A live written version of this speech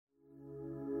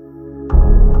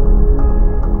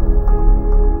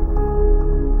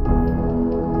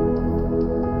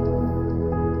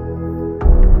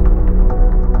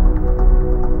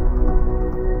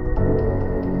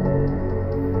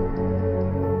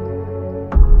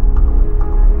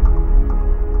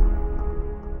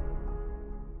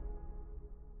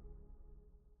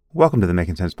Welcome to the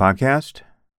Making Sense Podcast.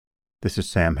 This is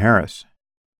Sam Harris.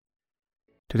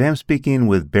 Today I'm speaking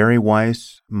with Bari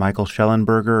Weiss, Michael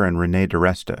Shellenberger, and Renee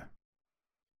DiResta.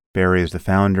 Bari is the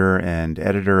founder and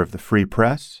editor of the Free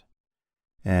Press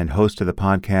and host of the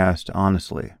podcast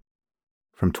Honestly.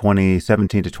 From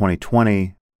 2017 to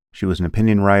 2020, she was an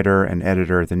opinion writer and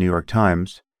editor at the New York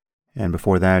Times, and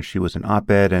before that she was an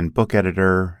op-ed and book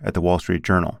editor at the Wall Street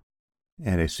Journal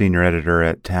and a senior editor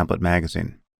at Tablet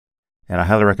Magazine. And I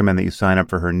highly recommend that you sign up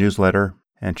for her newsletter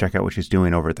and check out what she's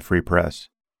doing over at the Free Press.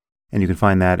 And you can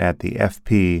find that at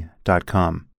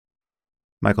thefp.com.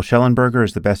 Michael Shellenberger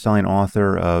is the best-selling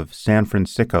author of San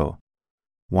Fransicko,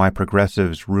 Why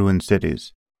Progressives Ruin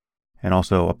Cities, and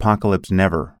also Apocalypse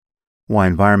Never, Why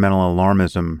Environmental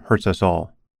Alarmism Hurts Us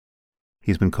All.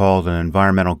 He's been called an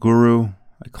environmental guru,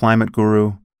 a climate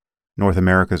guru, North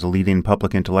America's leading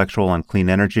public intellectual on clean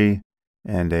energy,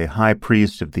 and a high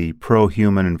priest of the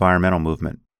pro-human environmental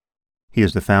movement. He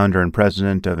is the founder and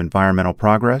president of Environmental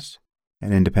Progress,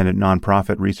 an independent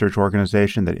nonprofit research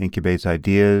organization that incubates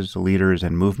ideas, leaders,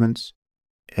 and movements,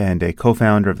 and a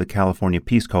co-founder of the California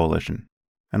Peace Coalition,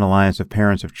 an alliance of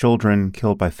parents of children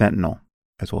killed by fentanyl,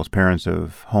 as well as parents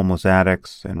of homeless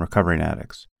addicts and recovering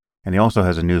addicts. And he also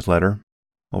has a newsletter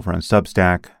over on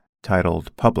Substack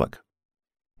titled Public.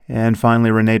 And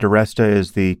finally, Renee DiResta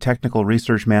is the technical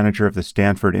research manager of the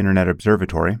Stanford Internet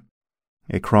Observatory,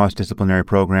 a cross-disciplinary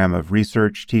program of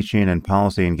research, teaching, and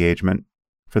policy engagement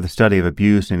for the study of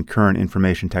abuse in current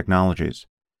information technologies.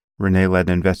 Renee led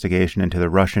an investigation into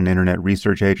the Russian Internet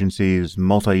Research Agency's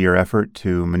multi-year effort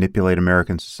to manipulate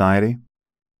American society,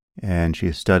 and she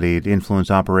has studied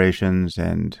influence operations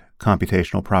and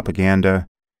computational propaganda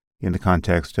in the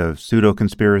context of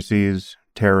pseudo-conspiracies,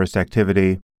 terrorist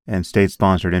activity, and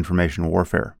state-sponsored information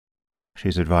warfare.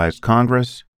 She's advised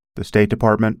Congress, the State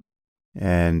Department,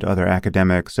 and other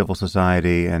academic, civil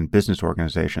society, and business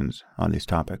organizations on these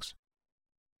topics.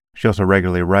 She also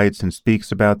regularly writes and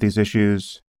speaks about these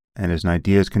issues and is an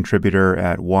ideas contributor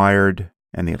at Wired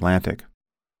and The Atlantic.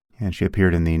 And she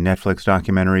appeared in the Netflix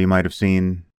documentary you might have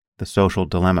seen, The Social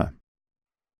Dilemma.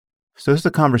 So this is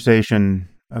a conversation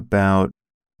about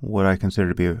what I consider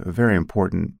to be a very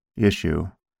important issue.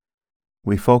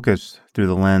 We focus through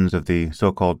the lens of the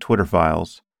so-called Twitter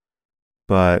files,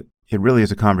 but it really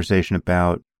is a conversation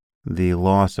about the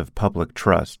loss of public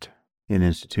trust in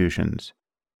institutions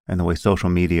and the way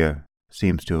social media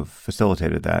seems to have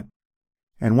facilitated that.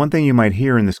 And one thing you might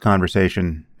hear in this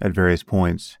conversation at various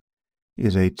points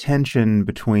is a tension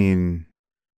between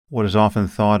what is often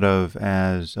thought of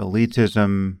as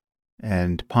elitism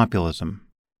and populism.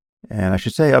 And I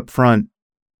should say up front,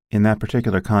 in that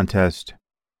particular contest,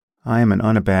 I am an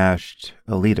unabashed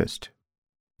elitist,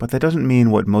 but that doesn't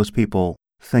mean what most people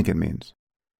think it means.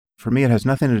 For me, it has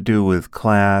nothing to do with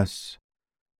class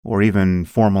or even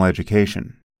formal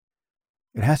education.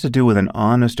 It has to do with an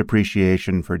honest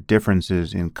appreciation for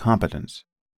differences in competence,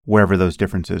 wherever those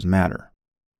differences matter.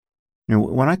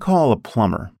 When I call a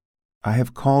plumber, I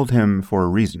have called him for a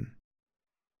reason.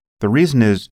 The reason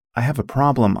is I have a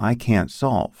problem I can't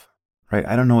solve, right?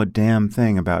 I don't know a damn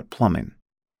thing about plumbing.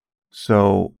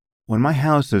 So when my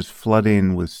house is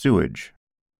flooding with sewage,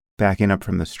 backing up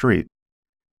from the street,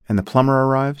 and the plumber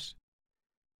arrives,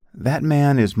 that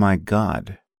man is my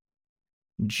God.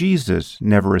 Jesus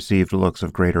never received looks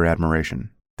of greater admiration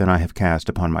than I have cast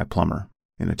upon my plumber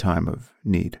in a time of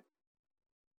need.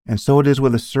 And so it is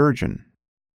with a surgeon,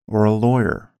 or a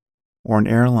lawyer, or an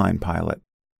airline pilot,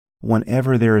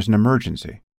 whenever there is an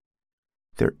emergency.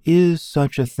 There is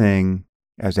such a thing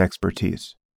as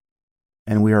expertise,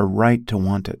 and we are right to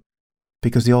want it,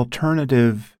 because the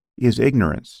alternative is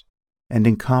ignorance and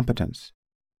incompetence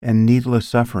and needless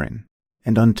suffering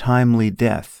and untimely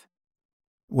death.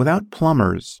 Without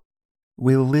plumbers,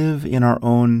 we live in our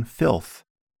own filth.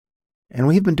 And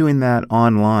we've been doing that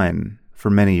online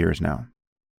for many years now,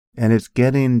 and it's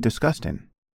getting disgusting.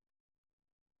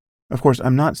 Of course,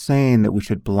 I'm not saying that we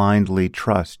should blindly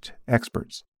trust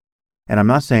experts, and I'm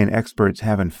not saying experts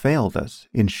haven't failed us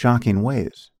in shocking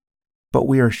ways, but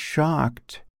we are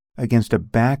shocked against a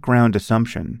background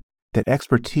assumption that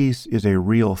expertise is a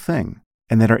real thing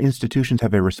and that our institutions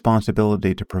have a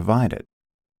responsibility to provide it.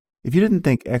 If you didn't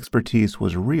think expertise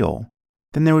was real,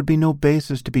 then there would be no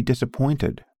basis to be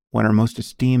disappointed when our most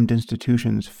esteemed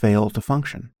institutions fail to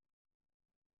function.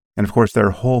 And of course, there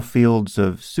are whole fields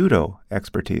of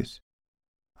pseudo-expertise.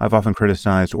 I've often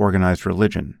criticized organized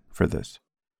religion for this.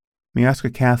 You ask a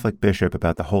Catholic bishop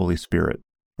about the Holy Spirit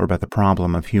or about the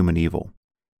problem of human evil,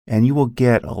 and you will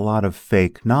get a lot of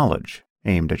fake knowledge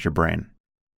aimed at your brain.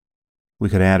 We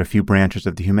could add a few branches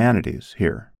of the humanities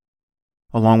here,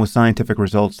 along with scientific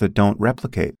results that don't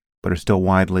replicate but are still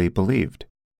widely believed.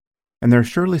 And there are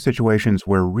surely situations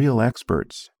where real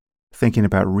experts, thinking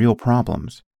about real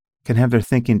problems, can have their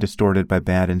thinking distorted by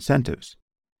bad incentives.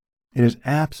 It is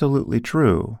absolutely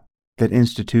true that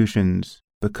institutions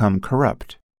become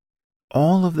corrupt.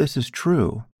 All of this is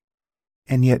true,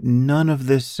 and yet none of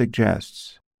this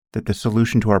suggests that the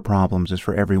solution to our problems is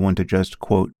for everyone to just,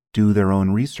 quote, do their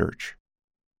own research.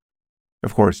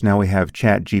 Of course, now we have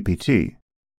ChatGPT,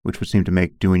 which would seem to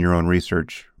make doing your own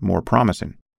research more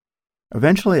promising.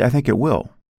 Eventually, I think it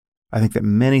will. I think that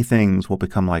many things will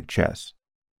become like chess.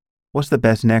 What's the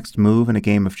best next move in a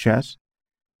game of chess?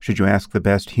 Should you ask the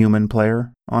best human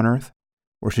player on Earth,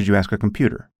 or should you ask a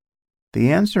computer?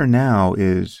 The answer now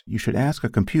is you should ask a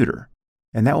computer,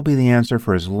 and that will be the answer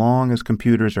for as long as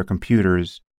computers are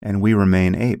computers and we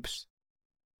remain apes.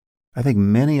 I think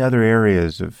many other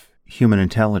areas of human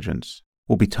intelligence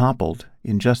will be toppled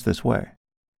in just this way.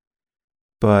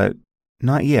 But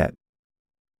not yet.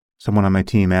 Someone on my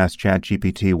team asked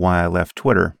ChatGPT why I left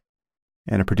Twitter,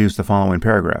 and it produced the following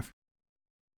paragraph.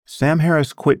 Sam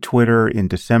Harris quit Twitter in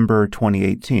December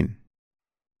 2018.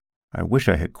 I wish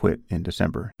I had quit in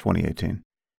December 2018.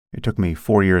 It took me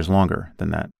 4 years longer than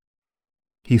that.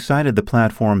 He cited the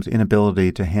platform's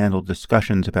inability to handle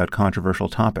discussions about controversial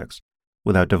topics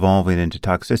without devolving into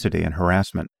toxicity and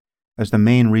harassment as the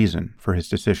main reason for his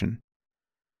decision.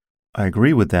 I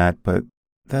agree with that, but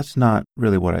that's not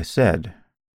really what I said.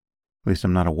 At least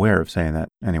I'm not aware of saying that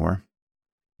anywhere.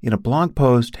 In a blog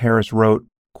post, Harris wrote,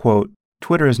 quote,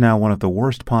 Twitter is now one of the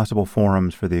worst possible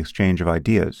forums for the exchange of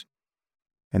ideas,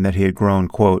 and that he had grown,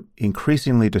 quote,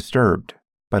 increasingly disturbed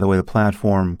by the way the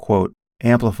platform, quote,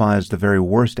 amplifies the very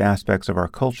worst aspects of our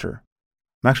culture.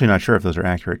 I'm actually not sure if those are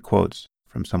accurate quotes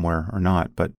from somewhere or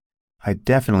not, but I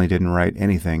definitely didn't write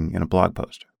anything in a blog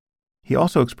post. He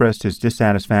also expressed his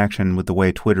dissatisfaction with the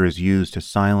way Twitter is used to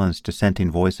silence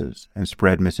dissenting voices and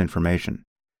spread misinformation.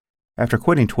 After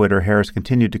quitting Twitter, Harris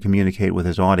continued to communicate with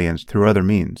his audience through other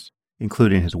means,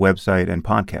 including his website and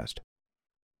podcast.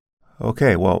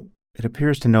 Okay, well, it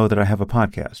appears to know that I have a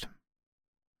podcast.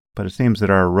 But it seems that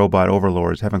our robot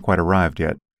overlords haven't quite arrived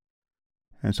yet,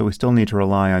 and so we still need to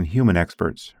rely on human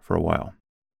experts for a while.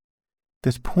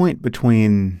 This point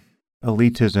between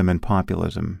elitism and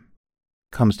populism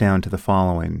comes down to the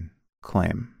following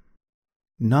claim.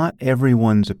 Not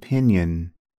everyone's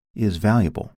opinion is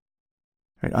valuable.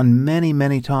 Right? On many,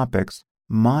 many topics,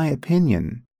 my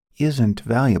opinion isn't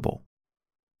valuable.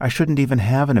 I shouldn't even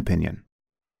have an opinion.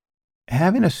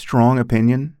 Having a strong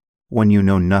opinion when you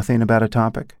know nothing about a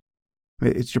topic,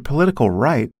 it's your political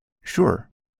right, sure,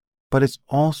 but it's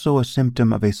also a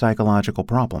symptom of a psychological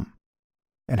problem.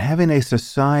 And having a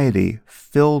society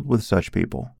filled with such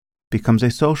people becomes a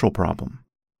social problem.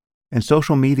 And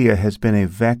social media has been a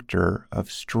vector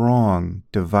of strong,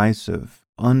 divisive,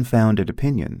 unfounded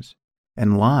opinions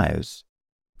and lies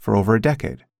for over a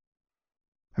decade.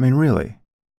 I mean, really,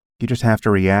 you just have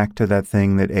to react to that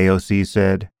thing that AOC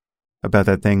said, about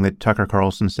that thing that Tucker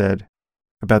Carlson said,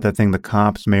 about that thing the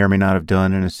cops may or may not have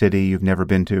done in a city you've never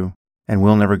been to and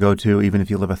will never go to even if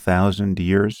you live 1,000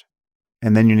 years.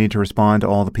 And then you need to respond to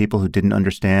all the people who didn't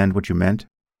understand what you meant,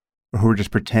 or who were just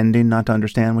pretending not to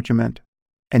understand what you meant.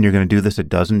 And you're going to do this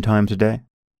 12 times a day?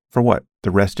 For what?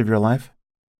 The rest of your life?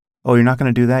 Oh, you're not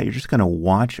going to do that? You're just going to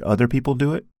watch other people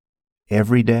do it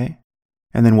every day?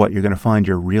 And then what? You're going to find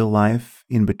your real life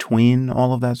in between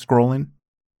all of that scrolling?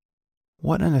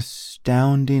 What an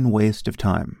astounding waste of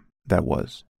time that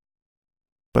was.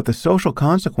 But the social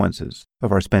consequences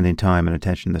of our spending time and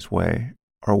attention this way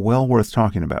are well worth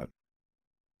talking about.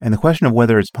 And the question of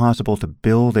whether it's possible to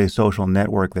build a social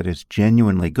network that is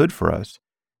genuinely good for us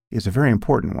is a very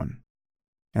important one.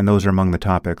 And those are among the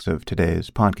topics of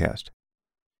today's podcast.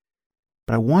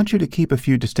 But I want you to keep a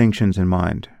few distinctions in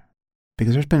mind,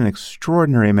 because there's been an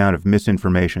extraordinary amount of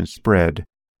misinformation spread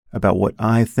about what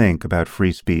I think about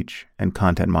free speech and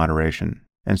content moderation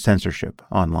and censorship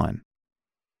online.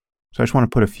 So I just want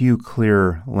to put a few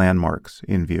clear landmarks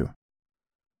in view.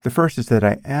 The first is that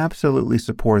I absolutely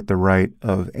support the right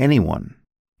of anyone,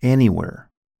 anywhere,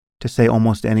 to say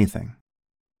almost anything.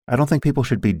 I don't think people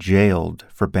should be jailed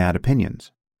for bad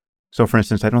opinions. So, for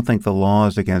instance, I don't think the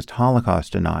laws against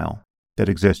Holocaust denial that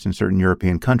exist in certain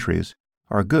European countries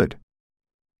are good.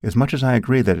 As much as I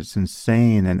agree that it's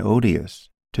insane and odious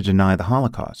to deny the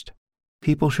Holocaust,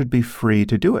 people should be free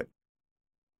to do it.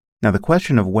 Now, the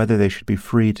question of whether they should be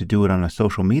free to do it on a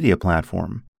social media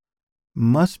platform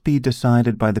must be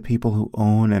decided by the people who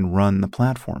own and run the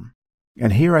platform.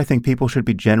 And here I think people should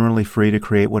be generally free to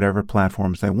create whatever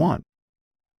platforms they want.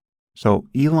 So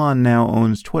Elon now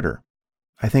owns Twitter.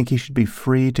 I think he should be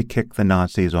free to kick the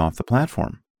Nazis off the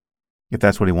platform. if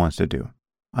that's what he wants to do.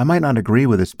 I might not agree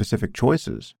with his specific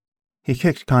choices. He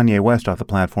kicked Kanye West off the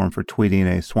platform for tweeting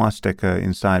a swastika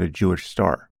inside a Jewish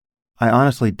star. I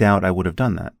honestly doubt I would have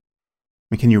done that.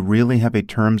 I mean, can you really have a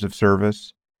terms of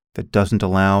service that doesn't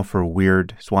allow for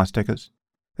weird swastikas?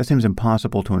 That seems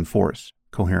impossible to enforce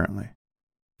coherently.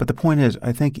 But the point is,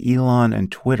 I think Elon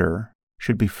and Twitter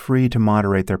should be free to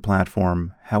moderate their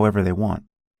platform however they want.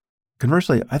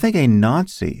 Conversely, I think a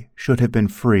Nazi should have been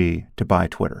free to buy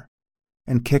Twitter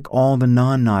and kick all the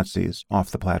non-Nazis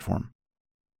off the platform.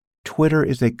 Twitter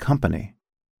is a company.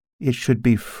 It should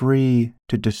be free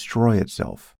to destroy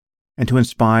itself and to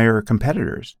inspire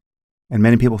competitors. And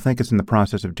many people think it's in the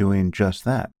process of doing just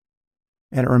that.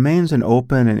 And it remains an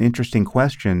open and interesting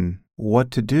question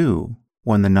what to do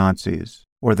when the Nazis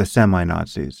or the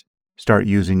semi-Nazis start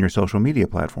using your social media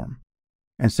platform.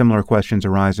 And similar questions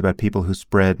arise about people who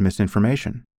spread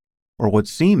misinformation or what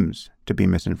seems to be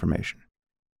misinformation.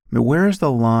 I mean, where is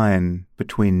the line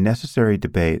between necessary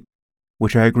debate,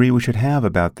 which I agree we should have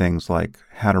about things like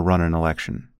how to run an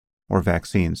election or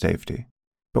vaccine safety,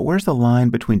 but where's the line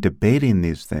between debating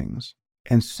these things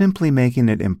and simply making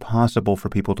it impossible for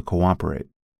people to cooperate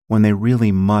when they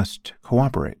really must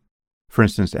cooperate? For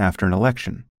instance, after an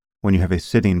election, when you have a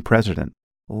sitting president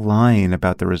lying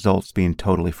about the results being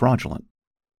totally fraudulent,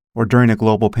 or during a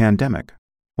global pandemic,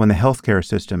 when the healthcare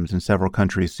systems in several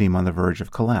countries seem on the verge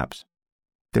of collapse.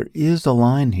 There is a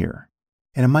line here,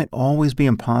 and it might always be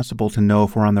impossible to know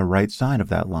if we're on the right side of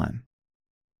that line.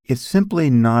 It's simply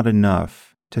not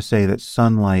enough to say that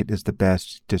sunlight is the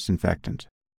best disinfectant,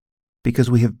 because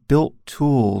we have built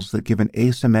tools that give an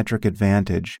asymmetric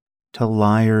advantage to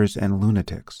liars and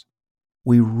lunatics.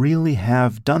 We really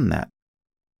have done that.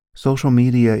 Social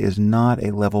media is not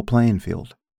a level playing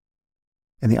field.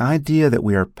 And the idea that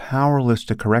we are powerless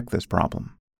to correct this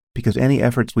problem, because any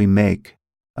efforts we make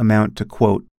amount to,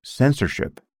 quote,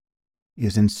 censorship,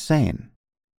 is insane.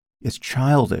 It's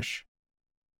childish.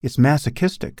 It's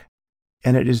masochistic.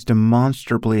 And it is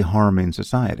demonstrably harming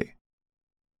society.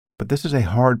 But this is a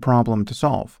hard problem to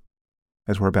solve,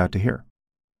 as we're about to hear.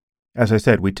 As I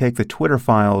said, we take the Twitter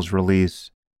Files release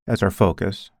as our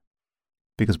focus,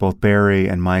 because both Barry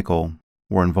and Michael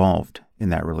were involved in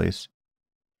that release.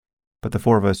 But the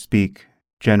four of us speak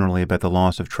generally about the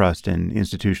loss of trust in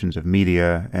institutions of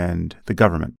media and the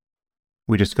government.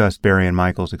 We discussed Barry and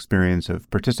Michael's experience of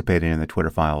participating in the Twitter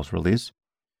Files release,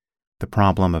 the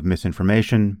problem of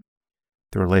misinformation,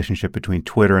 the relationship between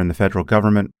Twitter and the federal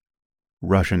government,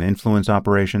 Russian influence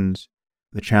operations,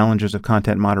 the challenges of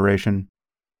content moderation,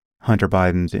 Hunter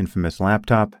Biden's infamous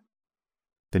laptop,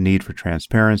 the need for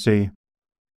transparency,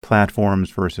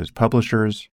 platforms versus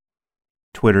publishers,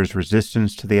 Twitter's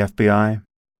resistance to the FBI,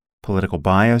 political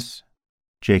bias,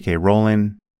 J.K.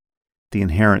 Rowling, the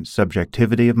inherent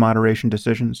subjectivity of moderation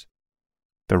decisions,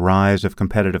 the rise of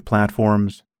competitive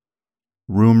platforms,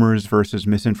 rumors versus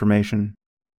misinformation,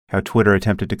 how Twitter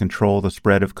attempted to control the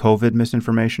spread of COVID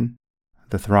misinformation,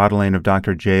 the throttling of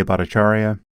Dr. Jay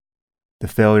Bhattacharya, the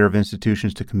failure of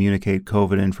institutions to communicate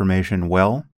COVID information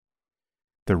well,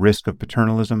 the risk of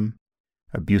paternalism,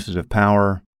 abuses of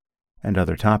power, and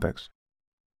other topics.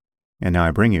 And now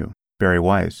I bring you Bari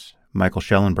Weiss, Michael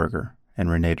Shellenberger, and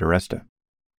Renee DiResta.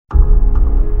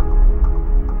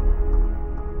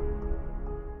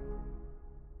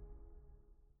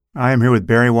 I am here with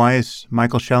Bari Weiss,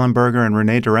 Michael Shellenberger, and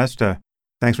Renee DiResta.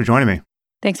 Thanks for joining me.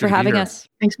 Thanks for having us.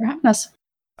 Thanks for having us.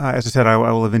 As I said, I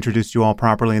will have introduced you all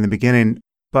properly in the beginning,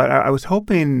 but I was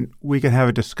hoping we could have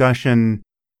a discussion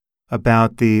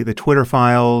about the Twitter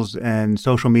Files and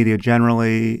social media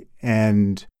generally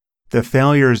and the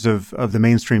failures of the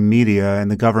mainstream media and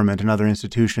the government and other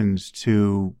institutions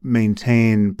to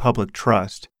maintain public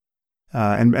trust,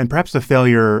 and perhaps the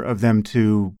failure of them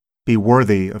to be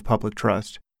worthy of public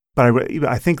trust. But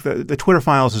I think the Twitter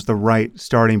Files is the right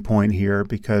starting point here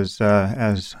because,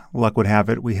 as luck would have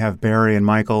it, we have Barry and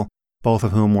Michael, both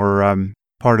of whom were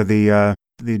part of the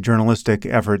journalistic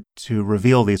effort to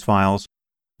reveal these files.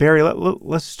 Barry,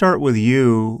 let's start with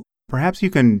you. Perhaps you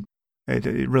can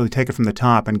really take it from the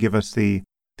top and give us the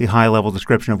high-level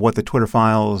description of what the Twitter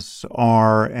Files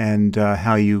are and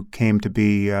how you came to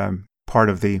be part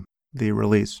of the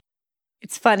release.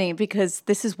 It's funny because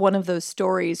this is one of those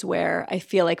stories where I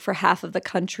feel like for half of the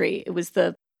country, it was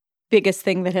the biggest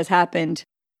thing that has happened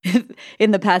in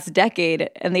the past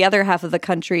decade, and the other half of the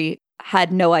country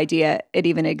had no idea it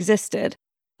even existed.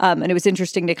 And it was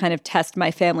interesting to kind of test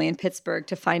my family in Pittsburgh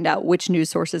to find out which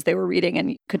news sources they were reading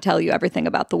and could tell you everything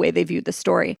about the way they viewed the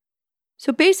story.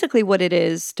 So basically what it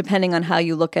is, depending on how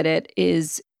you look at it,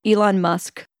 is Elon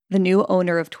Musk, the new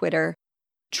owner of Twitter,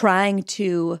 trying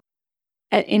to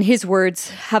in his words,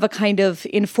 have a kind of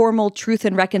informal truth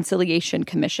and reconciliation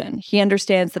commission. He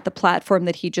understands that the platform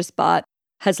that he just bought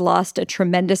has lost a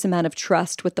tremendous amount of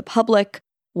trust with the public,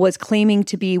 was claiming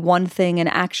to be one thing and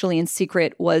actually in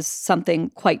secret was something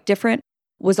quite different,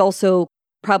 was also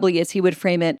probably, as he would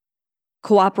frame it,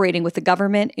 cooperating with the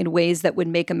government in ways that would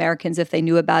make Americans, if they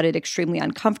knew about it, extremely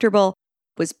uncomfortable,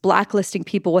 was blacklisting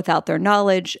people without their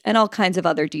knowledge, and all kinds of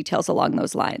other details along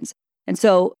those lines. And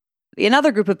so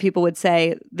another group of people would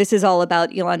say this is all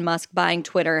about Elon Musk buying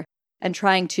Twitter and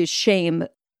trying to shame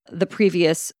the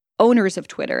previous owners of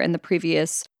Twitter and the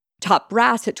previous top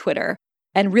brass at Twitter.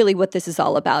 And really what this is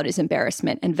all about is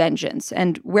embarrassment and vengeance.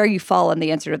 And where you fall on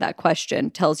the answer to that question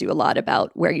tells you a lot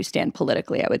about where you stand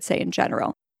politically, I would say, in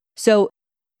general. So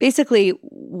basically,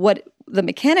 what the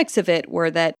mechanics of it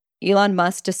were that Elon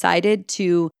Musk decided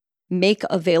to make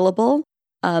available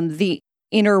the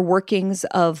inner workings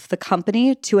of the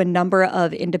company to a number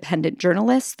of independent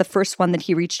journalists. The first one that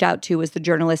he reached out to was the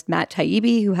journalist Matt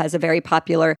Taibbi, who has a very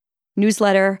popular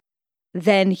newsletter.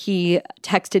 Then he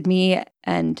texted me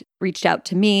and reached out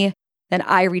to me. Then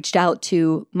I reached out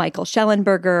to Michael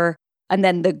Shellenberger. And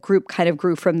then the group kind of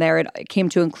grew from there. It came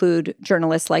to include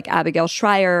journalists like Abigail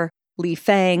Shrier, Lee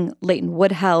Fang, Leighton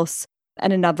Woodhouse,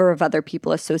 and a number of other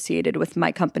people associated with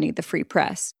my company, The Free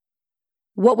Press.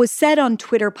 What was said on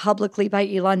Twitter publicly by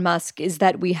Elon Musk is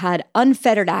that we had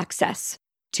unfettered access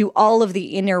to all of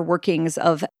the inner workings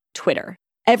of Twitter.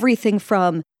 Everything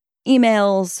from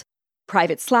emails,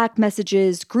 private Slack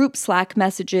messages, group Slack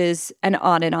messages, and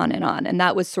on and on and on. And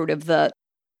that was sort of the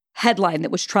headline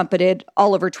that was trumpeted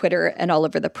all over Twitter and all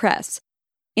over the press.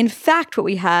 In fact, what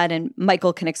we had, and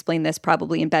Michael can explain this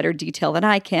probably in better detail than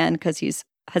I can because he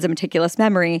has a meticulous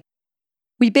memory,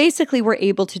 we basically were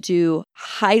able to do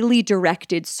highly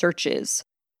directed searches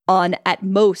on, at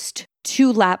most,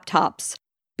 2 laptops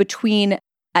between,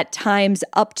 at times,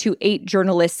 up to 8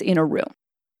 journalists in a room.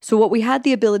 So what we had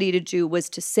the ability to do was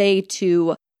to say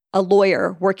to a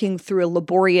lawyer working through a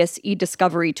laborious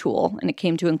e-discovery tool, and it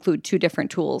came to include 2 different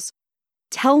tools,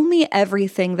 tell me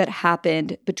everything that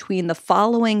happened between the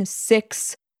following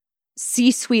 6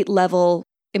 C-suite level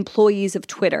employees of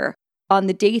Twitter on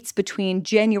the dates between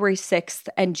January 6th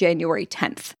and January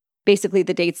 10th, basically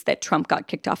the dates that Trump got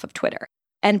kicked off of Twitter.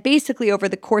 And basically over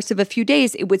the course of a few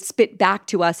days, it would spit back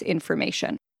to us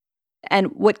information. And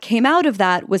what came out of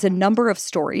that was a number of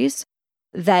stories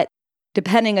that,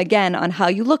 depending again on how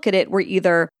you look at it, were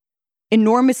either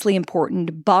enormously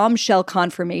important bombshell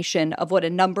confirmation of what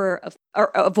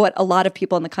a lot of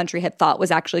people in the country had thought was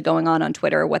actually going on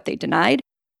Twitter, or what they denied.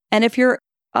 And if you're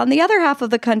on the other half of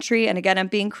the country, and again, I'm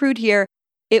being crude here,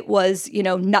 it was,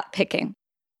 nut picking.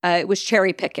 It was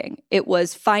cherry picking. It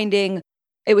was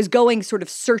going sort of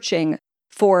searching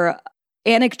for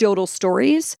anecdotal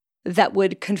stories that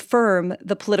would confirm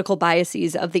the political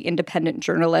biases of the independent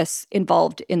journalists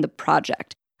involved in the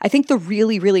project. I think the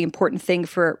really, really important thing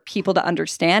for people to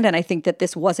understand, and I think that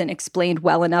this wasn't explained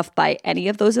well enough by any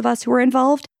of those of us who were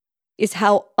involved, is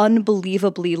how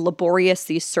unbelievably laborious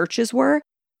these searches were,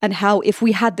 and how if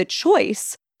we had the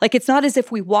choice, like it's not as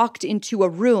if we walked into a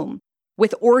room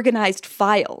with organized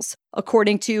files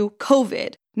according to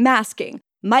COVID, masking,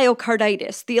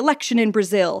 myocarditis, the election in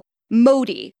Brazil,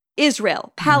 Modi,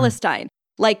 Israel, Palestine.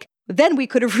 Like, then we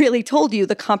could have really told you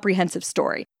the comprehensive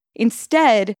story.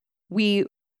 Instead, we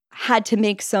had to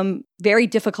make some very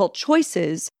difficult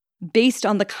choices based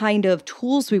on the kind of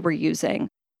tools we were using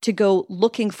to go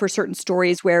looking for certain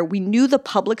stories where we knew the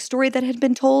public story that had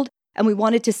been told, and we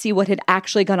wanted to see what had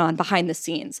actually gone on behind the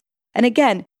scenes. And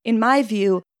again, in my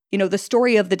view, the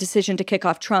story of the decision to kick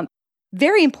off Trump,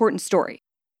 very important story.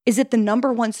 Is it the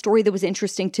number one story that was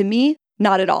interesting to me?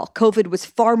 Not at all. COVID was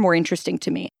far more interesting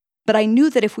to me. But I knew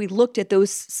that if we looked at those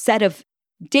set of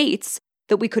dates,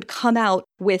 that we could come out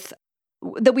with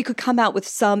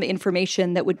some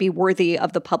information that would be worthy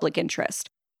of the public interest.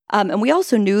 And we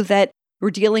also knew that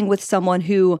we're dealing with someone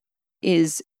who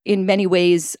is in many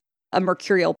ways a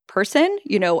mercurial person.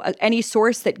 Any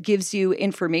source that gives you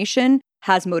information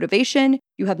has motivation.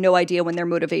 You have no idea when their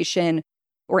motivation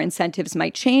or incentives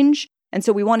might change. And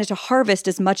so we wanted to harvest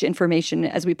as much information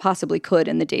as we possibly could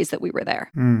in the days that we were there.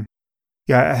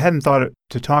 Yeah, I hadn't thought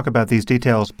to talk about these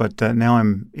details, but now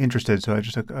I'm interested. So I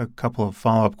just a couple of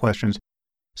follow-up questions.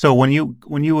 So when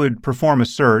you would perform a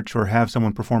search or have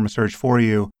someone perform a search for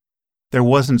you, there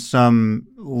wasn't some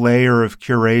layer of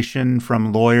curation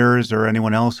from lawyers or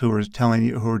anyone else who was telling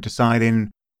you, who were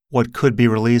deciding what could be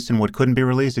released and what couldn't be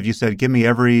released? If you said, give me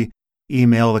every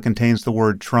email that contains the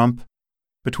word Trump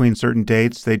between certain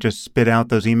dates, they just spit out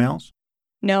those emails?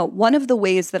 No, one of the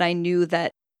ways that I knew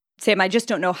that, Sam, I just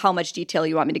don't know how much detail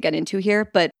you want me to get into here,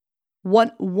 but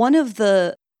one of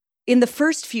the in the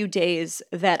first few days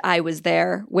that I was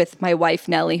there with my wife,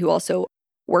 Nellie, who also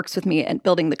works with me and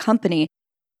building the company,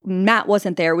 Matt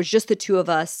wasn't there. It was just the two of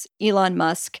us, Elon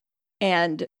Musk,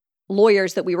 and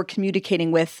lawyers that we were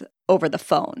communicating with over the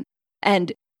phone.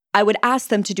 And I would ask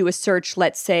them to do a search,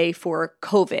 let's say, for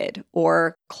COVID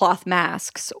or cloth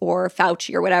masks or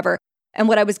Fauci or whatever. And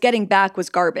what I was getting back was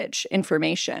garbage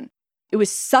information. It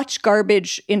was such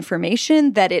garbage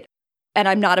information that and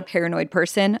I'm not a paranoid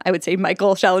person. I would say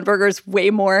Michael Shellenberger is way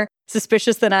more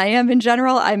suspicious than I am in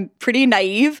general. I'm pretty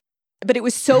naive. But it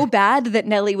was so bad that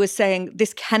Nellie was saying,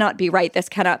 this cannot be right. This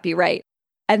cannot be right.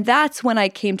 And that's when I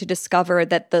came to discover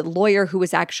that the lawyer who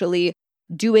was actually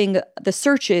doing the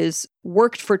searches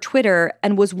worked for Twitter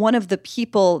and was one of the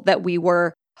people that we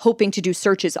were hoping to do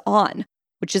searches on,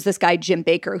 which is this guy, Jim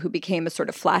Baker, who became a sort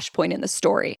of flashpoint in the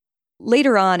story.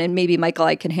 Later on, and maybe, Michael,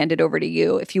 I can hand it over to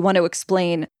you, if you want to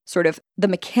explain sort of the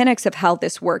mechanics of how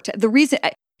this worked. The reason,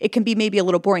 it can be maybe a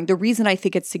little boring. The reason I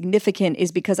think it's significant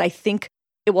is because I think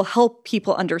it will help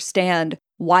people understand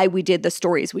why we did the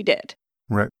stories we did.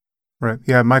 Right.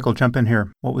 Yeah, Michael, jump in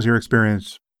here. What was your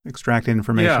experience extracting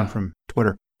information from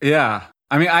Twitter? Yeah.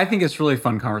 I mean, I think it's really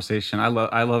fun conversation. I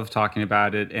love talking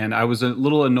about it. And I was a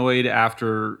little annoyed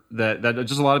after that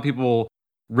just a lot of people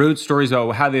wrote stories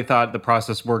about how they thought the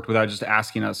process worked without just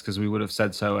asking us, because we would have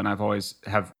said so. And I've always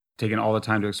have taken all the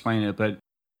time to explain it. But,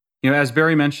 as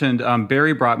Barry mentioned,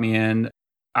 Barry brought me in.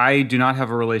 I do not have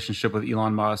a relationship with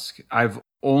Elon Musk. I've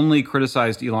only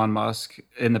criticized Elon Musk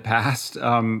in the past.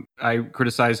 I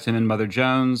criticized him in Mother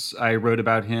Jones. I wrote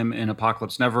about him in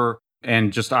Apocalypse Never.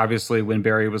 And just obviously when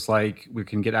Barry was like, we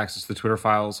can get access to the Twitter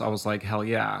files, I was like, hell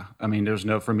yeah. I mean, it's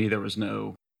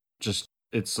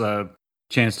a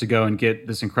chance to go and get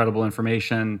this incredible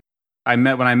information. When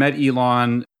I met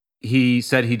Elon, he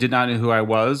said he did not know who I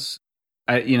was.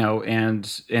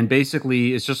 And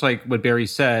basically it's just like what Barry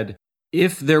said.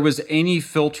 If there was any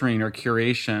filtering or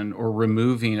curation or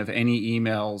removing of any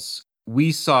emails,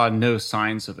 we saw no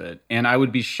signs of it. And I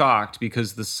would be shocked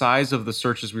because the size of the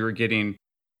searches we were getting,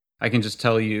 I can just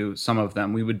tell you some of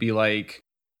them. We would be like,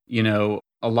 a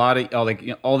lot of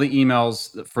all the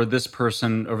emails for this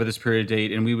person over this period of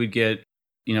date. And we would get,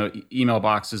 email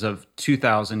boxes of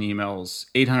 2,000 emails,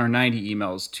 890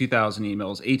 emails, 2,000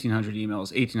 emails, 1,800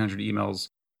 emails, 1,800 emails,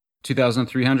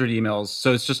 2,300 emails.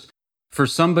 So it's just, for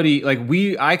somebody like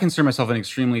I consider myself an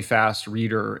extremely fast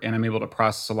reader, and I'm able to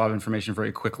process a lot of information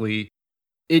very quickly.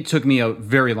 It took me a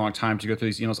very long time to go through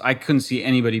these emails. I couldn't see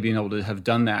anybody being able to have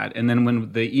done that. And then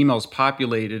when the emails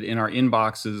populated in our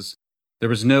inboxes,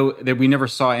 we never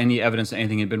saw any evidence that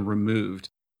anything had been removed.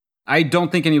 I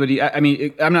don't think anybody,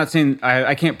 I'm not saying,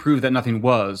 I can't prove that nothing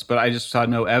was, but I just saw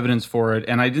no evidence for it.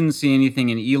 And I didn't see anything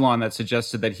in Elon that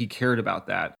suggested that he cared about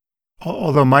that.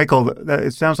 Although, Michael,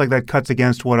 it sounds like that cuts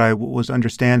against what I was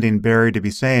understanding Barry to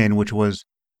be saying, which was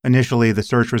initially the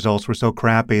search results were so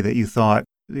crappy that you thought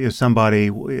somebody,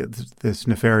 this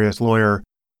nefarious lawyer,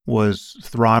 was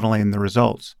throttling the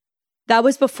results. That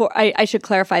was before, I should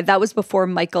clarify, that was before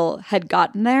Michael had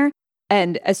gotten there.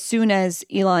 And as soon as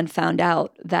Elon found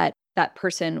out that that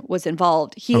person was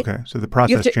involved, so the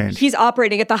process changed. He's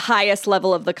operating at the highest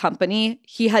level of the company.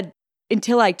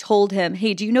 Until I told him,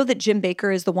 hey, do you know that Jim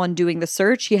Baker is the one doing the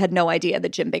search? He had no idea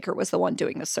that Jim Baker was the one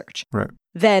doing the search. Right.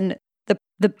 Then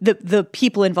the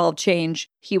people involved change.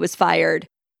 He was fired.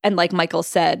 And like Michael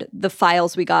said, the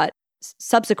files we got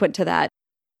subsequent to that,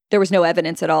 there was no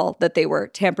evidence at all that they were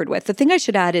tampered with. The thing I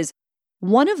should add is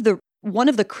one of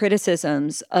the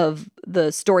criticisms of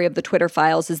the story of the Twitter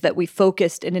files is that we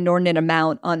focused an inordinate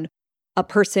amount on a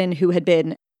person who had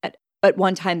been at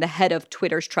one time the head of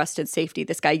Twitter's trust and safety,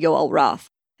 this guy, Yoel Roth.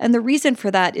 And the reason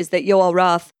for that is that Yoel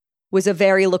Roth was a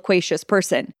very loquacious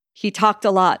person. He talked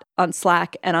a lot on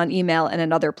Slack and on email and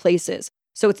in other places.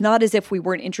 So it's not as if we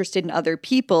weren't interested in other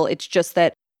people. It's just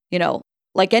that,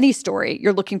 like any story,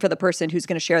 you're looking for the person who's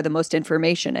going to share the most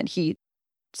information. And he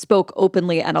spoke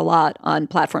openly and a lot on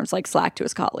platforms like Slack to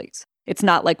his colleagues. It's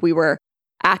not like we were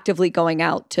actively going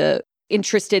out to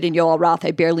interested in Yoel Roth. I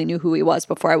barely knew who he was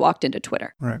before I walked into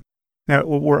Twitter. Right. Now,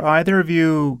 were either of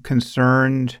you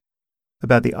concerned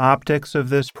about the optics of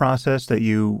this process, that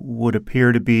you would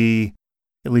appear to be,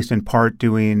 at least in part,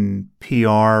 doing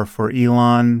PR for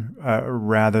Elon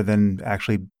rather than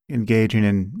actually engaging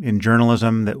in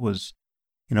journalism that was,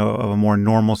 of a more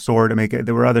normal sort? I mean,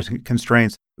 there were other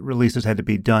constraints. Releases had to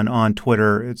be done on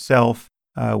Twitter itself,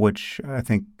 which I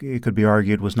think it could be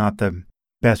argued was not the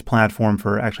best platform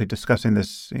for actually discussing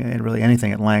this and really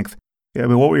anything at length. I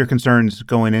mean, what were your concerns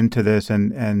going into this,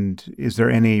 and is there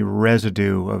any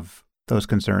residue of those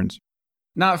concerns?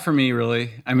 Not for me,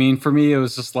 really. I mean, for me, it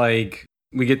was just like,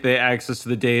 we get the access to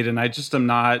the data. And I just am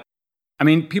not, I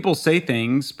mean, people say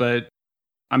things, but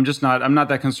I'm not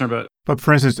that concerned about it. But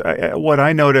for instance, what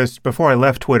I noticed before I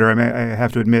left Twitter, I mean, I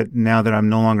have to admit now that I'm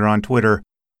no longer on Twitter,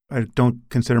 I don't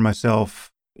consider myself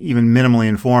even minimally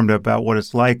informed about what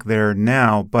it's like there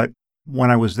now. But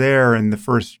when I was there and the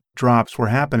first drops were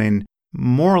happening,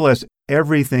 more or less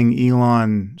everything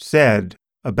Elon said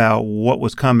about what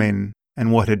was coming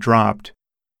and what had dropped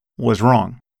was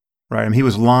wrong, right? I mean, he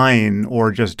was lying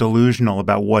or just delusional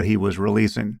about what he was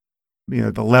releasing. You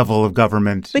know, the level of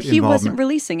government But he involvement. wasn't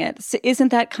releasing it. So isn't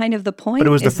that kind of the point? But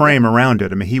it was the frame around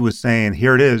it. I mean, he was saying,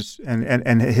 here it is.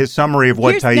 And his summary of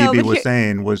what Taibbi was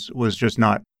saying was just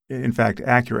not, in fact,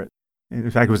 accurate. In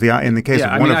fact, it was in the case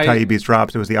of one of Taibbi's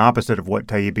drops, it was the opposite of what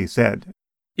Taibbi said.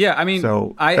 Yeah, I mean,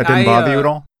 so that didn't bother you at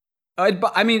all?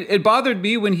 I mean, it bothered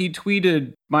me when he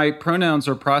tweeted, "My pronouns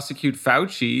are prosecute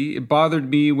Fauci." It bothered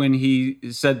me when he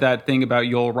said that thing about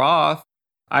Yoel Roth.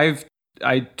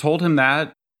 I told him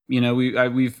that. You know,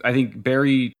 I think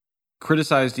Barry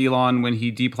criticized Elon when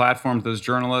he deplatformed those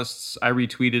journalists. I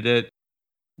retweeted it.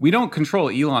 We don't control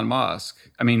Elon Musk.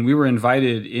 I mean, we were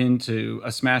invited into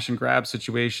a smash and grab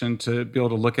situation to be able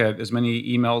to look at as many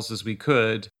emails as we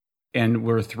could, and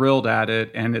we're thrilled at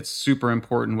it. And it's super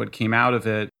important what came out of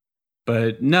it.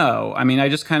 But no, I mean, I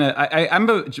just kind of, I'm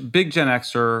a big Gen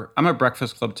Xer. I'm a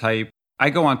Breakfast Club type.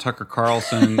 I go on Tucker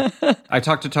Carlson. I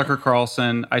talk to Tucker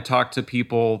Carlson. I talk to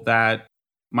people that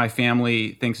my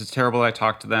family thinks it's terrible. I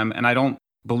talk to them, and I don't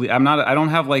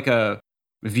have like a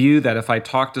view that if I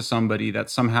talk to somebody that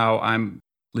somehow I'm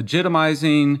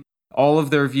legitimizing all of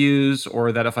their views,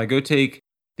 or that if I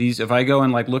go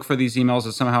and like look for these emails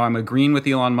that somehow I'm agreeing with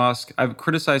Elon Musk. I've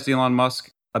criticized Elon Musk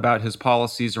about his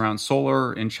policies around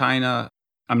solar in China.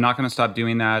 I'm not going to stop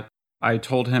doing that. I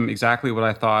told him exactly what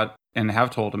I thought and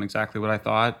have told him exactly what I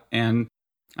thought. And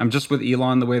I'm just with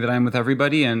Elon the way that I'm with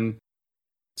everybody. And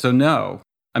so no.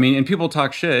 I mean, and people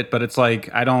talk shit, but it's like,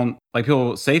 I don't, like,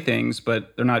 people say things,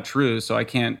 but they're not true. So you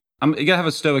gotta have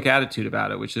a stoic attitude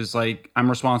about it, which is like, I'm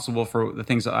responsible for the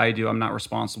things that I do. I'm not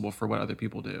responsible for what other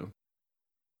people do.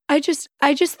 I just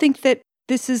think that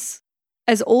this is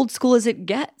as old school as it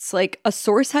gets. Like, a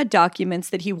source had documents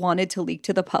that he wanted to leak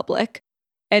to the public,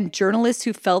 and journalists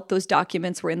who felt those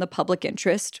documents were in the public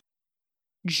interest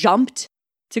jumped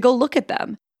to go look at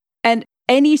them. And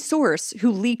any source who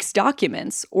leaks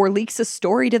documents or leaks a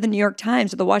story to the New York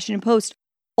Times or the Washington Post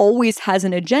always has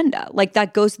an agenda. Like,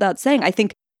 that goes without saying. I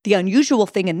think the unusual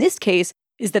thing in this case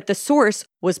is that the source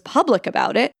was public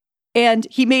about it, and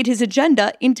he made his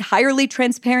agenda entirely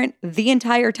transparent the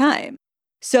entire time.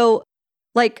 So,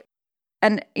 like,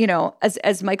 and, you know,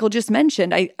 as Michael just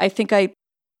mentioned, I think I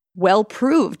well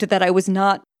proved that I was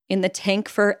not in the tank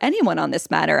for anyone on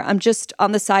this matter. I'm just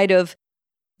on the side of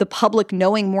the public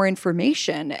knowing more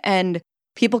information, and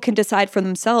people can decide for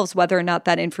themselves whether or not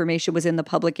that information was in the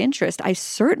public interest. I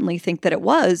certainly think that it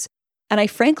was. And I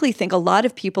frankly think a lot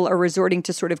of people are resorting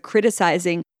to sort of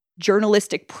criticizing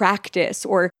journalistic practice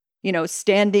or, you know,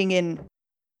 standing in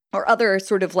or other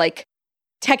sort of like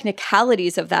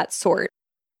technicalities of that sort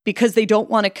because they don't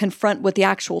want to confront what the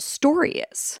actual story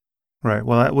is. Right.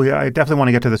 Well, I definitely want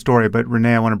to get to the story, but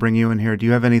Renee, I want to bring you in here. Do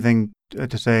you have anything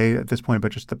to say at this point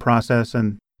about just the process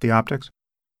and the optics?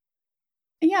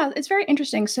 Yeah, it's very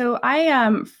interesting. So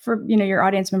for your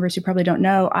audience members who probably don't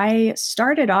know, I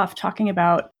started off talking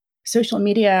about social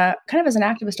media kind of as an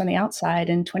activist on the outside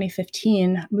in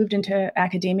 2015, moved into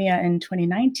academia in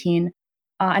 2019.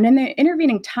 And in the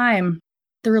intervening time,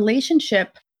 the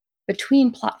relationship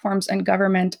between platforms and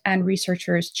government and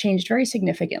researchers changed very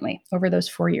significantly over those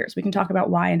 4 years. We can talk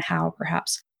about why and how,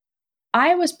 perhaps.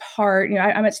 I was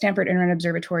I'm at Stanford Internet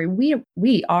Observatory.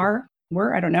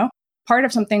 We're, I don't know, part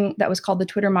of something that was called the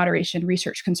Twitter Moderation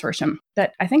Research Consortium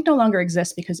that I think no longer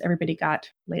exists because everybody got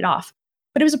laid off.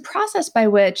 But it was a process by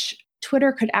which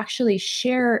Twitter could actually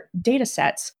share data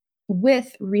sets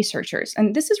with researchers.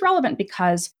 And this is relevant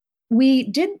because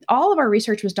all of our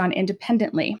research was done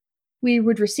independently. We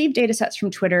would receive data sets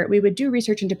from Twitter. We would do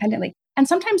research independently. And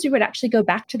sometimes we would actually go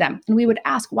back to them and we would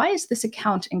ask, why is this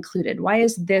account included? Why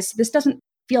is this doesn't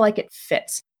feel like it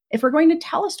fits? If we're going to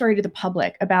tell a story to the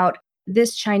public about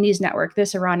this Chinese network,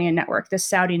 this Iranian network, this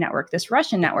Saudi network, this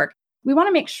Russian network, we want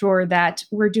to make sure that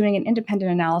we're doing an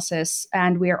independent analysis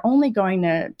and we are only going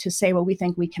to say what we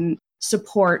think we can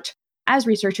support as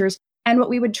researchers. And what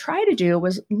we would try to do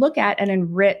was look at and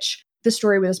enrich the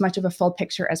story with as much of a full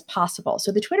picture as possible.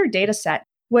 So the Twitter data set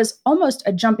was almost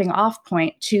a jumping off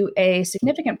point to a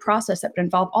significant process that would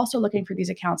involve also looking for these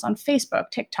accounts on Facebook,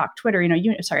 TikTok, Twitter,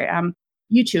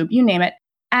 YouTube, you name it.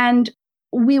 And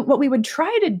what we would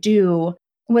try to do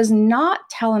was not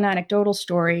tell an anecdotal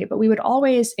story, but we would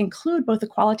always include both the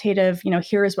qualitative,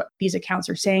 here is what these accounts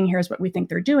are saying, here's what we think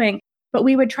they're doing, but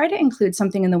we would try to include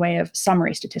something in the way of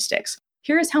summary statistics.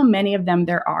 Here is how many of them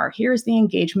there are. Here's the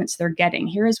engagements they're getting.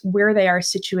 Here is where they are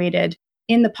situated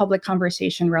in the public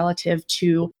conversation relative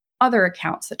to other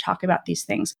accounts that talk about these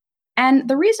things. And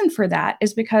the reason for that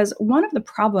is because one of the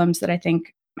problems that I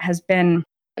think has been,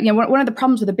 one of the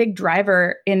problems with a big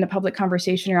driver in the public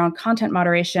conversation around content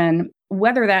moderation,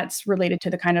 whether that's related to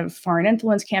the kind of foreign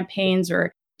influence campaigns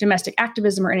or domestic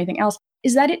activism or anything else,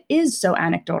 is that it is so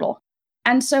anecdotal.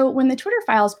 And so when the Twitter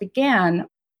Files began,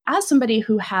 as somebody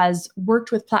who has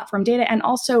worked with platform data and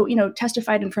also,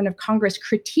 testified in front of Congress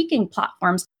critiquing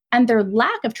platforms and their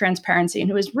lack of transparency, and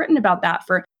who has written about that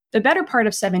for the better part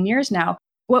of 7 years now,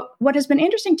 what has been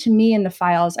interesting to me in the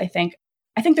files, I think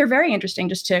they're very interesting,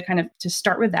 just to kind of to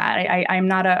start with that. I'm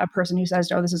not a person who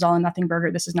says, oh, this is all a nothing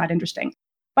burger, this is not interesting.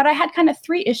 But I had kind of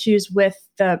 3 issues with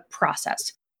the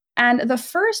process. And the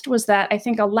first was that I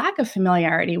think a lack of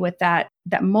familiarity with that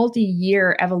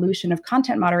multi-year evolution of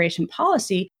content moderation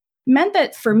policy meant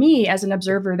that for me as an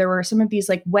observer, there were some of these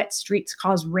like wet streets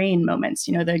cause rain moments,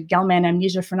 the Gell-Mann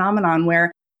amnesia phenomenon,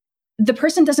 where the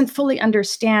person doesn't fully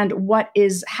understand what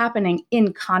is happening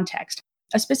in context.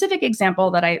 A specific example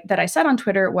that I said on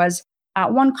Twitter was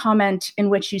one comment in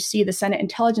which you see the Senate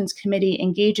Intelligence Committee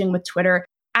engaging with Twitter,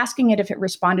 asking it if it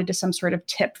responded to some sort of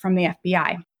tip from the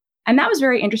FBI. And that was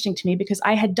very interesting to me because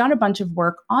I had done a bunch of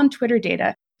work on Twitter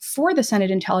data for the Senate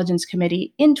Intelligence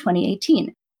Committee in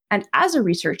 2018. And as a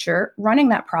researcher running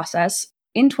that process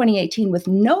in 2018 with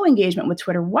no engagement with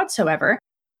Twitter whatsoever,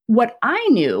 what I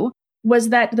knew was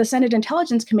that the Senate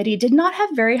Intelligence Committee did not have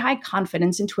very high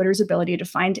confidence in Twitter's ability to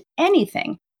find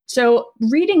anything. So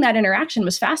reading that interaction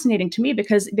was fascinating to me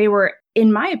because they were,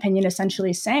 in my opinion,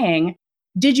 essentially saying,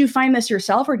 did you find this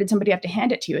yourself or did somebody have to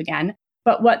hand it to you again?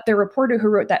 But what the reporter who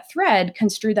wrote that thread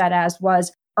construed that as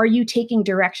was, are you taking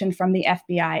direction from the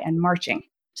FBI and marching?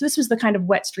 So this was the kind of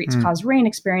wet streets cause rain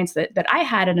experience that I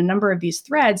had in a number of these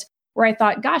threads where I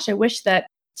thought, gosh, I wish that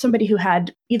somebody who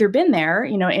had either been there,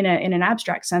 in an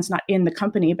abstract sense, not in the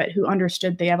company, but who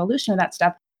understood the evolution of that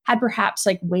stuff, had perhaps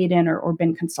like weighed in or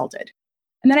been consulted.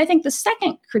 And then I think the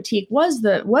second critique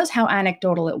was how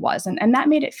anecdotal it was. And that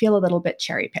made it feel a little bit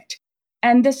cherry picked.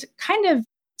 And this kind of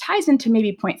ties into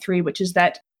maybe point 3, which is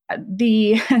that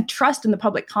the trust in the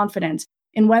public confidence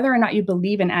in whether or not you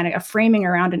believe in a framing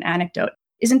around an anecdote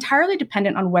is entirely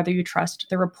dependent on whether you trust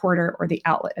the reporter or the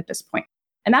outlet at this point.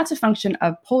 And that's a function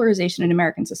of polarization in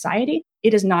American society.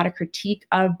 It is not a critique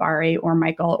of Bari or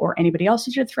Michael or anybody else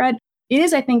who did a thread. It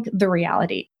is, I think, the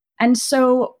reality. And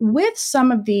so with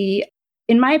some of the,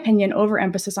 in my opinion,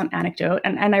 overemphasis on anecdote,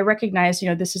 and I recognize,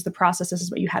 this is the process, this is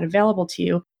what you had available to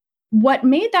you. What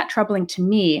made that troubling to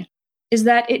me is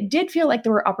that it did feel like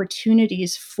there were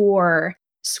opportunities for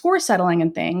score settling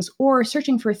and things, or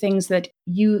searching for things that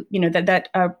that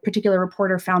a particular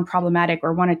reporter found problematic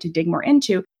or wanted to dig more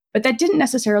into, but that didn't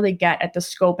necessarily get at the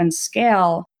scope and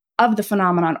scale of the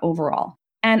phenomenon overall.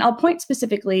 And I'll point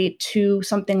specifically to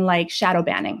something like shadow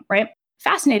banning, right?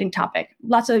 Fascinating topic.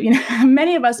 Lots of,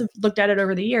 many of us have looked at it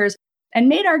over the years and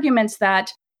made arguments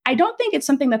that I don't think it's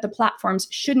something that the platforms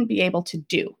shouldn't be able to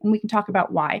do. And we can talk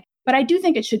about why, but I do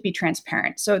think it should be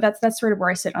transparent. So that's sort of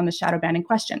where I sit on the shadow banning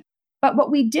question. But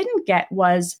what we didn't get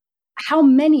was how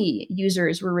many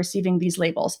users were receiving these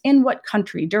labels, in what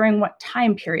country, during what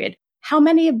time period, how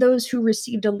many of those who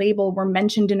received a label were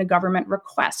mentioned in a government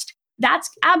request. That's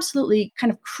absolutely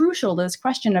kind of crucial to this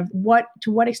question of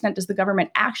to what extent does the government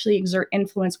actually exert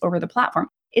influence over the platform?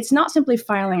 It's not simply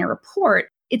filing a report.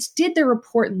 It's did the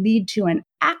report lead to an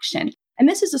action? And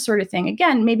this is the sort of thing,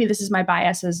 again, maybe this is my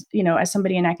bias as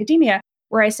somebody in academia,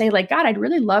 where I say, like, God, I'd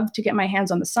really love to get my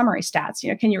hands on the summary stats.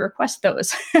 Can you request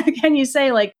those? Can you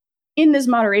say, like, in this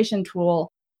moderation tool,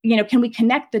 can we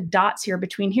connect the dots here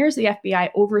between here's the FBI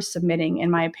over submitting, in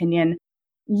my opinion,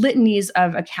 litanies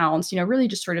of accounts, really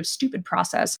just sort of stupid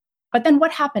process. But then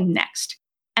what happened next?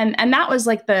 And that was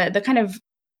like the kind of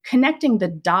connecting the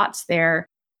dots there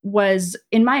was,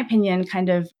 in my opinion, kind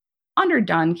of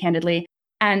underdone, candidly.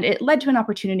 And it led to an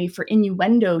opportunity for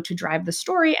innuendo to drive the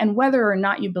story. And whether or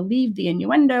not you believe the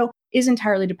innuendo is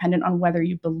entirely dependent on whether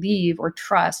you believe or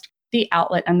trust the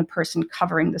outlet and the person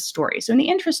covering the story. So in the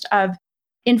interest of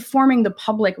informing the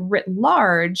public writ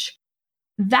large,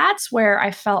 that's where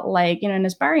I felt like, and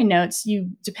as Bari notes,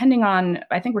 depending on,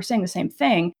 I think we're saying the same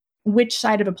thing, which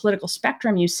side of a political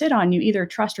spectrum you sit on, you either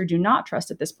trust or do not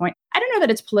trust at this point. I don't know that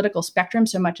it's political spectrum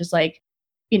so much as like,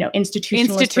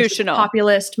 institutional,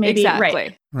 populist, maybe.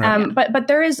 Exactly. Right. But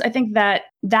there is, I think that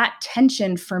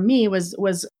tension for me was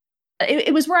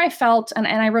it was where I felt, and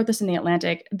I wrote this in The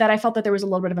Atlantic, that I felt that there was a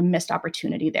little bit of a missed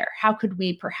opportunity there. How could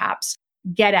we perhaps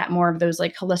get at more of those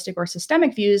like holistic or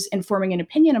systemic views in forming an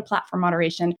opinion and platform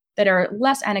moderation that are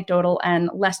less anecdotal and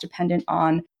less dependent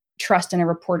on trust in a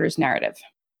reporter's narrative?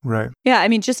 Right. Yeah, I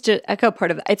mean, just to echo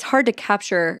part of it, it's hard to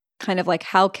capture kind of like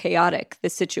how chaotic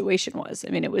this situation was.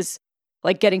 I mean, it was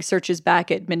like getting searches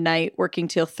back at midnight, working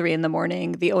till 3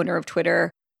 a.m, the owner of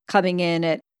Twitter coming in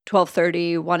at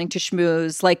 12:30, wanting to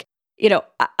schmooze. Like, you know,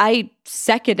 I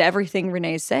second everything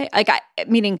Renee's saying. Like,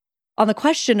 meaning on the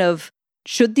question of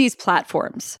should these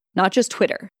platforms, not just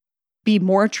Twitter, be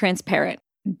more transparent?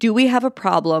 Do we have a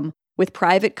problem with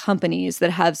private companies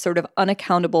that have sort of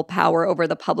unaccountable power over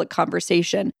the public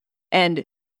conversation? And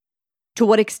to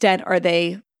what extent are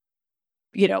they,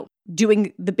 you know,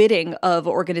 doing the bidding of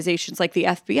organizations like the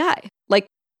FBI? Like,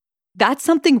 that's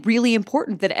something really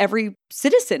important that every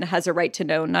citizen has a right to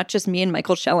know, not just me and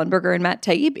Michael Schellenberger and Matt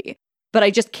Taibbi. But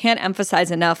I just can't emphasize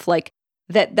enough, like,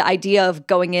 that the idea of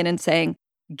going in and saying,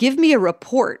 give me a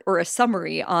report or a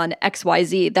summary on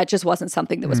XYZ, that just wasn't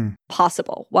something that was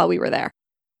possible while we were there.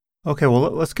 Okay, well,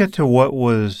 let's get to what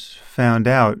was found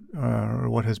out, or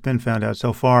what has been found out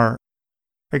so far.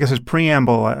 I guess as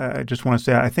preamble, I just want to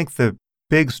say I think the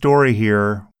big story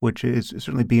here, which is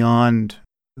certainly beyond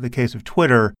the case of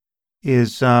Twitter,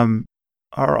 is our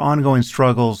ongoing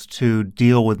struggles to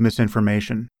deal with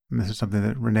misinformation. And this is something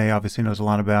that Renee obviously knows a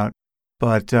lot about.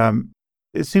 But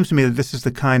it seems to me that this is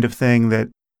the kind of thing that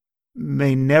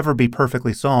may never be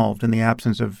perfectly solved in the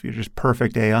absence of just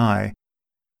perfect AI.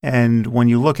 And when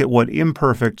you look at what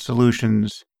imperfect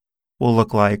solutions will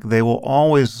look like, they will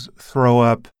always throw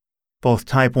up both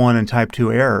type 1 and type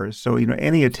 2 errors. So, you know,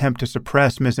 any attempt to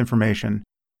suppress misinformation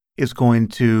is going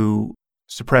to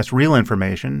suppress real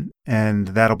information, and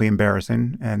that'll be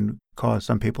embarrassing and cause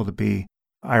some people to be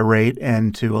irate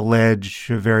and to allege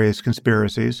various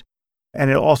conspiracies. And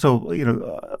it also, you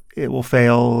know, it will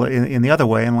fail in the other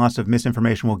way, and lots of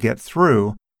misinformation will get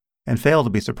through and fail to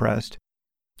be suppressed.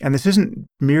 And this isn't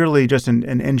merely just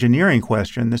an engineering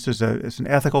question. This is it's an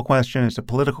ethical question. It's a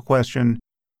political question.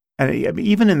 And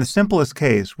even in the simplest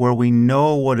case, where we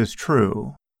know what is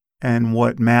true and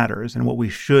what matters and what we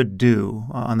should do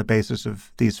on the basis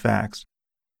of these facts,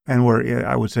 and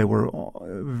I would say we're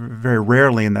very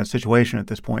rarely in that situation at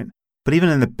this point. But even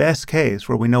in the best case,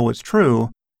 where we know what's true,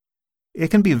 it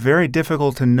can be very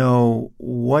difficult to know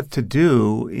what to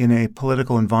do in a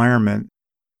political environment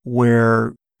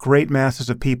where great masses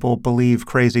of people believe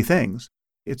crazy things.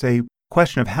 It's a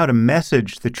question of how to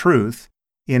message the truth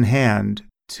in hand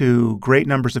to great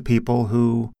numbers of people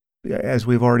who, as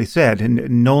we've already said,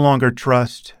 no longer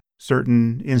trust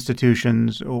certain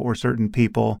institutions or certain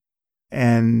people,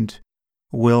 and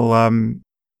will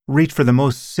reach for the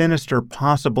most sinister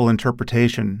possible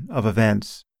interpretation of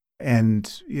events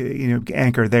and, you know,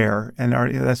 anchor there. And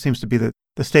that seems to be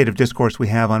the state of discourse we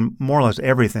have on more or less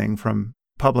everything from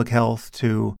public health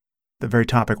to the very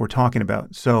topic we're talking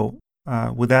about. So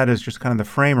with that as just kind of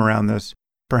the frame around this,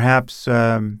 perhaps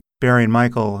Barry and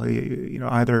Michael, you know,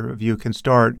 either of you can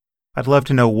start. I'd love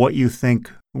to know what you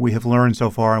think we have learned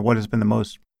so far and what has been the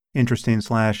most interesting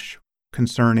 /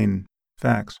 concerning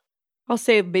facts. I'll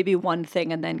say maybe one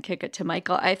thing and then kick it to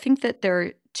Michael. I think that there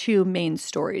are two main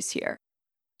stories here.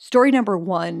 Story number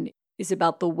one is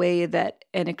about the way that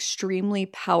an extremely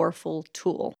powerful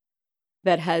tool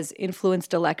that has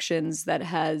influenced elections, that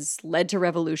has led to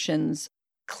revolutions,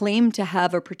 claimed to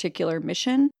have a particular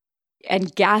mission,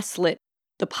 and gaslit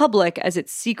the public as it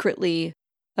secretly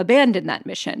abandoned that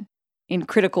mission in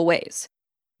critical ways.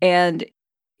 And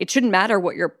it shouldn't matter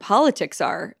what your politics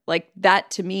are. Like,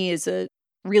 that to me is a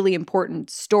really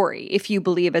important story. If you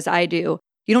believe, as I do,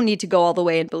 you don't need to go all the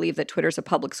way and believe that Twitter's a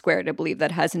public square to believe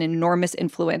that has an enormous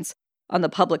influence on the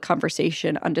public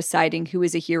conversation, on deciding who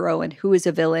is a hero and who is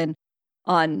a villain,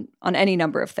 on any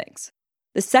number of things.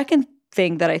 The second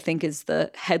thing that I think is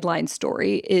the headline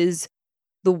story is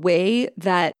the way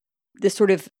that this sort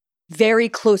of very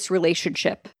close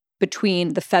relationship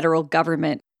between the federal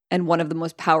government and one of the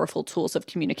most powerful tools of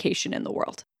communication in the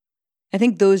world. I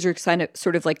think those are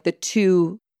sort of like the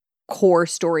two core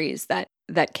stories that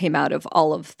came out of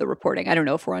all of the reporting. I don't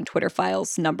know if we're on Twitter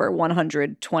Files number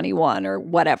 121 or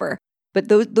whatever, but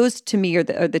those to me are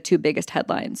the two biggest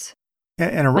headlines.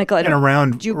 Michael,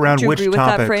 around do you which agree with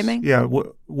topics? That framing? Yeah,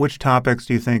 which topics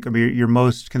do you think? I mean, you're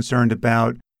most concerned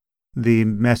about the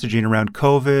messaging around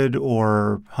COVID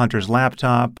or Hunter's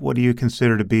laptop? What do you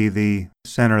consider to be the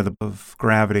center of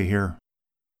gravity here?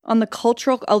 On the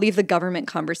cultural, I'll leave the government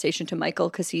conversation to Michael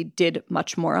because he did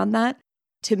much more on that.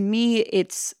 To me,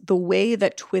 it's the way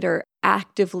that Twitter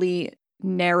actively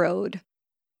narrowed.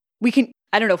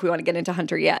 I don't know if we want to get into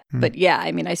Hunter yet, but yeah,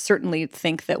 I mean, I certainly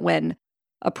think that when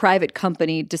a private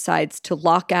company decides to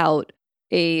lock out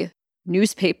a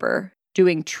newspaper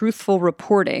doing truthful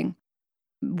reporting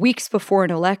weeks before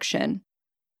an election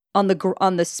on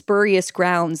the spurious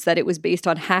grounds that it was based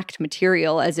on hacked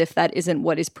material, as if that isn't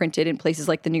what is printed in places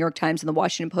like the New York Times and the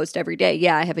Washington Post every day.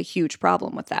 Yeah, I have a huge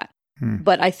problem with that.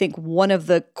 But I think one of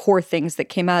the core things that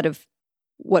came out of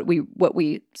what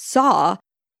we saw,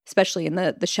 especially in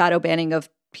the shadow banning of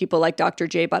people like Dr.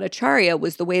 Jay Bhattacharya,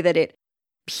 was the way that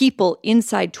people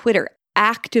inside Twitter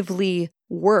actively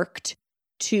worked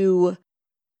to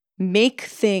make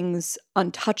things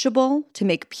untouchable, to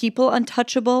make people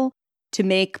untouchable, to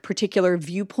make particular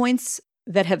viewpoints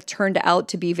that have turned out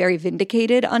to be very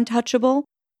vindicated untouchable,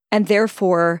 and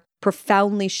therefore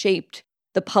profoundly shaped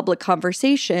the public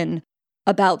conversation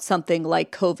about something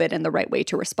like COVID and the right way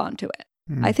to respond to it.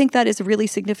 I think that is a really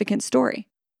significant story.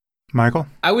 Michael?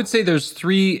 I would say there's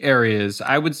 3 areas.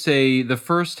 I would say the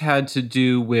first had to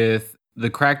do with the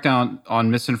crackdown on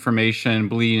misinformation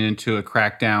bleeding into a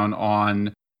crackdown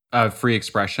on free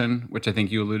expression, which I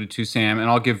think you alluded to, Sam. And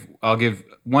I'll give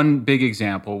one big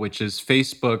example, which is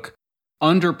Facebook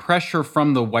under pressure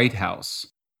from the White House,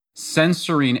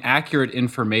 censoring accurate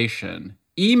information,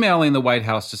 emailing the White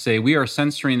House to say, we are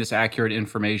censoring this accurate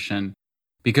information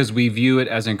because we view it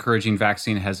as encouraging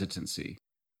vaccine hesitancy.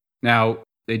 Now,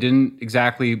 they didn't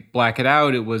exactly black it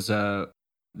out. It was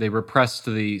they repressed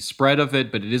the spread of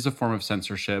it, but it is a form of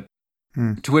censorship.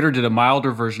 Twitter did a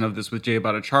milder version of this with Jay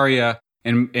Bhattacharya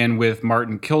and with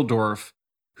Martin Killdorf,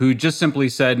 who just simply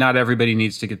said, not everybody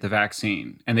needs to get the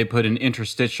vaccine. And they put an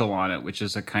interstitial on it, which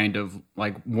is a kind of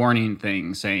like warning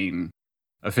thing saying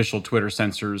official Twitter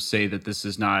censors say that this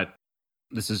is not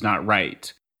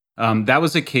right. That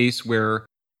was a case where,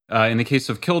 in the case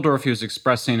of Killdorf, he was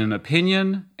expressing an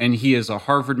opinion, and he is a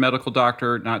Harvard medical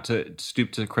doctor, not to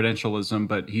stoop to credentialism,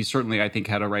 but he certainly, I think,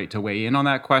 had a right to weigh in on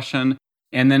that question.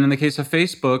 And then in the case of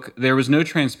Facebook, there was no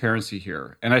transparency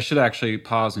here. And I should actually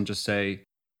pause and just say,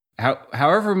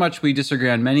 however much we disagree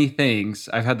on many things,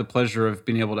 I've had the pleasure of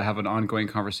being able to have an ongoing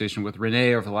conversation with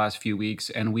Renee over the last few weeks,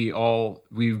 and we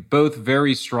both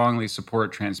very strongly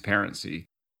support transparency.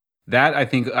 That, I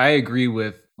think, I agree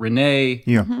with Renee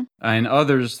and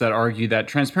others that argue that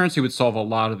transparency would solve a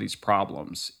lot of these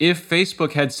problems. If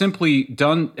Facebook had simply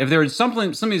if there had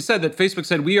somebody said that Facebook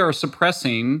said, we are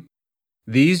suppressing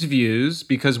these views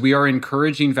because we are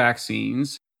encouraging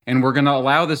vaccines, and we're going to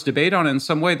allow this debate on it in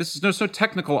some way, this is no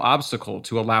technical obstacle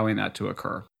to allowing that to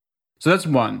occur. So that's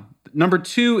one. Number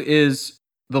 2 is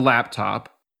the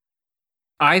laptop.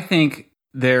 I think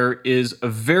there is a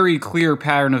very clear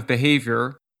pattern of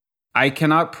behavior. I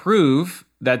cannot prove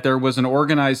that there was an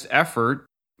organized effort,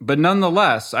 but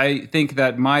nonetheless, I think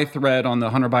that my thread on the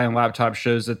Hunter Biden laptop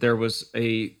shows that there was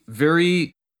a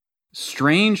very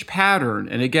strange pattern.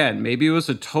 And again, maybe it was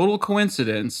a total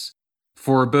coincidence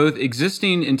for both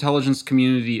existing intelligence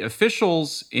community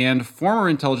officials and former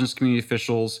intelligence community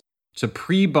officials to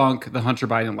pre-bunk the Hunter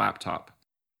Biden laptop.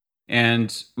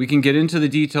 And we can get into the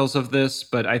details of this,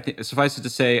 but I think suffice it to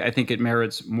say, I think it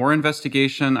merits more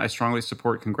investigation. I strongly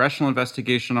support congressional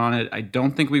investigation on it. I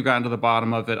don't think we've gotten to the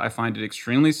bottom of it. I find it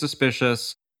extremely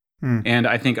suspicious. And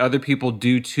I think other people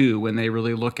do too when they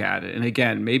really look at it. And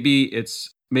again, maybe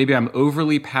I'm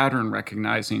overly pattern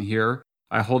recognizing here.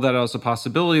 I hold that as a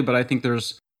possibility, but I think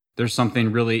there's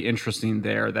something really interesting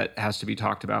there that has to be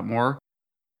talked about more.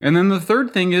 And then the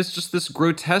third thing is just this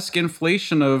grotesque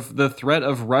inflation of the threat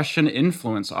of Russian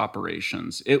influence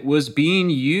operations. It was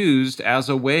being used as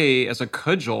a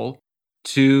cudgel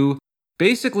to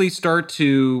basically start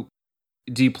to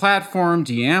deplatform,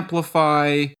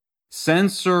 de-amplify,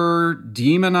 censor,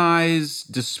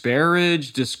 demonize,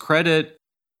 disparage, discredit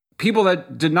people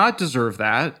that did not deserve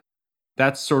that.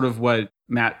 That's sort of what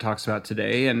Matt talks about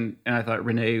today. And I thought,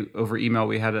 Renee, over email,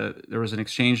 there was an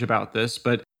exchange about this,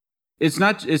 but it's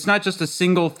not just a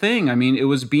single thing. I mean, it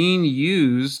was being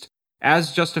used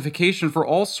as justification for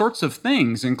all sorts of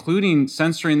things, including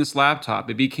censoring this laptop.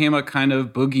 It became a kind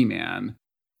of boogeyman.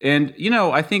 And,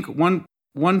 I think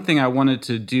one thing I wanted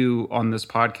to do on this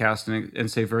podcast and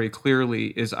say very clearly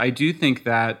is I do think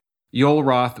that Yoel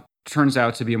Roth turns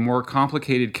out to be a more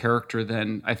complicated character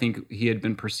than I think he had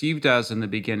been perceived as in the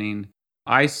beginning.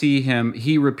 I see him,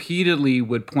 he repeatedly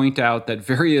would point out that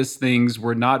various things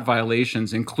were not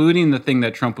violations, including the thing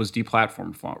that Trump was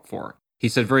deplatformed for. He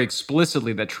said very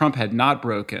explicitly that Trump had not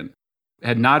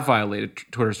violated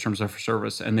Twitter's terms of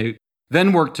service, and they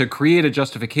then worked to create a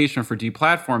justification for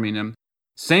deplatforming him.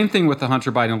 Same thing with the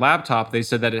Hunter Biden laptop. They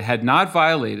said that it had not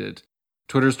violated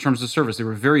Twitter's terms of service. They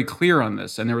were very clear on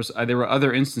this, and there were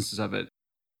other instances of it.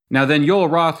 Now, then Yoel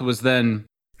Roth was then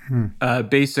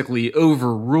basically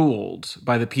overruled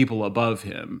by the people above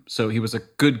him. So he was a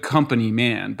good company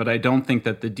man, but I don't think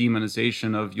that the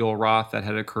demonization of Yoel Roth that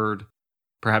had occurred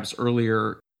perhaps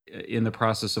earlier in the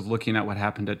process of looking at what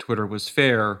happened at Twitter was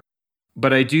fair.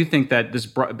 But I do think that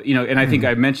this, and I think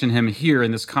I mentioned him here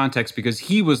in this context because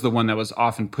he was the one that was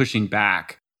often pushing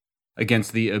back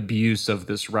against the abuse of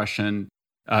this Russian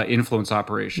influence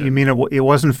operation. You mean it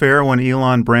wasn't fair when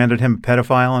Elon branded him a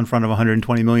pedophile in front of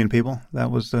 120 million people?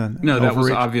 That was no, that was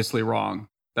obviously wrong.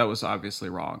 That was obviously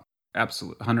wrong.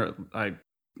 Absolutely, I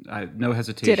no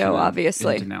hesitation. Ditto,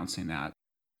 obviously. in denouncing that.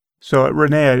 So,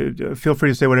 Renee, feel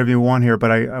free to say whatever you want here, but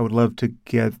I would love to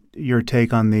get your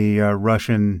take on the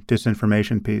Russian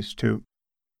disinformation piece, too.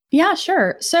 Yeah,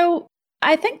 sure. So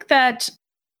I think that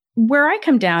where I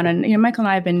come down, and Michael and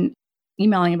I have been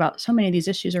emailing about so many of these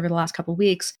issues over the last couple of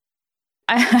weeks,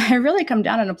 I really come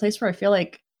down in a place where I feel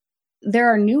like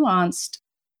there are nuanced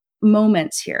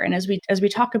moments here. And as we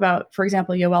talk about, for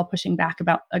example, Yoel pushing back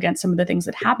against some of the things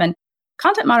that happen,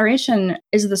 content moderation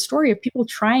is the story of people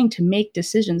trying to make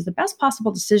decisions, the best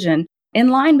possible decision in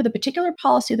line with a particular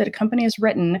policy that a company has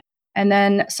written, and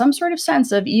then some sort of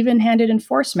sense of even-handed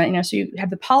enforcement. So you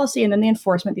have the policy and then the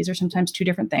enforcement. These are sometimes two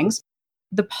different things.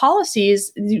 The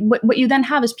policies, what you then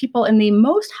have is people in the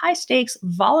most high-stakes,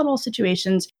 volatile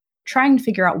situations trying to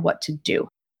figure out what to do.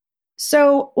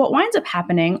 So what winds up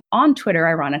happening on Twitter,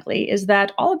 ironically, is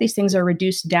that all of these things are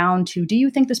reduced down to, do you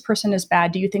think this person is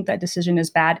bad? Do you think that decision is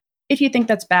bad? If you think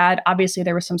that's bad, obviously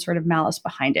there was some sort of malice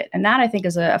behind it. And that, I think,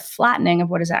 is a flattening of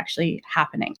what is actually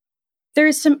happening. There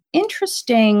is some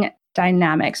interesting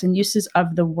dynamics and uses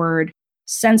of the word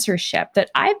censorship that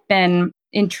I've been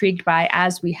intrigued by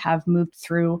as we have moved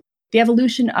through the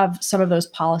evolution of some of those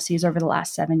policies over the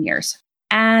last 7 years.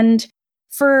 And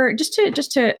for just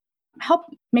to help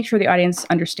make sure the audience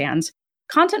understands,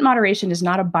 content moderation is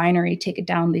not a binary, take it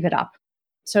down, leave it up.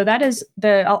 So that is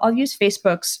I'll use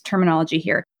Facebook's terminology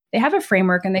here. They have a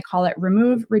framework and they call it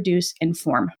remove, reduce,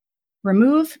 inform.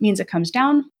 Remove means it comes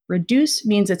down. Reduce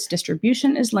means its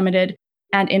distribution is limited.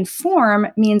 And inform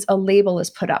means a label is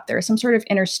put up. There is some sort of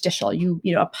interstitial.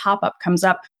 A pop-up comes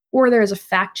up, or there's a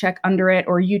fact check under it,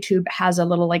 or YouTube has a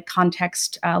little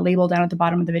context label down at the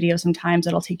bottom of the video. Sometimes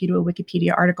it'll take you to a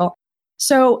Wikipedia article.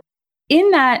 So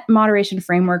in that moderation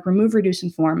framework, remove, reduce,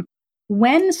 inform,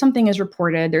 when something is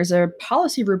reported, there's a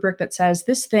policy rubric that says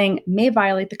this thing may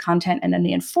violate the content, and then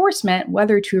the enforcement,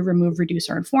 whether to remove, reduce,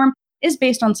 or inform, is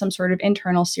based on some sort of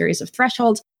internal series of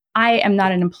thresholds. I am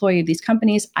not an employee of these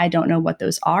companies. I don't know what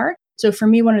those are. So for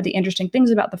me, one of the interesting things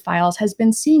about the files has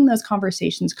been seeing those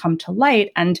conversations come to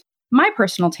light. And my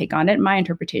personal take on it, my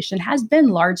interpretation, has been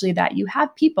largely that you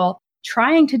have people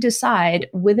trying to decide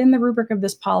within the rubric of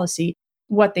this policy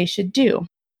what they should do.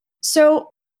 So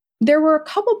there were a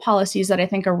couple policies that I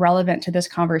think are relevant to this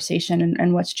conversation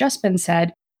and what's just been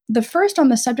said. The first, on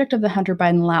the subject of the Hunter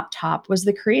Biden laptop, was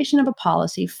the creation of a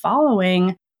policy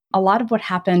following a lot of what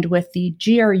happened with the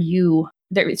GRU.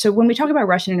 So when we talk about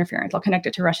Russian interference, I'll connect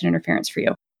it to Russian interference for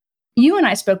you. You and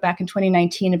I spoke back in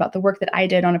 2019 about the work that I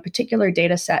did on a particular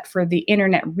data set for the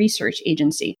Internet Research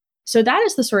Agency. So that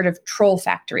is the sort of troll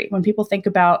factory. When people think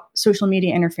about social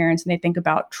media interference and they think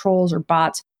about trolls or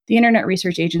bots, the Internet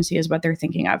Research Agency is what they're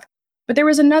thinking of. But there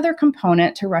was another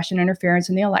component to Russian interference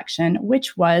in the election,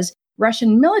 which was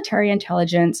Russian military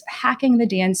intelligence hacking the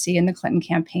DNC in the Clinton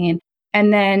campaign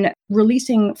and then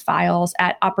releasing files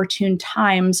at opportune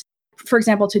times, for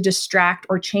example, to distract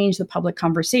or change the public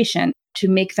conversation, to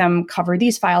make them cover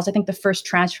these files. I think the first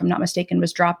tranche, if I'm not mistaken,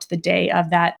 was dropped the day of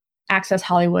that Access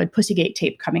Hollywood Pussygate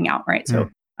tape coming out, right? So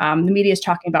the media is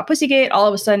talking about Pussygate. All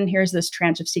of a sudden, here's this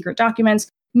tranche of secret documents.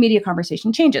 Media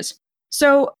conversation changes.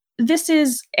 So this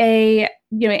is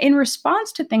in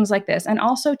response to things like this, and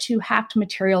also to hacked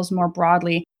materials more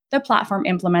broadly, the platform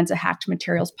implements a hacked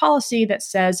materials policy that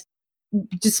says,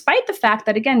 despite the fact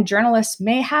that, again, journalists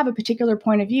may have a particular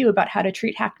point of view about how to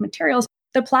treat hacked materials,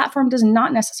 the platform does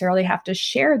not necessarily have to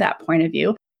share that point of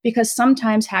view, because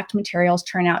sometimes hacked materials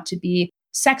turn out to be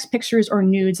sex pictures or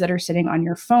nudes that are sitting on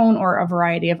your phone, or a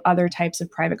variety of other types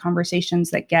of private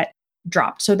conversations that get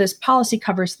dropped. So this policy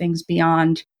covers things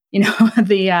beyond,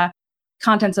 the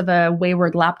contents of a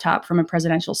wayward laptop from a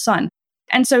presidential son.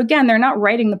 And so again, they're not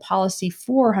writing the policy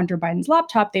for Hunter Biden's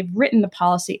laptop. They've written the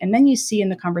policy, and then you see in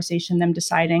the conversation them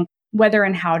deciding whether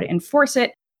and how to enforce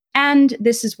it. And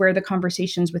this is where the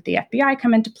conversations with the FBI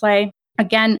come into play.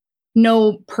 Again,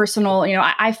 no personal,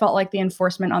 I felt like the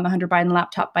enforcement on the Hunter Biden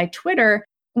laptop by Twitter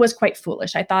was quite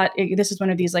foolish. I thought this is one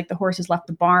of these, the horse has left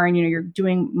the barn, you're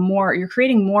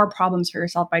creating more problems for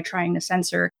yourself by trying to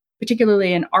censor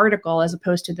particularly an article, as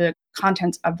opposed to the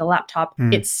contents of the laptop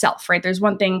itself, right? There's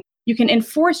one thing, you can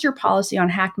enforce your policy on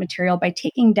hacked material by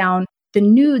taking down the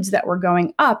nudes that were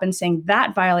going up and saying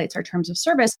that violates our terms of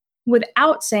service,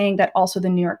 without saying that also the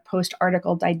New York Post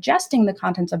article digesting the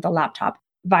contents of the laptop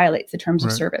violates the terms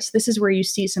of service. This is where you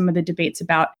see some of the debates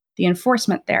about the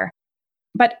enforcement there.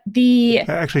 But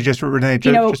Actually, just Renee,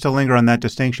 just to linger on that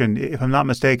distinction, if I'm not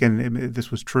mistaken, this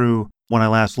was true when I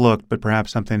last looked, but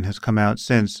perhaps something has come out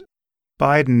since.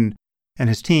 Biden and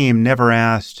his team never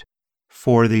asked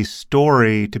for the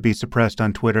story to be suppressed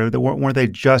on Twitter. Weren't they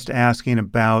just asking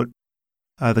about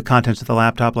the contents of the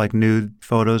laptop, like nude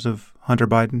photos of Hunter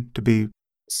Biden, to be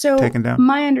taken down?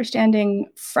 My understanding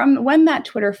from when that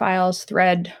Twitter Files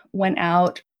thread went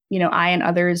out, I and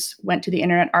others went to the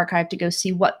Internet Archive to go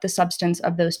see what the substance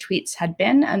of those tweets had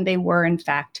been, and they were, in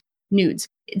fact, nudes.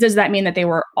 Does that mean that they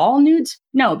were all nudes?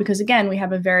 No, because again, we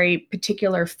have a very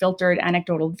particular filtered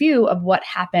anecdotal view of what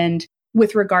happened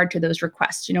with regard to those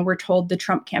requests. We're told the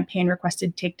Trump campaign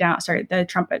requested the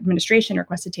Trump administration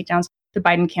requested takedowns, the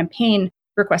Biden campaign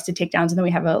requested takedowns, and then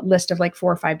we have a list of like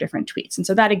 4 or 5 different tweets. And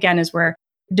so that again is where,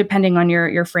 depending on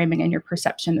your framing and your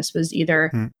perception, this was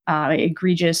either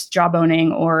egregious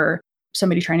jawboning or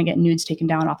somebody trying to get nudes taken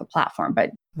down off a platform.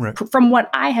 But from what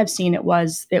I have seen, it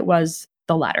was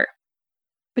the latter.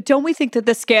 But don't we think that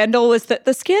the scandal was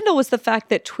the fact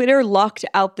that Twitter locked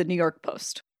out the New York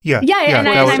Post? Yeah.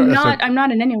 I'm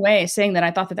not in any way saying that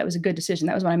I thought that was a good decision.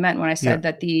 That was what I meant when I said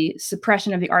that the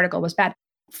suppression of the article was bad.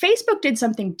 Facebook did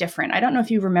something different. I don't know if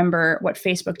you remember what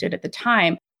Facebook did at the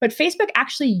time, but Facebook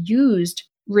actually used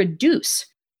Reduce.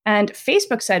 And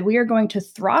Facebook said, we are going to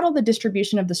throttle the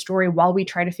distribution of the story while we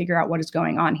try to figure out what is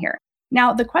going on here.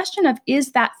 Now, the question of,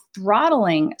 is that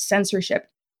throttling censorship?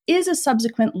 Is a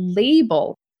subsequent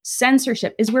label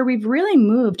censorship? Is where we've really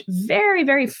moved very,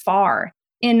 very far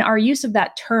in our use of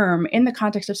that term in the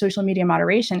context of social media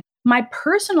moderation. My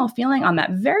personal feeling on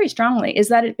that very strongly is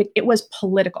that it was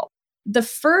political. The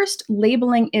first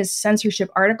labeling is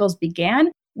censorship articles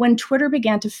began when Twitter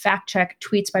began to fact check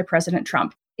tweets by President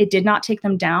Trump. It did not take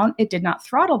them down. It did not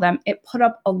throttle them. It put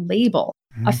up a label,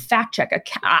 a fact check.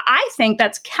 I think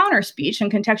that's counter speech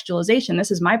and contextualization.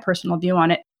 This is my personal view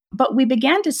on it. But we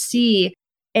began to see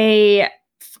a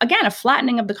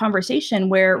flattening of the conversation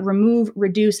where remove,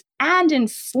 reduce, and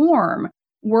inform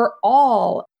were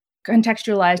all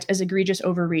contextualized as egregious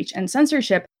overreach and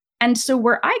censorship. And so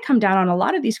where I come down on a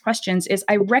lot of these questions is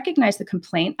I recognize the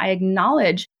complaint. I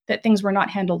acknowledge that things were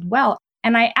not handled well.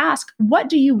 And I ask, what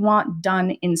do you want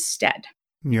done instead?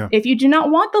 Yeah. If you do not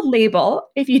want the label,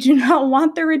 if you do not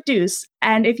want the reduce,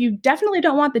 and if you definitely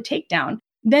don't want the takedown,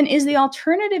 then is the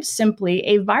alternative simply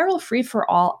a viral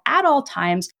free-for-all at all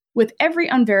times with every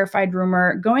unverified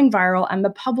rumor going viral and the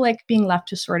public being left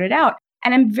to sort it out?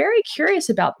 And I'm very curious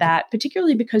about that,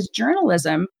 particularly because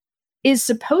journalism is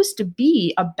supposed to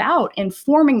be about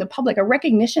informing the public, a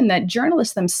recognition that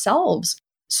journalists themselves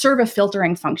serve a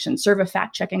filtering function, serve a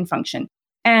fact-checking function.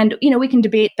 And, we can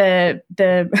debate the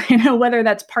whether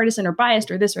that's partisan or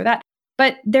biased or this or that.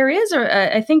 But there is,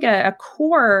 I think, a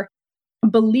core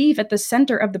belief at the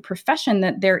center of the profession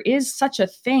that there is such a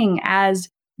thing as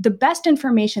the best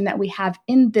information that we have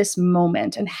in this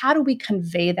moment. And how do we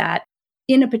convey that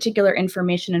in a particular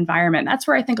information environment? That's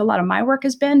where I think a lot of my work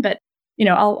has been. But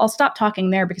I'll stop talking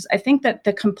there because I think that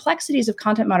the complexities of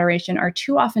content moderation are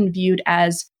too often viewed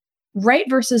as right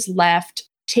versus left,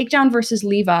 takedown versus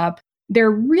leave up.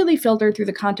 They're really filtered through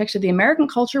the context of the American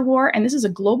culture war. And this is a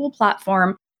global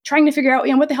platform trying to figure out,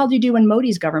 what the hell do you do when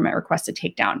Modi's government requests a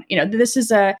takedown? This is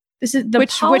the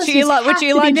which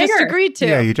Elon just agreed to.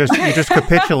 Yeah, you just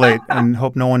capitulate and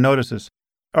hope no one notices.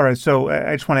 All right, so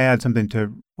I just want to add something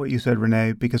to what you said,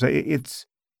 Renee, because it's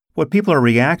what people are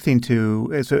reacting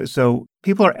to. So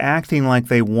people are acting like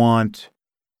they want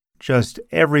just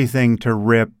everything to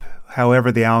rip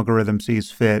however the algorithm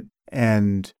sees fit,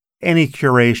 and any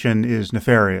curation is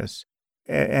nefarious.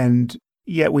 And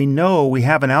yet we know we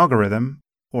have an algorithm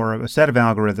or a set of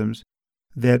algorithms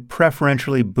that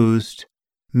preferentially boost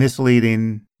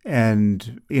misleading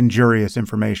and injurious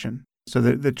information. So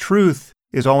the truth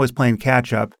is always playing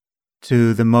catch up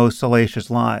to the most salacious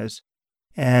lies.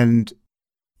 And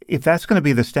if that's going to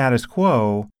be the status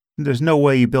quo, there's no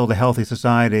way you build a healthy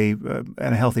society and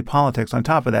a healthy politics on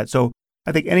top of that. So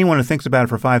I think anyone who thinks about it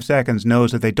for 5 seconds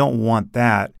knows that they don't want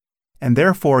that. And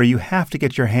therefore, you have to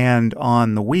get your hand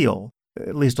on the wheel,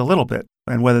 at least a little bit.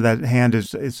 And whether that hand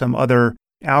is some other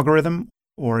algorithm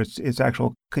or it's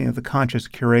actual the conscious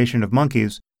curation of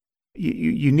monkeys,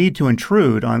 you need to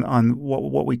intrude on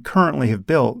what we currently have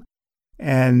built.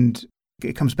 And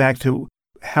it comes back to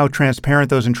how transparent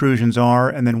those intrusions are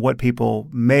and then what people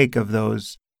make of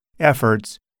those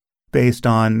efforts based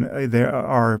on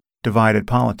our divided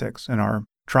politics and our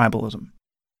tribalism.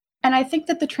 And I think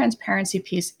that the transparency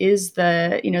piece is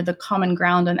the common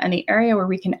ground and the area where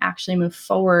we can actually move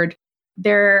forward.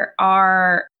 There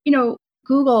are,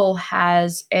 Google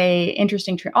has a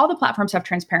interesting, all the platforms have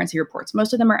transparency reports.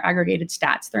 Most of them are aggregated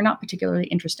stats. They're not particularly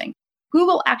interesting.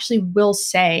 Google actually will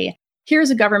say,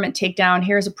 here's a government takedown.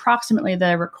 Here's approximately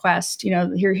the request.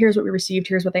 Here's what we received.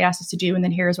 Here's what they asked us to do. And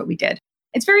then here's what we did.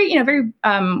 It's very, very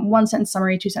one sentence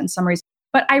summary, 2 sentence summaries.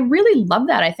 But I really love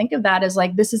that. I think of that as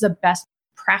like, this is a best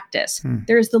practice.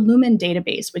 There's the Lumen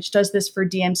database, which does this for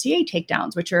DMCA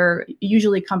takedowns, which are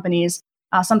usually companies,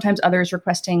 sometimes others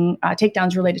requesting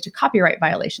takedowns related to copyright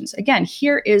violations. Again,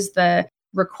 here is the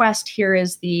request. Here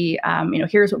is the,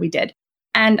 here's what we did.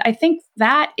 And I think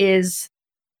that is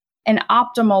an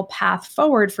optimal path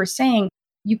forward for saying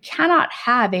you cannot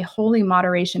have a wholly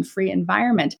moderation-free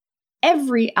environment.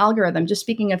 Every algorithm, just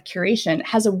speaking of curation,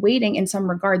 has a weighting in some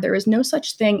regard. There is no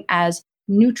such thing as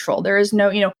neutral. There is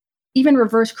no, even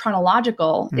reverse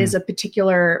chronological is a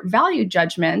particular value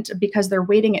judgment because they're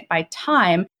weighting it by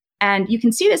time. And you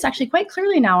can see this actually quite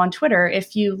clearly now on Twitter.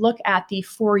 If you look at the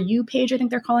For You page, I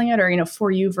think they're calling it, or,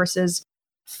 For You versus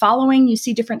following, you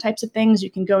see different types of things. You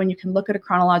can go and you can look at a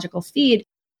chronological feed.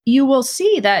 You will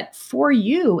see that For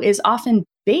You is often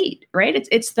bait, right?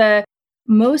 It's the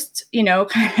most,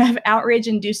 kind of outrage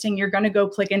inducing. You're going to go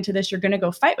click into this. You're going to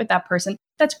go fight with that person.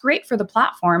 That's great for the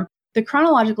platform. The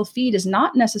chronological feed is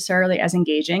not necessarily as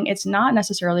engaging. It's not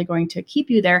necessarily going to keep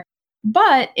you there,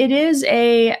 but it is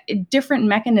a different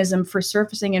mechanism for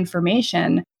surfacing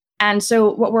information. And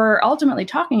so what we're ultimately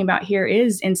talking about here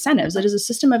is incentives. It is a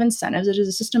system of incentives. It is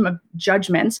a system of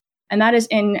judgments. And that is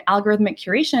in algorithmic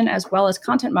curation as well as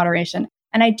content moderation.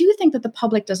 And I do think that the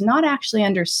public does not actually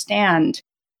understand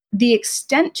the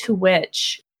extent to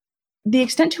which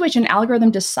an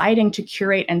algorithm deciding to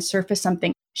curate and surface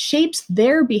something shapes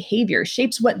their behavior,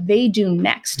 shapes what they do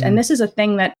next. And this is a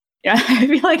thing that I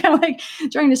feel like I'm like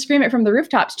trying to scream it from the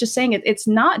rooftops, just saying it's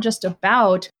not just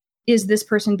about, is this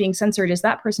person being censored? Is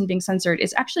that person being censored?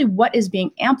 It's actually what is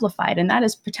being amplified. And that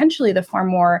is potentially the far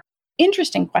more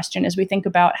interesting question as we think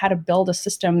about how to build a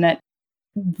system that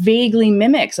vaguely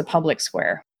mimics a public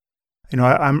square.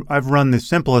 I've run the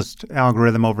simplest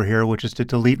algorithm over here, which is to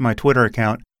delete my Twitter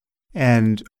account.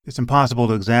 And it's impossible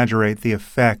to exaggerate the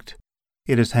effect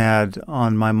it has had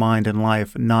on my mind and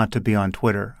life not to be on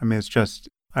Twitter. I mean, it's just,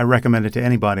 I recommend it to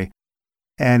anybody.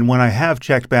 And when I have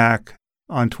checked back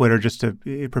on Twitter just to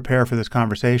prepare for this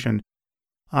conversation,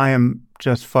 I am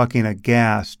just fucking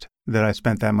aghast that I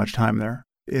spent that much time there.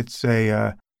 It's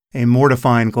a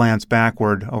mortifying glance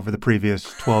backward over the previous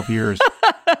 12 years.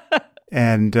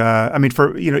 And I mean,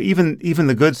 for even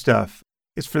the good stuff,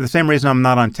 it's for the same reason I'm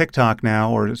not on TikTok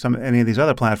now or any of these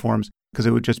other platforms, because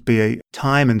it would just be a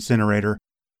time incinerator.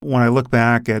 When I look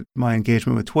back at my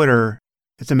engagement with Twitter,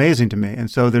 it's amazing to me.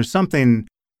 And so there's something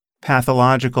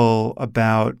pathological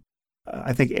about,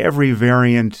 I think, every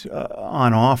variant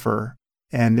on offer.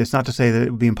 And it's not to say that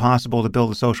it would be impossible to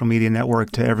build a social media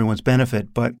network to everyone's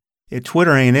benefit, but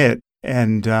Twitter ain't it.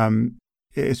 And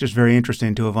it's just very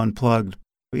interesting to have unplugged.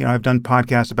 I've done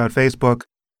podcasts about Facebook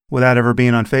without ever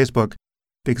being on Facebook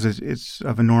because it's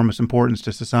of enormous importance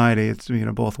to society. It's,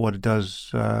 both what it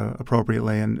does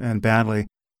appropriately and badly,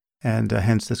 and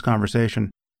hence this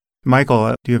conversation.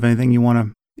 Michael, do you have anything you want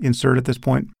to insert at this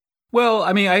point? Well,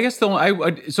 I mean, I guess I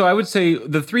would say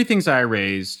the three things I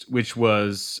raised, which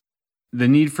was the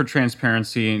need for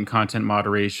transparency and content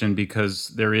moderation, because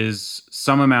there is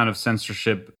some amount of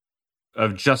censorship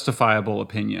of justifiable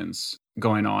opinions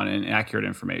going on and accurate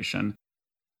information.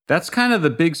 That's kind of the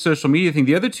big social media thing.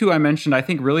 The other two I mentioned, I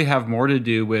think, really have more to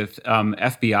do with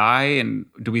FBI, and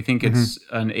do we think it's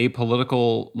an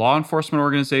apolitical law enforcement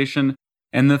organization?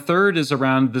 And the third is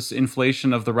around this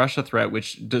inflation of the Russia threat,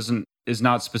 which is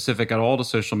not specific at all to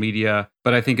social media,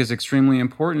 but I think is extremely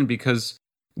important because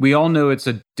we all know it's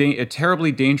a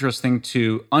terribly dangerous thing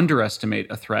to underestimate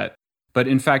a threat. But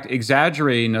in fact,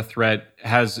 exaggerating a threat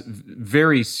has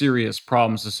very serious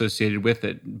problems associated with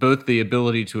it. Both the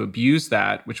ability to abuse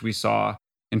that, which we saw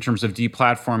in terms of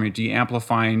deplatforming,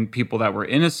 de-amplifying people that were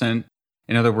innocent.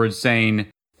 In other words, saying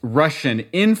Russian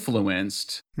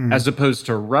influenced as opposed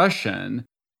to Russian.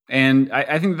 And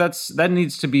I think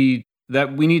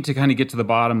that we need to kind of get to the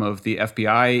bottom of the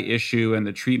FBI issue and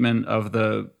the treatment of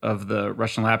the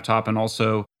Russian laptop, and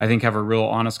also I think have a real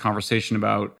honest conversation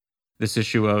about this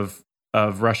issue of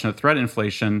Russian threat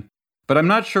inflation. But I'm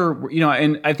not sure,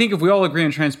 and I think if we all agree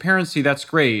on transparency, that's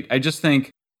great. I just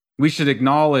think we should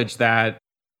acknowledge that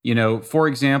For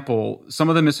example, a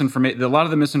lot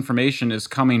of the misinformation is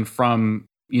coming from,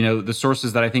 the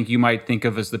sources that I think you might think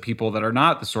of as the people that are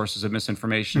not the sources of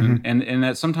misinformation, and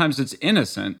that sometimes it's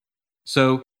innocent.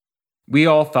 So we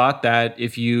all thought that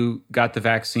if you got the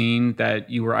vaccine, that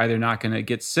you were either not going to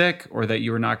get sick or that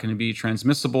you were not going to be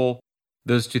transmissible.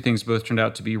 Those two things both turned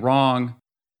out to be wrong.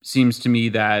 Seems to me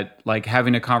that like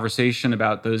having a conversation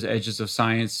about those edges of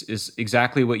science is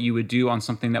exactly what you would do on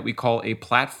something that we call a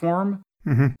platform.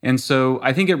 And so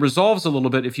I think it resolves a little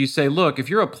bit if you say, look, if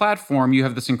you're a platform, you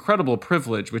have this incredible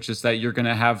privilege, which is that you're going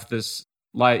to have these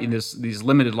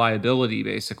limited liability,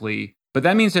 basically. But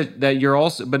that means that you're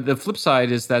also, but the flip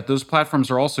side is that those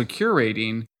platforms are also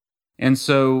curating. And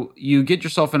so you get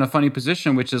yourself in a funny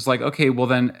position, which is like, okay, well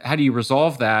then how do you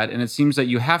resolve that? And it seems that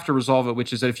you have to resolve it,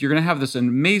 which is that if you're going to have this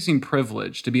amazing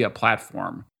privilege to be a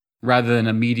platform rather than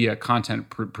a media content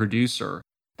producer,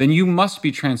 then you must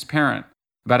be transparent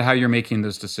about how you're making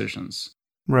those decisions.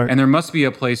 Right. And there must be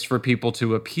a place for people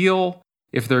to appeal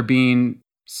if they're being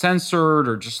censored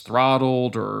or just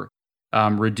throttled or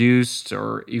reduced,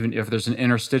 or even if there's an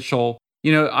interstitial.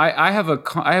 I have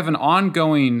an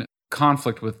ongoing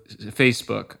conflict with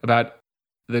Facebook about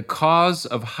the cause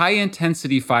of high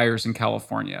intensity fires in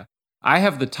California. I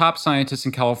have the top scientists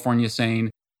in California saying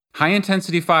high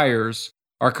intensity fires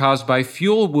are caused by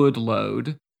fuel wood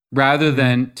load rather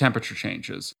than temperature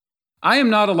changes. I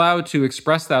am not allowed to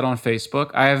express that on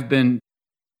Facebook. I have been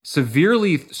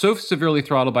severely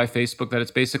throttled by Facebook that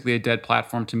it's basically a dead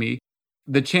platform to me.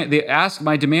 They asked,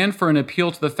 my demand for an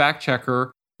appeal to the fact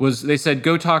checker was, they said,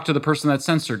 go talk to the person that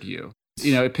censored you.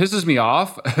 It pisses me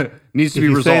off. Needs to be resolved.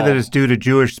 If you say that it's due to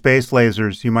Jewish space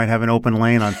lasers, you might have an open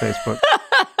lane on Facebook.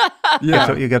 Yeah.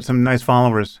 So you got some nice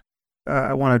followers.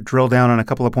 I want to drill down on a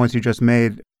couple of points you just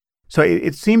made. So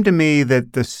it seemed to me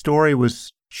that the story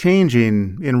was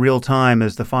changing in real time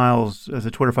as the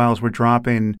Twitter files were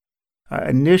dropping.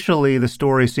 Initially, the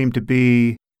story seemed to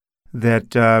be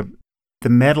that the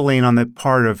meddling on the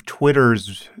part of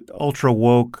Twitter's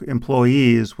ultra-woke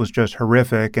employees was just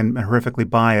horrific and horrifically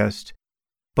biased.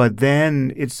 But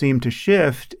then it seemed to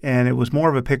shift, and it was more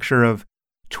of a picture of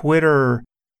Twitter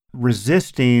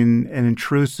resisting an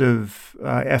intrusive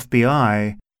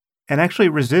FBI and actually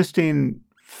resisting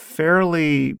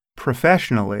fairly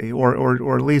professionally,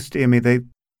 or at least, I mean, they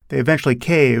eventually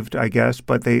caved, I guess,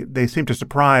 but they seemed to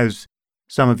surprise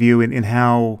some of you in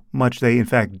how much they, in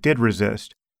fact, did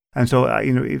resist. And so,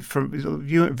 from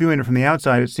viewing it from the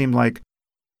outside, it seemed like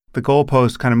the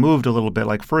goalposts kind of moved a little bit.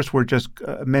 Like first, we're just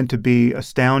meant to be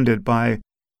astounded by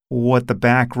what the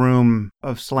back room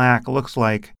of Slack looks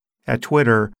like at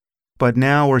Twitter. But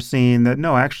now we're seeing that,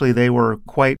 no, actually, they were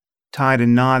quite tied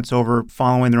in knots over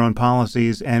following their own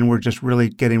policies and were just really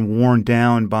getting worn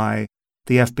down by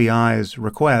the FBI's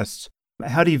requests.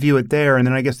 How do you view it there? And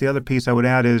then I guess the other piece I would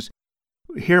add is,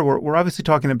 here we're obviously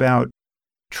talking about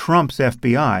Trump's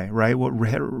FBI, right?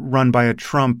 Run by a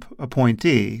Trump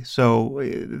appointee. So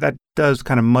that does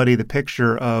kind of muddy the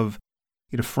picture of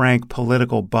frank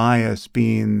political bias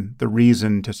being the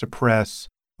reason to suppress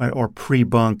or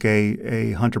pre-bunk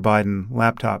a Hunter Biden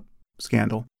laptop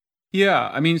scandal. Yeah,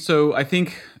 I mean, so I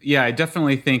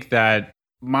definitely think that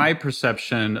my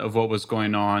perception of what was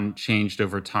going on changed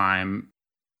over time.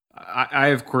 I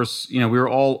of course, we were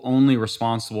all only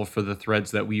responsible for the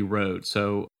threads that we wrote.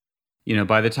 So,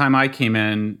 by the time I came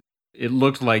in, it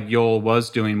looked like Yoel was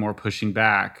doing more pushing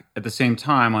back. At the same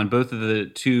time, on both of the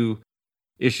two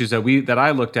issues that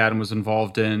I looked at and was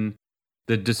involved in,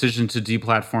 the decision to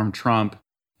deplatform Trump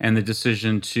and the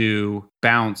decision to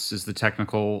bounce is the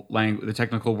technical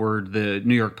word, the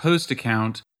New York Post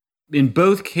account. In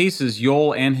both cases,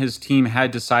 Yoel and his team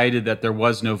had decided that there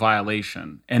was no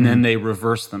violation, and then they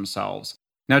reversed themselves.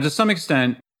 Now, to some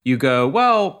extent, you go,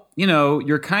 well,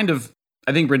 you're kind of,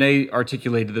 I think Renee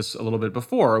articulated this a little bit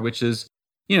before, which is,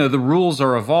 the rules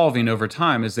are evolving over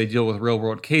time as they deal with real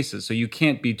world cases. So you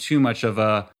can't be too much of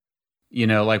a,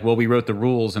 well, we wrote the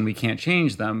rules and we can't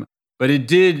change them. But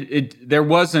there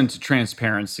wasn't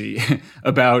transparency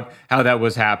about how that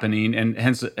was happening, and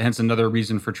hence another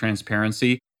reason for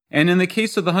transparency. And in the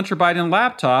case of the Hunter Biden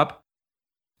laptop,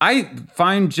 I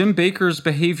find Jim Baker's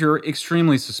behavior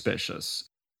extremely suspicious.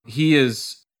 He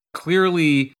is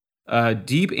clearly a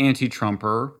deep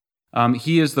anti-Trumper.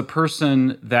 He is the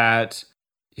person that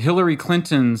Hillary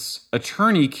Clinton's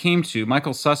attorney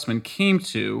Michael Sussman came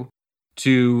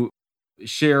to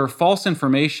share false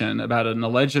information about an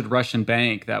alleged Russian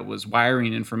bank that was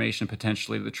wiring information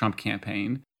potentially to the Trump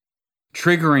campaign,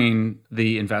 triggering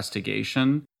the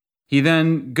investigation. He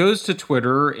then goes to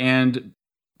Twitter and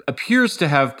appears to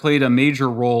have played a major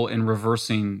role in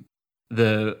reversing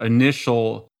the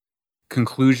initial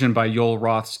conclusion by Yoel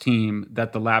Roth's team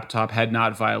that the laptop had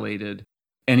not violated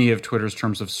any of Twitter's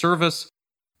terms of service,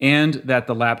 and that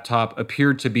the laptop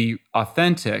appeared to be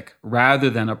authentic rather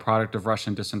than a product of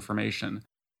Russian disinformation.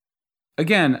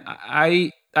 Again,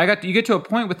 you get to a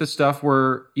point with this stuff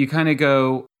where you kind of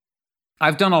go,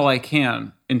 I've done all I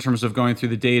can in terms of going through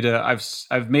the data.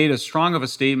 I've made as strong of a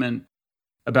statement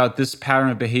about this pattern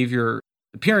of behavior,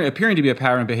 appearing to be a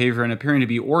pattern of behavior and appearing to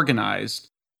be organized.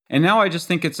 And now I just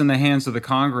think it's in the hands of the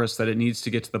Congress that it needs to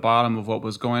get to the bottom of what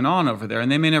was going on over there,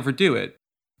 and they may never do it.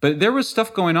 But there was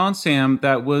stuff going on, Sam,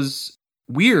 that was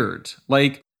weird.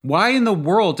 Like, why in the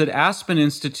world did Aspen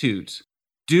Institute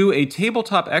do a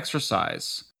tabletop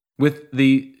exercise with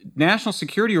the national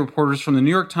security reporters from the New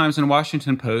York Times and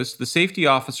Washington Post, the safety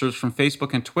officers from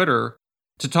Facebook and Twitter,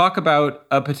 to talk about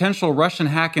a potential Russian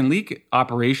hack and leak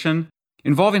operation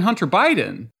involving Hunter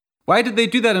Biden? Why did they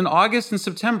do that in August and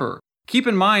September? Keep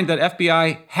in mind that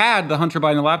FBI had the Hunter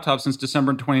Biden laptop since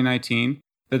December 2019,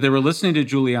 that they were listening to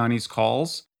Giuliani's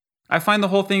calls. I find the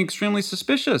whole thing extremely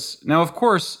suspicious. Now, of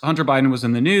course, Hunter Biden was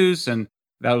in the news, and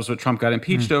that was what Trump got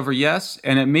impeached over, yes.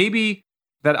 And it may be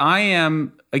that I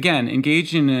am, again,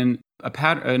 engaging in a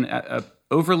pattern, a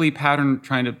overly pattern,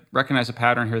 trying to recognize a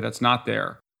pattern here that's not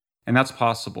there. And that's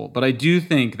possible. But I do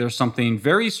think there's something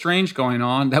very strange going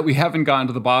on that we haven't gotten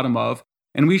to the bottom of,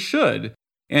 and we should.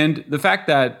 And the fact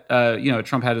that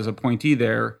Trump had his appointee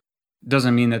there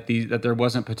doesn't mean that there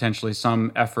wasn't potentially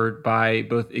some effort by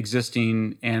both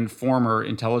existing and former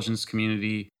intelligence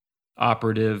community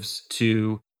operatives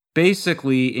to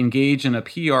basically engage in a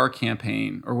PR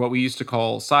campaign, or what we used to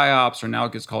call PSYOPs, or now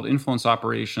it gets called influence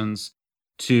operations,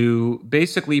 to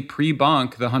basically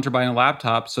pre-bunk the Hunter Biden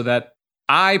laptop so that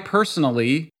I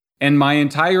personally and my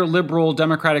entire liberal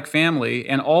Democratic family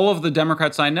and all of the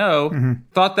Democrats I know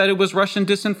thought that it was Russian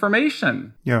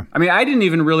disinformation. Yeah. I mean, I didn't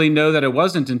even really know that it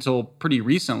wasn't until pretty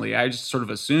recently. I just sort of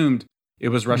assumed it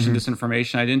was Russian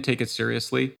disinformation. I didn't take it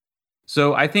seriously.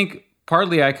 So I think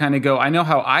partly I kind of go, I know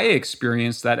how I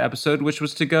experienced that episode, which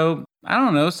was to go, I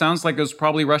don't know, sounds like it was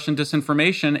probably Russian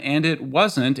disinformation, and it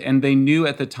wasn't, and they knew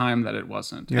at the time that it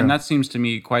wasn't. Yeah. And that seems to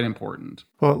me quite important.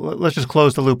 Well, let's just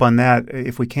close the loop on that,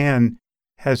 if we can.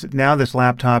 Now this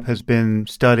laptop has been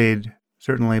studied,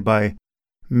 certainly by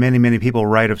many, many people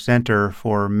right of center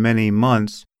for many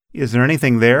months. Is there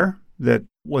anything there that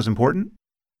was important?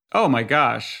 Oh my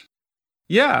gosh.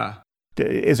 Yeah.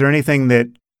 Is there anything that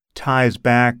ties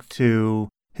back to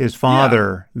his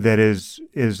father that is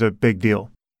a big deal?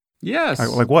 Yes.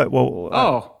 Like what?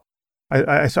 Well,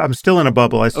 I'm still in a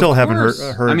bubble. I still haven't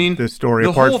heard this story,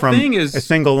 apart from a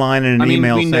single line in an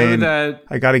email saying, that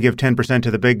I got to give 10% to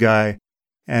the big guy.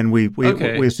 And we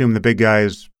assume the big guy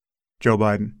is Joe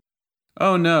Biden.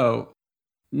 Oh,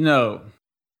 no.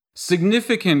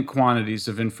 Significant quantities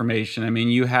of information. I mean,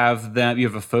 you have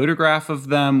a photograph of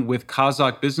them with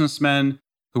Kazakh businessmen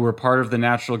who were part of the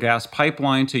natural gas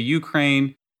pipeline to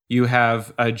Ukraine. You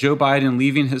have Joe Biden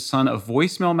leaving his son a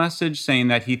voicemail message saying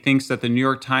that he thinks that the New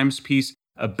York Times piece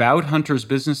about Hunter's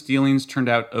business dealings turned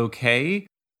out okay.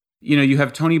 You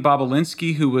have Tony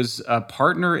Bobulinski, who was a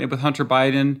partner with Hunter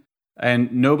Biden,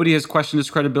 and nobody has questioned his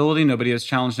credibility. Nobody has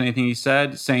challenged anything he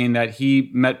said, saying that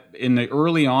he met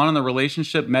early on in the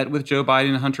relationship, met with Joe Biden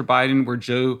and Hunter Biden, where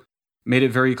Joe made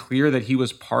it very clear that he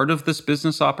was part of this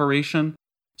business operation.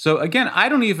 So again, I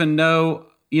don't even know,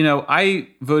 I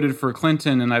voted for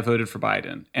Clinton and I voted for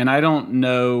Biden, and I don't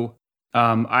know.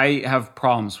 I have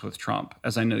problems with Trump,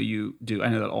 as I know you do. I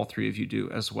know that all three of you do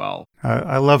as well.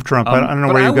 I love Trump. I don't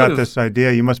know where you got this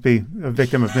idea. You must be a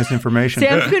victim of misinformation.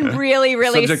 Sam's been really,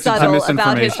 really subtle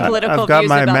about his political views. I've got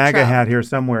my about MAGA Trump. hat here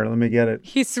somewhere. Let me get it.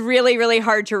 He's really, really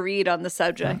hard to read on the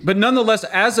subject. But nonetheless,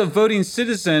 as a voting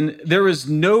citizen, there is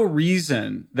no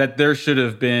reason that there should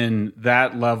have been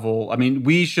that level. I mean,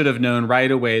 we should have known right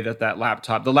away that the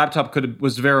laptop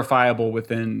was verifiable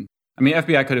within. I mean,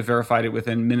 FBI could have verified it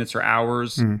within minutes or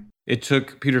hours. It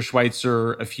took Peter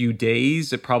Schweitzer a few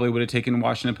days. It probably would have taken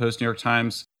Washington Post, New York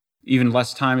Times, even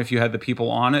less time if you had the people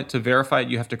on it to verify it.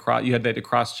 You had to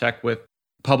cross-check with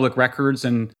public records.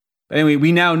 And anyway,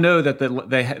 we now know that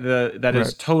that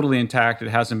is totally intact. It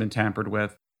hasn't been tampered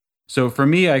with. So for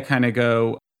me, I kind of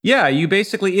go, yeah,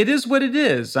 it is what it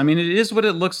is. I mean, it is what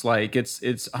it looks like.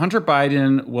 It's Hunter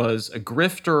Biden was a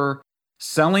grifter,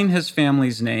 selling his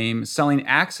family's name, selling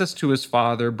access to his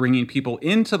father, bringing people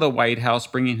into the White House,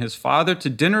 bringing his father to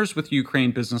dinners with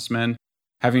Ukraine businessmen,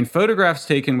 having photographs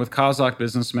taken with Kazakh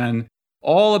businessmen,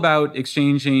 all about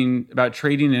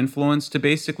trading influence to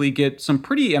basically get some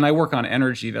pretty, and I work on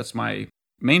energy, that's my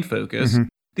main focus.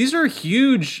 These are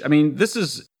huge. I mean, this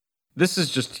is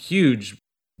just huge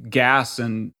gas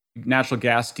and natural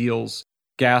gas deals,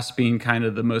 gas being kind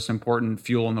of the most important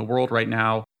fuel in the world right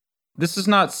now. This is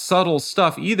not subtle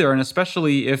stuff either. And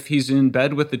especially if he's in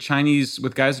bed with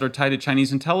with guys that are tied to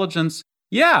Chinese intelligence.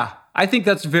 Yeah, I think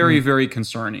that's very, very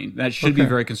concerning. That should be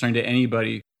very concerning to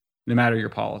anybody, no matter your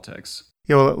politics.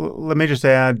 Yeah, well, let me just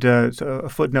add a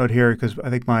footnote here, because I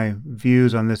think my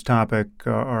views on this topic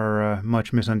are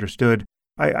much misunderstood.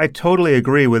 I totally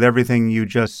agree with everything you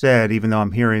just said, even though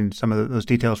I'm hearing some of those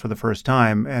details for the first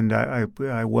time, and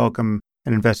I welcome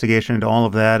an investigation into all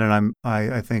of that, and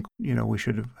I think we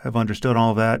should have understood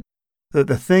all of that.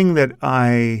 The thing that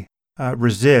I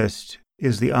resist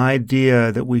is the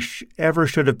idea that we ever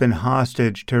should have been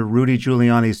hostage to Rudy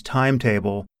Giuliani's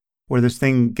timetable, where this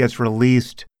thing gets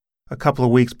released a couple of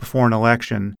weeks before an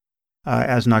election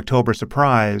as an October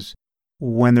surprise,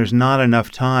 when there's not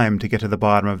enough time to get to the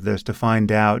bottom of this, to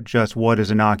find out just what is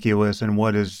innocuous and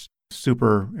what is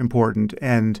super important,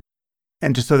 and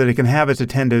just so that it can have its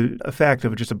intended effect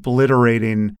of just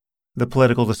obliterating the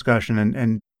political discussion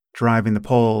and driving the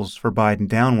polls for Biden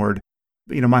downward.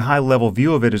 My high-level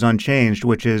view of it is unchanged,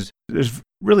 which is there's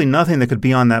really nothing that could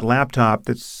be on that laptop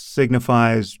that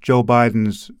signifies Joe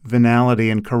Biden's venality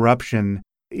and corruption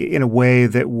in a way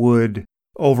that would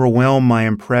overwhelm my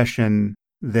impression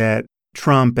that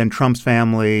Trump and Trump's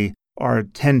family are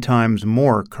 10 times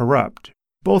more corrupt.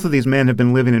 Both of these men have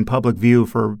been living in public view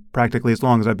for practically as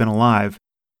long as I've been alive.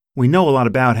 We know a lot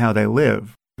about how they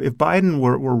live. If Biden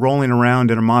were rolling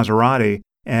around in a Maserati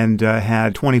and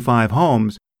had 25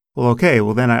 homes,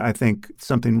 then I think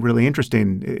something really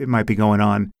interesting it might be going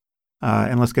on,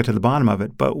 and let's get to the bottom of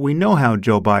it. But we know how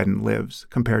Joe Biden lives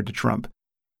compared to Trump.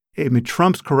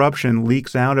 Trump's corruption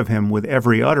leaks out of him with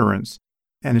every utterance,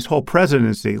 and his whole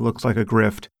presidency looks like a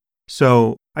grift.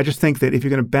 So I just think that if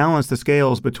you're going to balance the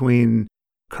scales between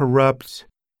corrupt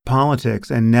politics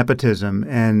and nepotism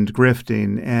and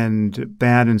grifting and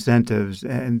bad incentives,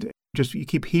 and just you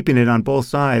keep heaping it on both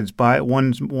sides,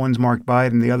 one's marked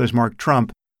Biden, the other's marked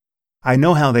Trump, I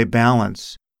know how they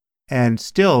balance. And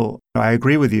still, I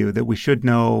agree with you that we should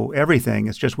know everything.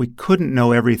 It's just we couldn't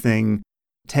know everything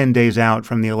 10 days out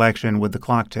from the election with the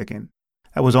clock ticking.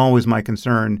 That was always my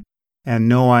concern. And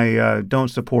no, I don't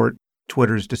support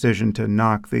Twitter's decision to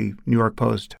knock the New York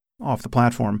Post off the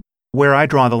platform. Where I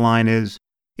draw the line is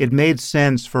it made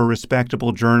sense for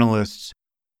respectable journalists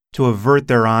to avert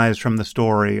their eyes from the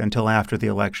story until after the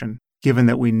election, given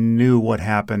that we knew what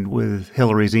happened with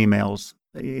Hillary's emails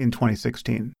in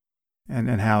 2016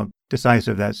 and how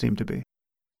decisive that seemed to be.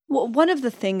 Well, one of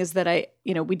the things that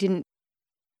we didn't,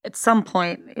 at some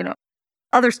point,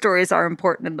 other stories are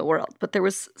important in the world, but there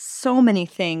was so many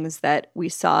things that we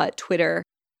saw at Twitter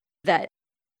that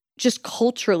just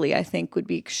culturally, I think, would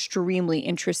be extremely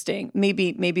interesting.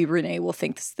 Maybe Renee will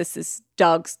think this is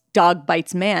dog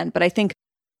bites man, but I think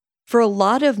for a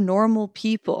lot of normal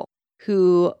people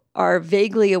who are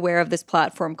vaguely aware of this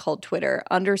platform called Twitter,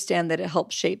 understand that it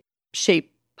helps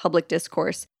shape public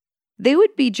discourse, they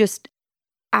would be just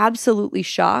absolutely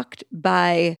shocked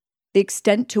by the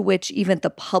extent to which even the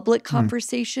public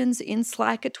conversations in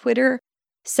Slack at Twitter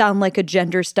sound like a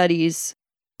gender studies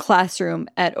classroom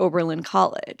at Oberlin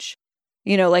College.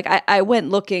 I went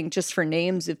looking just for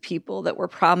names of people that were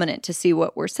prominent to see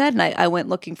what were said, and I went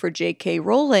looking for J.K.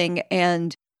 Rowling,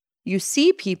 and you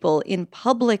see people in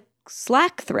public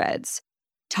Slack threads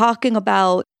talking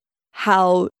about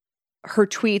how her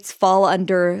tweets fall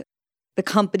under the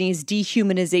company's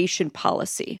dehumanization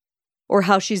policy, or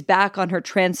how she's back on her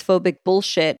transphobic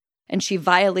bullshit and she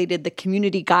violated the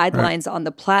community guidelines on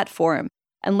the platform,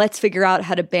 and let's figure out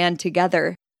how to band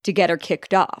together to get her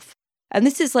kicked off. And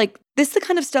this is the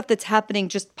kind of stuff that's happening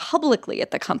just publicly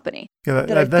at the company. Yeah,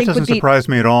 that doesn't surprise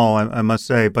me at all, I must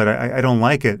say, but I don't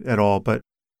like it at all. But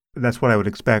that's what I would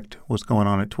expect was going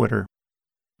on at Twitter.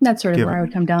 That's sort of where I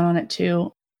would come down on it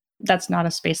too. That's not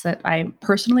a space that I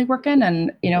personally work in.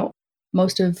 And,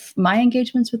 most of my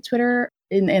engagements with Twitter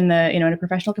in a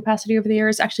professional capacity over the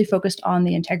years actually focused on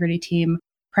the integrity team,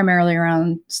 primarily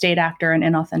around state actor and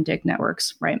inauthentic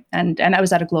networks, right? And that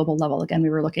was at a global level. Again, we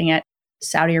were looking at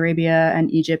Saudi Arabia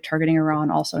and Egypt targeting Iran,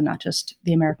 also not just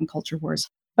the American culture wars.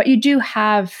 But you do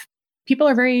have, people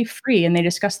are very free and they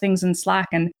discuss things in Slack.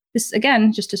 And this,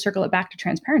 again, just to circle it back to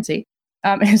transparency,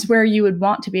 is where you would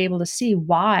want to be able to see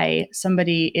why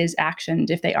somebody is actioned,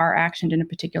 if they are actioned in a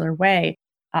particular way.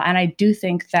 And I do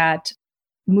think that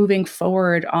moving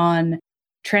forward on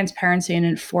transparency and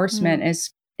enforcement is,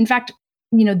 in fact,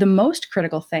 the most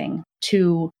critical thing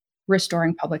to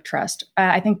restoring public trust.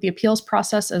 I think the appeals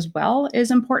process as well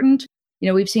is important.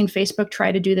 We've seen Facebook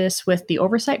try to do this with the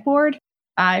oversight board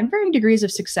in varying degrees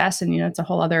of success. And, it's a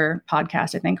whole other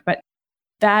podcast, I think. But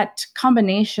that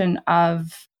combination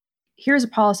of here's a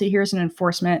policy, here's an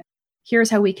enforcement, here's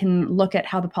how we can look at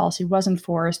how the policy was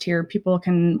enforced. Here, people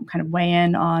can kind of weigh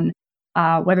in on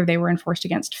whether they were enforced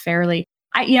against fairly.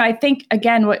 I think,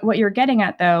 again, what you're getting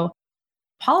at, though,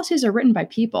 policies are written by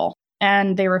people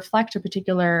and they reflect a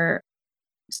particular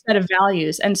set of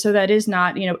values. And so that is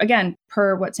not, again,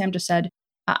 per what Sam just said,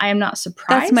 I am not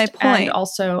surprised. That's my point. And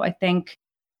also, I think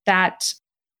that,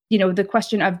 the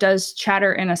question of does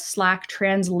chatter in a Slack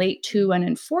translate to an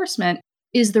enforcement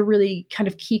is the really kind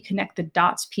of key connect the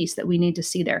dots piece that we need to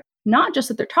see there. Not just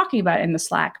that they're talking about it in the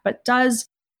Slack, but does,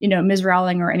 Ms.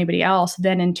 Rowling or anybody else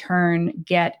then in turn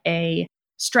get a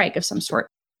strike of some sort?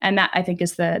 And that, I think,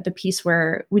 is the piece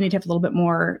where we need to have a little bit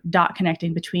more dot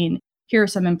connecting between here are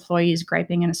some employees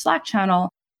griping in a Slack channel.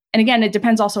 And again, it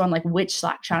depends also on like which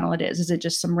Slack channel it is. Is it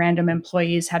just some random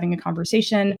employees having a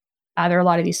conversation? There are a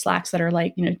lot of these Slacks that are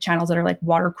like, channels that are like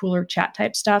water cooler chat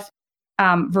type stuff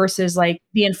versus like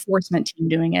the enforcement team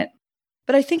doing it.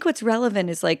 But I think what's relevant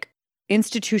is like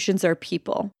institutions are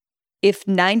people. If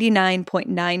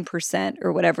 99.9%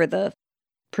 or whatever the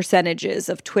percentages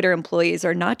of Twitter employees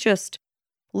are not just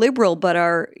liberal, but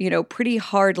are, pretty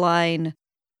hardline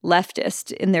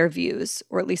leftist in their views,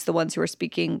 or at least the ones who are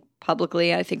speaking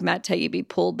publicly. I think Matt Taibbi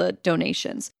pulled the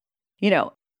donations.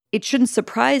 It shouldn't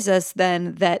surprise us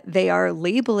then that they are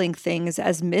labeling things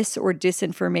as mis or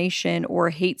disinformation or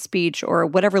hate speech or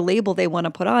whatever label they want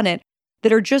to put on it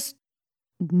that are just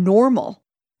normal,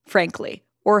 frankly,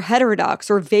 or heterodox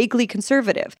or vaguely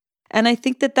conservative. And I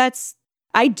think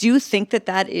I do think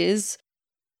that is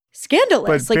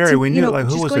scandalous. But Barry, we knew,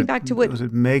 who was it? Back to what, was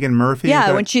it Meghan Murphy?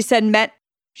 Yeah, when she said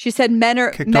men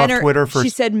are kicked off Twitter for. She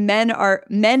said men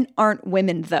aren't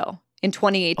women though in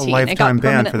 2018. A lifetime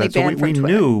ban for that. So we Twitter.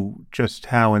 Knew just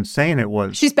how insane it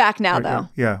was. She's back now, though.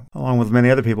 Yeah, along with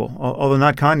many other people. Although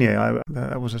not Kanye.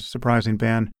 That was a surprising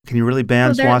ban. Can you really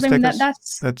ban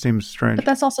swastikas? That seems strange. But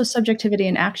that's also subjectivity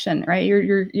in action, right?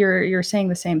 You're saying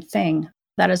the same thing.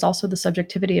 That is also the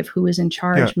subjectivity of who is in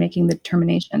charge making the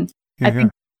determination. Yeah, I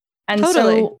think. And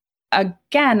totally. So,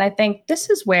 again, I think this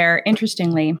is where,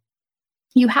 interestingly,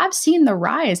 you have seen the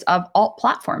rise of alt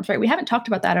platforms, right? We haven't talked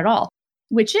about that at all,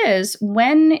 which is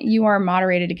when you are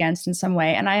moderated against in some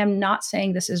way. And I am not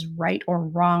saying this is right or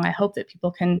wrong. I hope that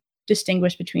people can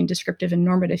distinguish between descriptive and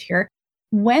normative here.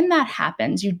 When that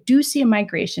happens, you do see a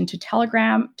migration to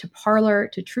Telegram, to Parler,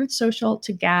 to Truth Social,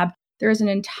 to Gab. There is an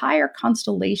entire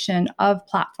constellation of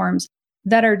platforms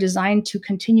that are designed to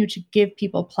continue to give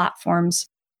people platforms,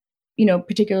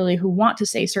 particularly who want to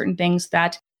say certain things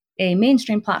that a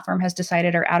mainstream platform has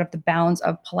decided are out of the bounds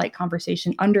of polite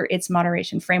conversation under its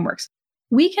moderation frameworks.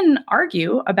 We can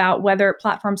argue about whether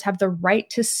platforms have the right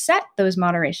to set those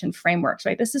moderation frameworks,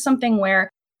 right? This is something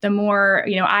where the more,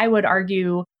 I would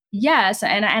argue yes,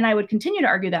 and I would continue to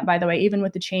argue that, by the way, even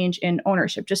with the change in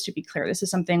ownership, just to be clear, this is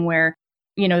something where,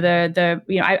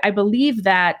 I believe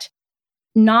that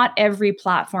not every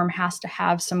platform has to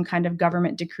have some kind of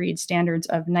government decreed standards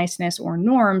of niceness or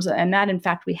norms. And that, in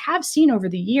fact, we have seen over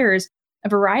the years a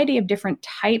variety of different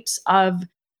types of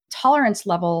tolerance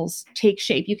levels take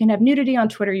shape. You can have nudity on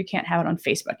Twitter, you can't have it on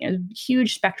Facebook.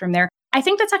 Huge spectrum there. I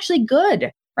think that's actually good,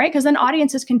 right? Because then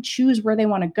audiences can choose where they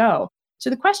want to go. So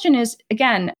the question is,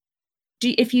 again,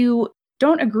 if you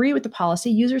don't agree with the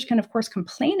policy, users can, of course,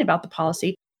 complain about the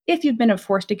policy. If you've been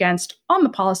enforced against on the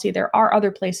policy, there are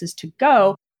other places to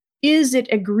go. Is it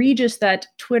egregious that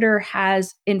Twitter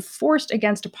has enforced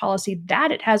against a policy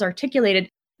that it has articulated?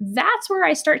 That's where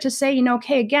I start to say,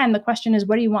 okay, again, the question is,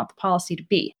 what do you want the policy to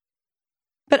be?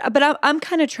 But I'm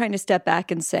kind of trying to step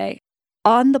back and say,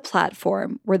 on the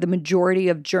platform where the majority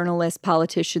of journalists,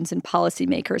 politicians, and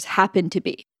policymakers happen to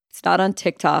be, it's not on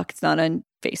TikTok, it's not on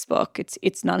Facebook,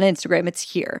 it's not on Instagram,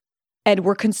 it's here. And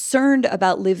we're concerned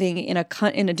about living in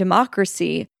a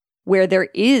democracy where there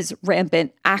is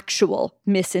rampant actual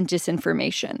mis and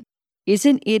disinformation.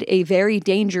 Isn't it a very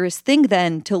dangerous thing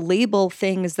then to label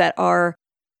things that are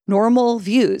normal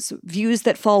views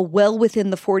that fall well within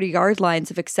the 40-yard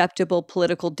lines of acceptable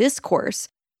political discourse,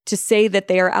 to say that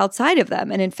they are outside of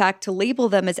them, and in fact to label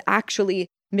them as actually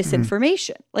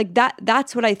misinformation? Like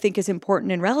that's what I think is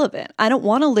important and relevant. I don't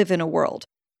want to live in a world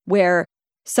where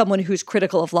someone who's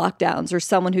critical of lockdowns or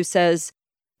someone who says,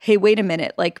 hey, wait a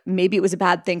minute, like maybe it was a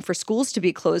bad thing for schools to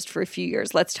be closed for a few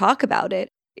years, let's talk about it,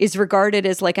 is regarded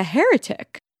as like a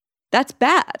heretic. That's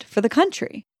bad for the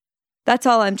country. That's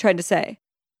all I'm trying to say.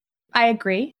 I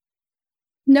agree.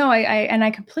 No,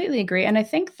 I completely agree. And I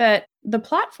think that the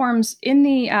platforms in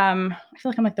the, I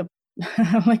feel like I'm like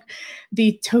I'm like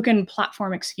the token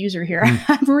platform excuser here.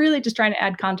 I'm really just trying to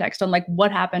add context on like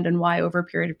what happened and why over a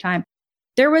period of time.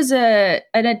 There was an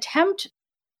attempt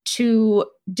to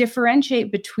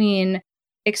differentiate between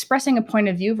expressing a point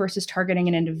of view versus targeting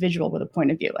an individual with a point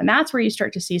of view. And that's where you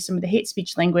start to see some of the hate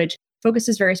speech language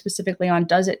focuses very specifically on,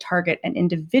 does it target an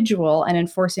individual, and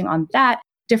enforcing on that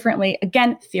differently,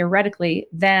 again, theoretically,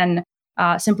 than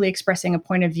simply expressing a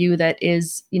point of view that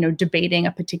is, debating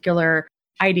a particular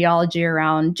ideology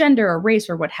around gender or race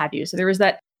or what have you. So there was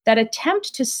that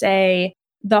attempt to say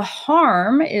the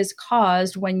harm is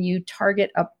caused when you target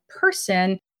a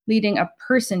person, leading a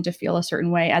person to feel a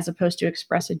certain way, as opposed to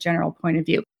express a general point of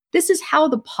view. This is how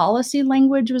the policy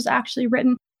language was actually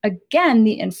written. Again,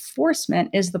 the enforcement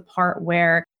is the part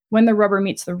where, when the rubber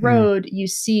meets the road, you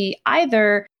see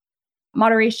either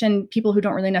moderation, people who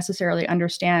don't really necessarily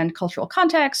understand cultural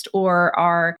context or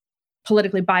are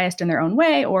politically biased in their own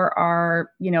way, or are,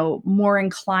 more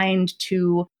inclined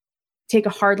to take a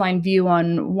hardline view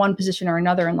on one position or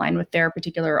another in line with their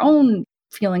particular own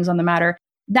feelings on the matter.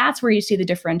 That's where you see the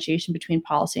differentiation between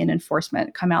policy and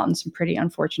enforcement come out in some pretty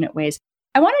unfortunate ways.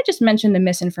 I want to just mention the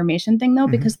misinformation thing, though,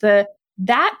 because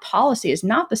that policy is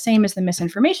not the same as the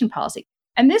misinformation policy.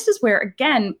 And this is where,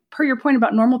 again, per your point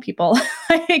about normal people,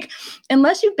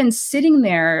 unless you've been sitting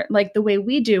there like the way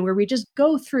we do, where we just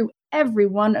go through every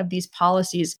one of these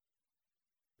policies,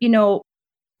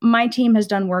 my team has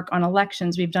done work on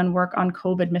elections. We've done work on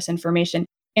COVID misinformation.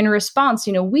 In response,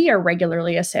 we are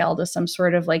regularly assailed as some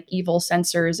sort of evil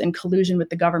censors in collusion with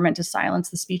the government to silence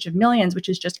the speech of millions, which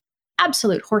is just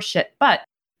absolute horseshit. But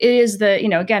it is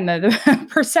the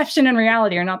perception and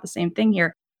reality are not the same thing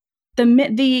here.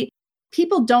 The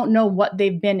people don't know what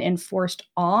they've been enforced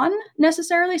on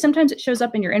necessarily. Sometimes it shows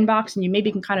up in your inbox and you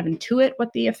maybe can kind of intuit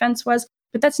what the offense was,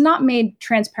 but that's not made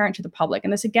transparent to the public.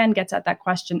 And this again gets at that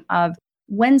question of,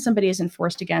 when somebody is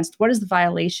enforced against, what is the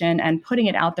violation, and putting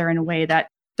it out there in a way that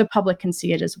the public can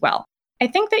see it as well. I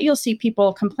think that you'll see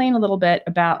people complain a little bit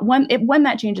about when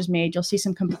that change is made. You'll see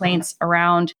some complaints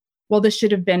around, well, this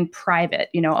should have been private.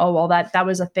 That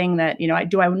was a thing that,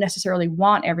 do I necessarily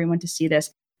want everyone to see this?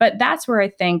 But that's where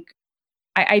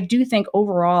I do think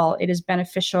overall it is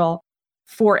beneficial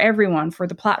for everyone, for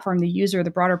the platform, the user,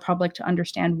 the broader public, to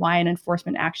understand why an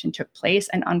enforcement action took place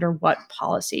and under what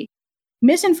policy.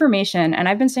 Misinformation, and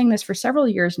I've been saying this for several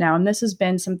years now, and this has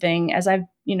been something, as I've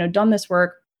done this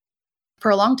work for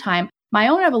a long time, my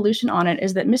own evolution on it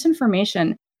is that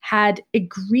misinformation had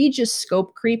egregious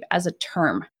scope creep as a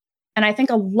term. And I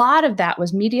think a lot of that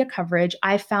was media coverage.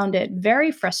 I found it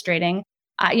very frustrating.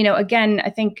 Again, I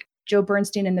think Joe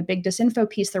Bernstein in the Big Disinfo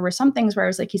piece, there were some things where I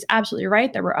was like, he's absolutely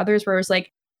right. There were others where I was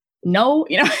like, no,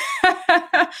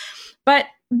 But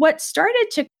what started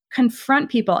to confront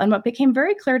people, and what became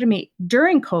very clear to me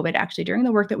during COVID, actually, during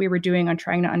the work that we were doing on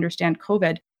trying to understand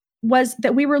COVID, was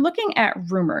that we were looking at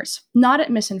rumors, not at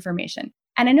misinformation.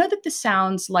 And I know that this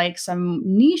sounds like some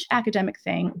niche academic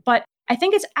thing, but I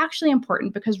think it's actually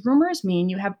important, because rumors mean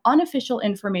you have unofficial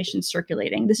information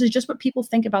circulating. This is just what people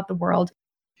think about the world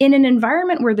in an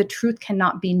environment where the truth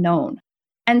cannot be known.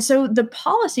 And so the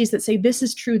policies that say this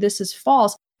is true, this is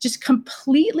false, just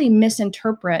completely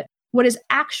misinterpret what is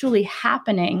actually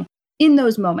happening in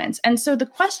those moments. And so the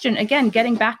question, again,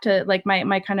 getting back to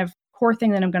my kind of core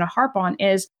thing that I'm going to harp on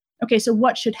is, okay, so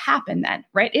what should happen then,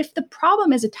 right? If the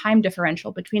problem is a time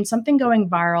differential between something going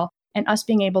viral and us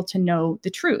being able to know the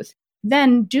truth,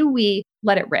 then do we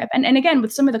let it rip? And again,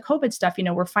 with some of the COVID stuff,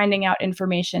 we're finding out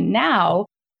information now,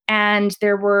 and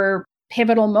there were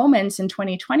pivotal moments in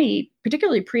 2020,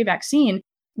 particularly pre-vaccine,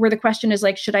 where the question is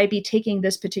should I be taking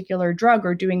this particular drug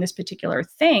or doing this particular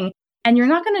thing? And you're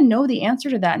not going to know the answer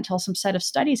to that until some set of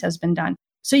studies has been done.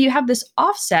 So you have this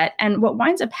offset, and what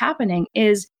winds up happening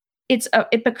is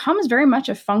it becomes very much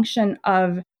a function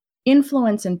of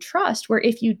influence and trust, where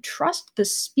if you trust the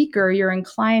speaker, you're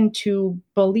inclined to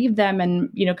believe them and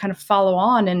kind of follow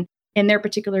on in their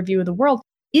particular view of the world.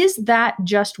 Is that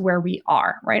just where we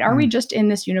are, right? Are we just in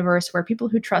this universe where people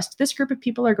who trust this group of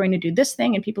people are going to do this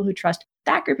thing, and people who trust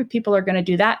that group of people are going to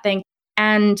do that thing?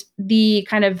 And the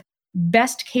kind of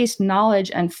best case knowledge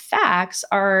and facts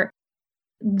are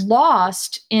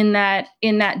lost in that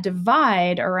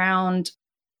divide around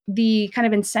the kind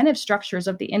of incentive structures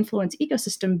of the influence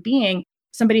ecosystem, being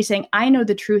somebody saying, I know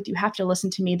the truth, you have to listen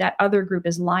to me, that other group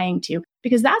is lying to you,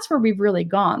 because that's where we've really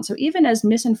gone. So even as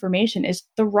misinformation is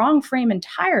the wrong frame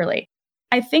entirely,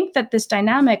 I think that this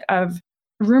dynamic of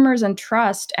rumors and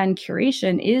trust and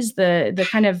curation is the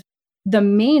kind of the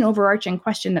main overarching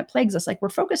question that plagues us. We're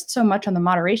focused so much on the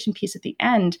moderation piece at the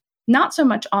end, not so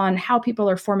much on how people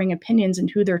are forming opinions and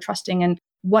who they're trusting and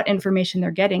what information they're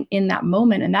getting in that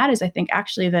moment. And that is, I think,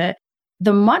 actually the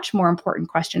much more important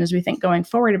question as we think going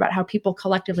forward about how people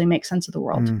collectively make sense of the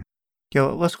world.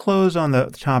 Gil, let's close on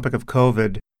the topic of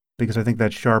COVID, because I think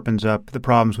that sharpens up the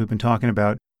problems we've been talking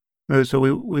about. So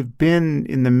we've been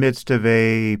in the midst of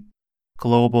a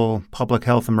global public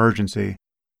health emergency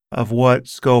of what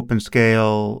scope and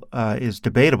scale is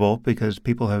debatable, because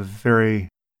people have very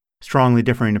strongly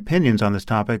differing opinions on this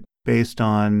topic based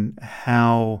on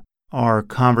how our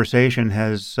conversation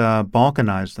has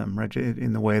balkanized them, right,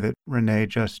 in the way that Renee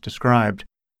just described.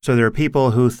 So there are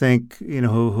people who think,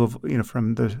 who've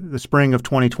from the spring of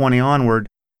 2020 onward,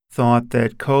 thought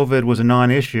that COVID was a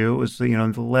non-issue. It was,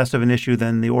 less of an issue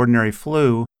than the ordinary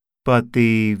flu, but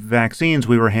the vaccines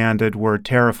we were handed were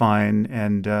terrifying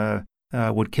and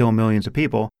would kill millions of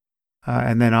people.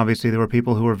 And then obviously there were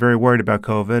people who were very worried about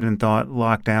COVID and thought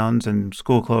lockdowns and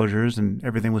school closures and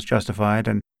everything was justified,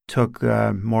 and took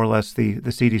more or less the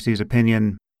CDC's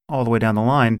opinion all the way down the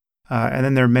line. And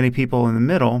then there are many people in the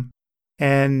middle.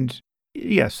 And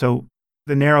so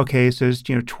the narrow case is,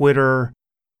 Twitter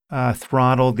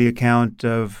throttled the account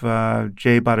of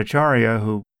Jay Bhattacharya,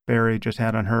 who Barry just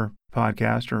had on her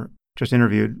podcast or just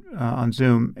interviewed on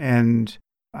Zoom. And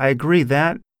I agree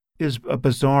that is a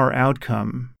bizarre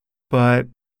outcome. But,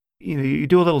 you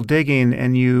do a little digging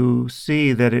and you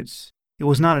see that it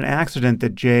was not an accident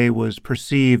that Jay was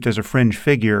perceived as a fringe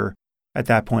figure at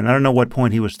that point. I don't know what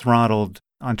point he was throttled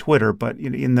on Twitter, but I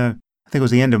think it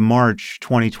was the end of March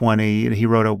 2020, he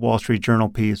wrote a Wall Street Journal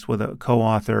piece with a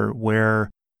co-author where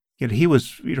he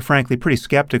was frankly pretty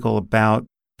skeptical about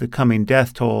the coming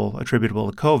death toll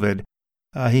attributable to COVID.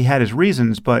 He had his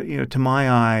reasons, but to my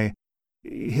eye,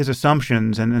 his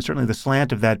assumptions and certainly the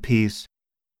slant of that piece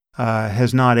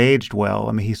has not aged well.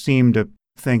 I mean, he seemed to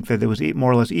think that there was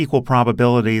more or less equal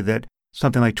probability that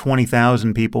something like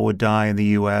 20,000 people would die in the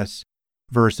U.S.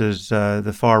 versus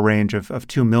the far range of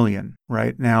 2 million,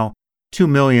 right? Now, 2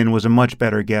 million was a much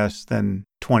better guess than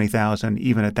 20,000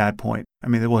 even at that point. I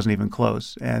mean, it wasn't even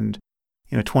close. And,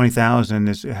 20,000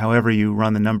 is, however you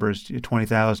run the numbers,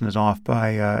 20,000 is off by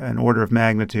an order of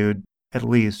magnitude at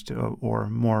least, or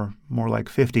more like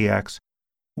 50x,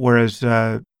 whereas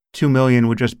 2 million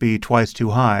would just be twice too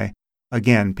high.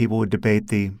 Again, people would debate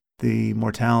the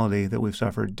mortality that we've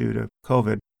suffered due to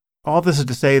COVID. All this is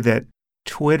to say that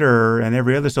Twitter and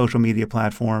every other social media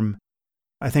platform,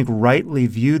 I think, rightly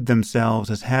viewed themselves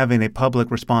as having a public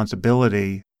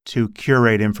responsibility to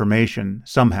curate information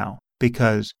somehow,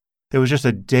 because there was just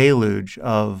a deluge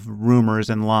of rumors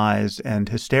and lies and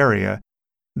hysteria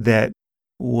that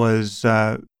was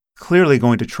clearly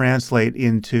going to translate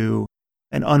into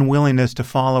an unwillingness to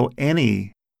follow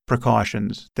any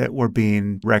precautions that were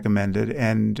being recommended,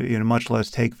 and much less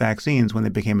take vaccines when they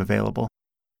became available.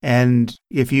 And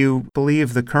if you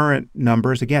believe the current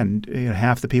numbers, again,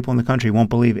 half the people in the country won't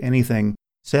believe anything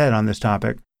said on this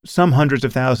topic. Some hundreds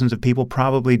of thousands of people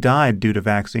probably died due to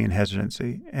vaccine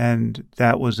hesitancy, and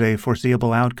that was a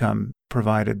foreseeable outcome,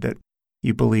 provided that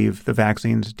you believe the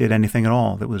vaccines did anything at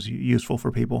all that was useful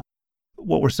for people.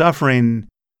 What we're suffering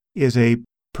is a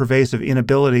pervasive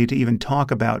inability to even talk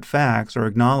about facts or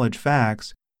acknowledge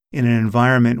facts in an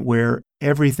environment where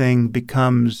everything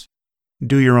becomes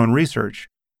do your own research.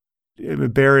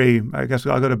 Barry, I guess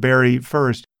I'll go to Barry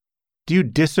first. Do you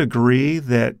disagree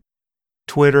that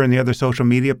Twitter and the other social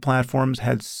media platforms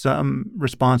had some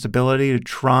responsibility to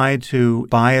try to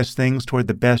bias things toward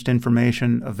the best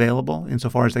information available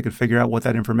insofar as they could figure out what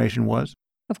that information was?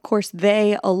 Of course,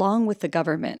 they, along with the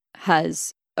government,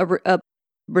 has a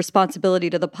responsibility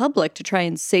to the public to try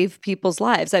and save people's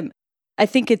lives. I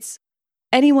think it's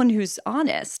anyone who's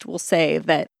honest will say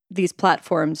that these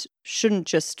platforms shouldn't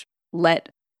just let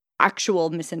actual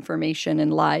misinformation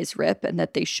and lies rip, and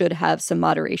that they should have some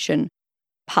moderation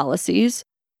policies.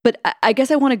 But I guess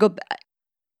I want to go back,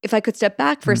 if I could step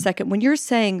back for a second. When you're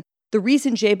saying the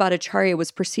reason Jay Bhattacharya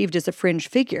was perceived as a fringe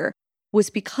figure was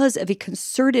because of a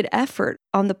concerted effort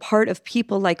on the part of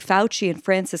people like Fauci and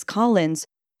Francis Collins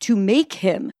to make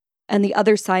him and the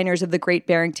other signers of the Great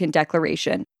Barrington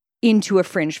Declaration into a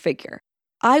fringe figure.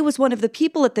 I was one of the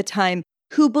people at the time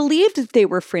who believed that they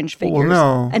were fringe figures. Well,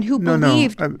 no, and who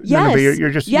believed, yes, but you're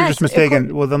just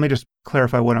mistaken. Well, let me just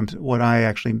clarify what I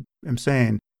actually am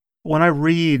saying. When I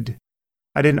read,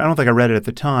 I don't think I read it at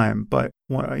the time, but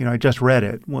I just read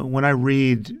it. When I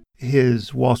read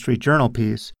his Wall Street Journal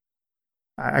piece,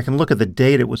 I can look at the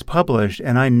date it was published,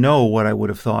 and I know what I would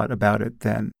have thought about it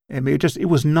then. I mean, it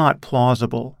was not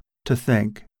plausible to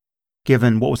think,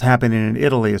 given what was happening in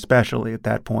Italy, especially at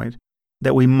that point,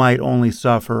 that we might only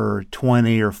suffer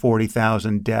 20 or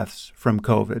 40,000 deaths from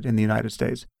COVID in the United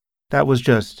States. That was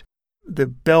just the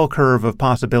bell curve of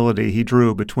possibility he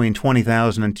drew between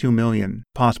 20,000 and 2 million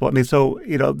possible. I mean, so,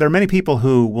 there are many people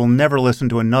who will never listen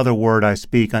to another word I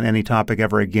speak on any topic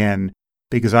ever again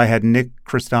because I had Nick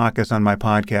Christakis on my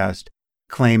podcast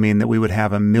claiming that we would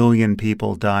have 1 million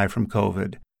people die from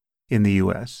COVID in the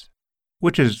U.S.,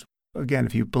 which is, again,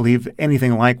 if you believe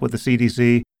anything like what the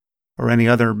CDC or any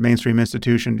other mainstream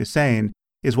institution is saying,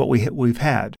 is what we've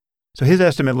had. So his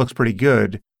estimate looks pretty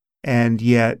good, and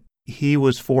yet he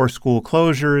was for school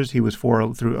closures. He was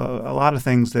for through a lot of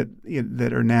things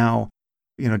that are now,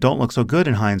 don't look so good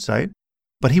in hindsight.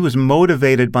 But he was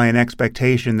motivated by an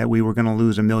expectation that we were going to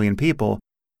lose 1 million people.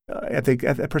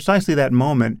 At precisely that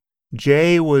moment,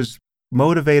 Jay was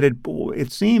motivated,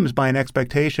 it seems, by an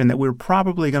expectation that we were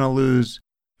probably going to lose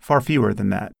far fewer than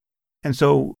that. And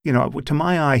so, to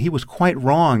my eye, he was quite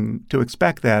wrong to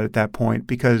expect that at that point,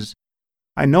 because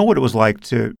I know what it was like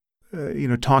to,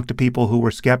 talk to people who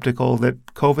were skeptical that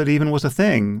COVID even was a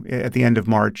thing at the end of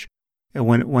March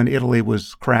when Italy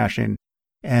was crashing.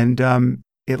 And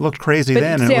it looked crazy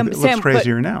then, and it looks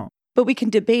crazier now. But we can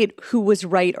debate who was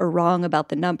right or wrong about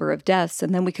the number of deaths,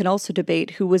 and then we can also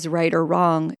debate who was right or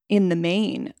wrong in the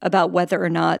main about whether or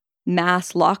not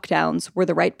mass lockdowns were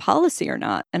the right policy or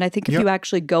not. And I think if you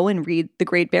actually go and read the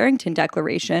Great Barrington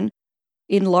Declaration,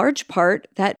 in large part,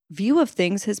 that view of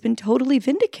things has been totally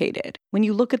vindicated when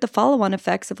you look at the follow-on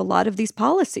effects of a lot of these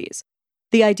policies.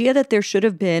 The idea that there should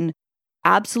have been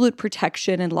absolute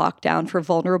protection and lockdown for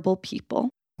vulnerable people,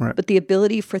 right, but the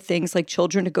ability for things like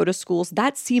children to go to schools,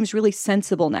 that seems really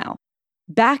sensible now.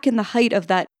 Back in the height of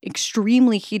that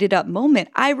extremely heated up moment,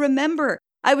 I remember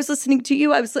I was listening to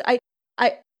you.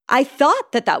 I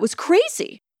thought that was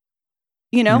crazy.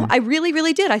 I really,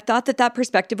 really did. I thought that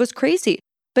perspective was crazy.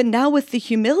 But now with the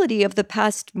humility of the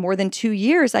past more than 2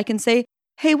 years, I can say,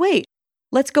 hey, wait,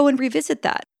 let's go and revisit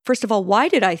that. First of all, why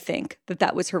did I think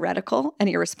that was heretical and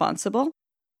irresponsible?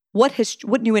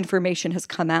 What new information has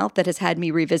come out that has had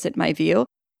me revisit my view?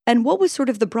 And what was sort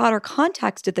of the broader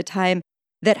context at the time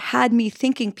that had me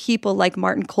thinking people like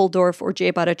Martin Kulldorff or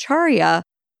Jay Bhattacharya,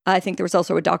 I think there was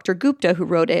also a Dr. Gupta who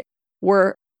wrote it,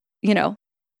 were,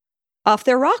 off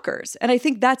their rockers. And I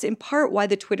think that's in part why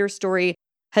the Twitter story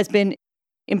has been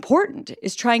important,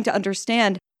 is trying to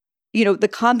understand, the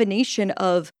combination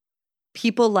of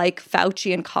people like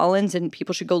Fauci and Collins, and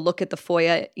people should go look at the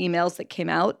FOIA emails that came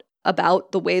out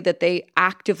about the way that they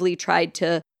actively tried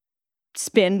to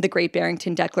spin the Great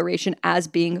Barrington Declaration as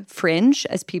being fringe,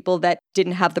 as people that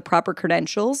didn't have the proper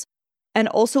credentials, and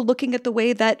also looking at the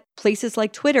way that places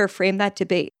like Twitter frame that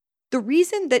debate. The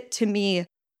reason that, to me,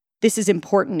 this is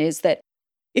important is that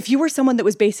if you were someone that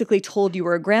was basically told you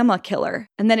were a grandma killer,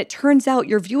 and then it turns out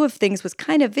your view of things was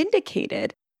kind of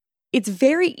vindicated, it's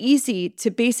very easy to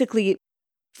basically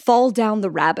fall down the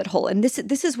rabbit hole. And this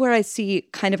is where I see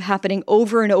kind of happening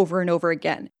over and over and over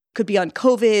again. Could be on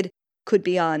COVID, could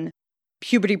be on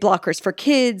puberty blockers for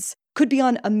kids, could be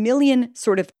on a million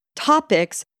sort of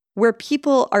topics where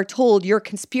people are told you're a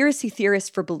conspiracy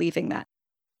theorist for believing that.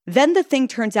 Then the thing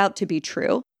turns out to be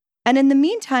true. And in the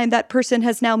meantime, that person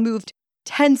has now moved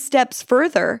 10 steps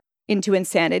further into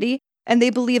insanity. And they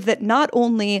believe that not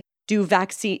only is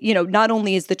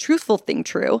the truthful thing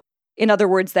true, in other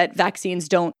words, that vaccines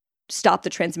don't stop the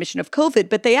transmission of COVID,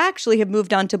 but they actually have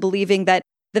moved on to believing that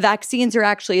the vaccines are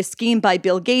actually a scheme by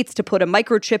Bill Gates to put a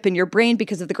microchip in your brain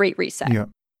because of the Great Reset. Yeah.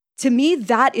 To me,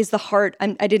 that is the heart.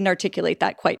 I didn't articulate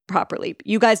that quite properly. But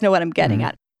you guys know what I'm getting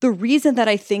at. The reason that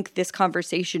I think this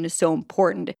conversation is so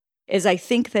important is I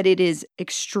think that it is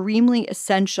extremely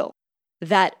essential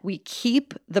that we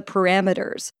keep the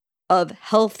parameters of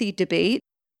healthy debate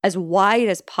as wide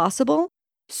as possible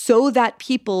so that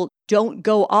people don't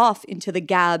go off into the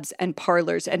Gabs and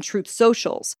Parlors and Truth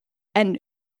Socials and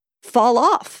fall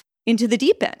off into the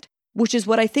deep end, which is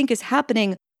what I think is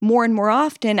happening more and more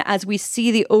often as we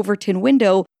see the Overton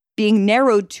window being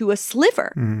narrowed to a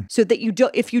sliver, so that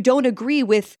if you don't agree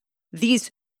with these,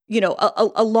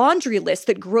 a laundry list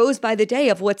that grows by the day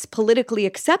of what's politically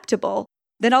acceptable,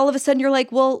 then all of a sudden you're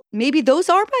like, well, maybe those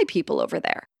are my people over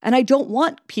there. And I don't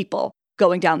want people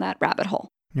going down that rabbit hole.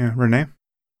 Yeah. Renee?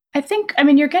 I think,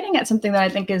 you're getting at something that I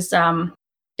think is sorry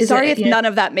if none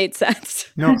of that made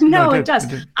sense. No, it does.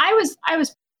 I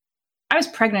was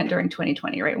pregnant during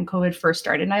 2020, right, when COVID first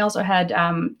started. And I also had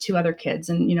 2 other kids.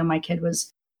 And, my kid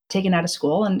was taken out of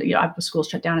school, and, school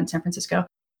shut down in San Francisco.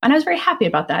 And I was very happy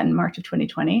about that in March of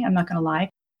 2020. I'm not going to lie,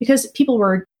 because people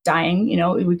were dying.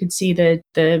 We could see the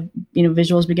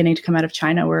visuals beginning to come out of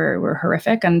China were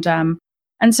horrific. And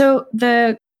so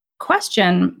the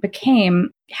question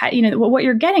became, what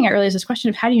you're getting at really is this question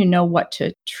of how do you know what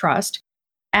to trust,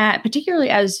 particularly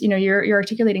as, you're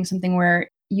articulating something where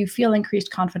you feel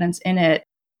increased confidence in it,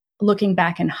 looking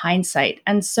back in hindsight.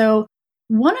 And so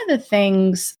one of the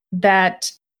things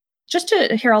that just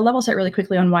to here, I'll level set really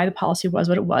quickly on why the policy was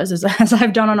what it was, as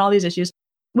I've done on all these issues,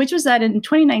 which was that in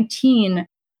 2019,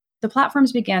 the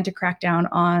platforms began to crack down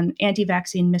on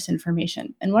anti-vaccine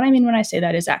misinformation. And what I mean when I say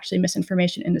that is actually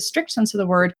misinformation in the strict sense of the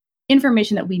word,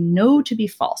 information that we know to be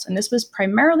false. And this was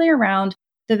primarily around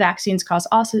the vaccines cause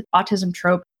autism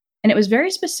trope. And it was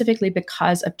very specifically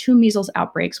because of 2 measles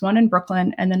outbreaks, one in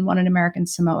Brooklyn and then one in American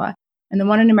Samoa. And the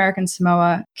one in American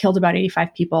Samoa killed about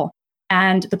 85 people.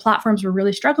 And the platforms were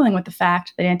really struggling with the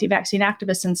fact that anti-vaccine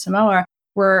activists in Samoa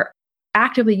were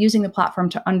actively using the platform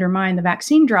to undermine the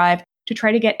vaccine drive to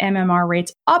try to get MMR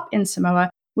rates up in Samoa,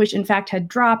 which in fact had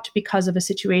dropped because of a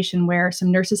situation where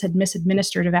some nurses had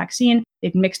misadministered a vaccine.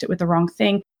 They'd mixed it with the wrong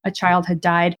thing. A child had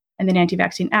died, and then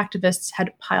anti-vaccine activists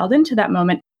had piled into that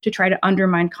moment to try to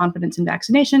undermine confidence in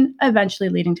vaccination, eventually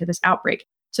leading to this outbreak.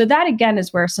 So that, again,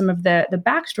 is where some of the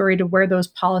backstory to where those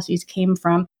policies came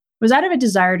from was out of a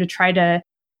desire to try to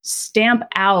stamp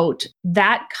out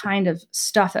that kind of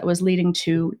stuff that was leading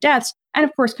to deaths. And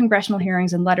of course, congressional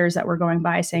hearings and letters that were going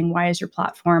by saying, why is your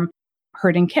platform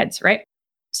hurting kids, right?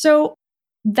 So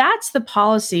that's the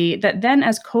policy that then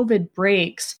as COVID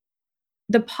breaks,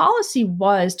 the policy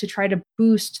was to try to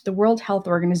boost the World Health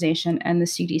Organization and the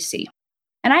CDC.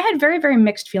 And I had very, very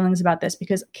mixed feelings about this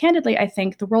because candidly, I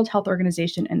think the World Health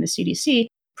Organization and the CDC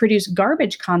produce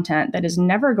garbage content that is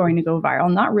never going to go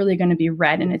viral, not really going to be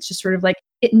read. And it's just sort of like,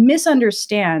 it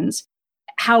misunderstands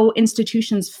how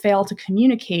institutions fail to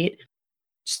communicate.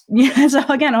 So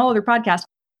again, a whole other podcast.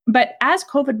 But as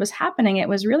COVID was happening, it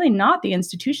was really not the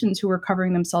institutions who were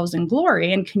covering themselves in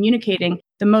glory and communicating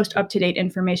the most up-to-date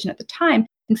information at the time.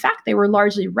 In fact, they were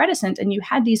largely reticent. And you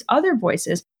had these other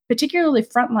voices, particularly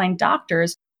frontline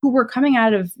doctors, who were coming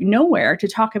out of nowhere to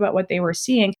talk about what they were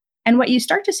seeing. And what you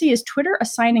start to see is Twitter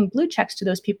assigning blue checks to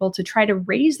those people to try to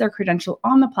raise their credential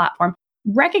on the platform,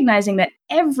 recognizing that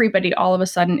everybody all of a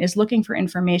sudden is looking for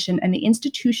information and the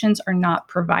institutions are not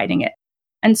providing it.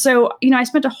 And so, I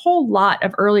spent a whole lot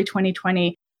of early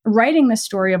 2020 writing the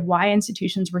story of why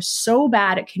institutions were so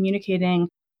bad at communicating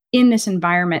in this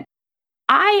environment.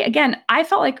 I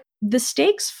felt like the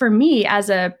stakes for me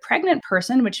as a pregnant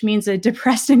person, which means a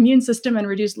depressed immune system and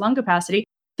reduced lung capacity,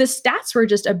 the stats were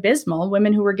just abysmal.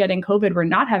 Women who were getting COVID were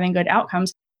not having good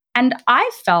outcomes. And I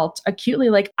felt acutely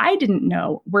like I didn't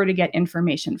know where to get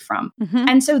information from. Mm-hmm.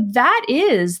 And so that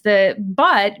is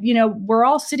but we're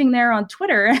all sitting there on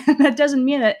Twitter. That doesn't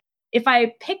mean that if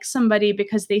I pick somebody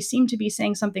because they seem to be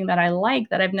saying something that I like,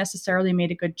 that I've necessarily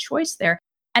made a good choice there.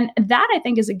 And that, I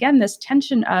think, is, again, this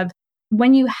tension of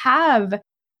when you have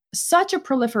such a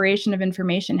proliferation of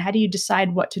information, how do you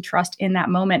decide what to trust in that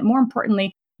moment? More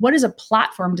importantly, what does a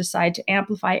platform decide to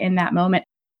amplify in that moment?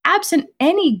 Absent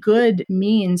any good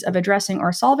means of addressing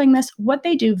or solving this, what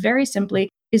they do very simply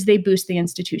is they boost the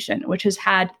institution, which has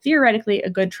had theoretically a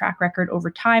good track record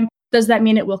over time. Does that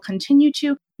mean it will continue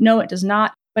to? No, it does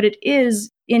not. But it is,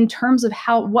 in terms of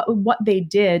what they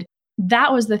did,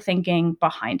 that was the thinking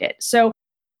behind it. So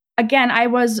again, I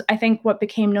was, I think, what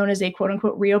became known as a quote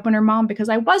unquote reopener mom, because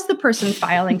I was the person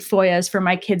filing FOIAs for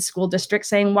my kids' school district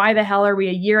saying, why the hell are we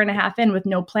a year and a half in with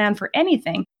no plan for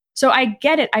anything? So I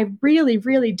get it. I really,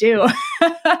 really do.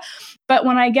 But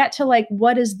when I get to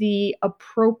what is the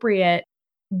appropriate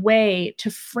way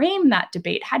to frame that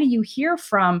debate? How do you hear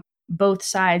from both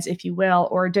sides, if you will,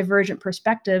 or divergent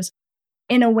perspectives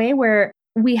in a way where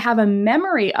we have a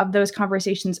memory of those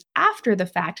conversations after the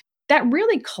fact that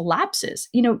really collapses?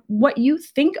 What you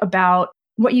think about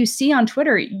what you see on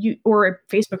Twitter or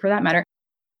Facebook for that matter,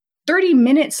 30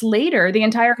 minutes later, the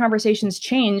entire conversation's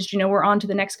changed. We're on to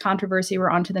the next controversy. We're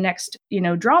on to the next,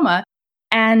 drama.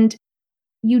 And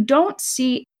you don't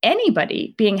see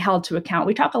anybody being held to account.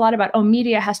 We talk a lot about,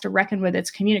 media has to reckon with its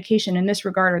communication in this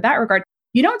regard or that regard.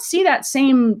 You don't see that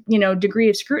same, degree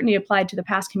of scrutiny applied to the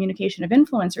past communication of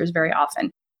influencers very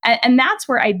often. And that's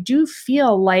where I do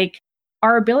feel like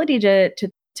our ability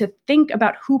to think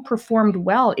about who performed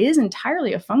well is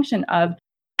entirely a function of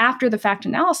after the fact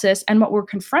analysis. And what we're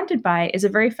confronted by is a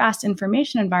very fast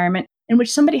information environment in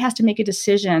which somebody has to make a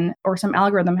decision, or some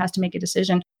algorithm has to make a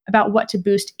decision about what to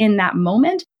boost in that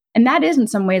moment. And that is in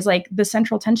some ways like the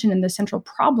central tension and the central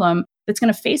problem that's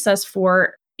going to face us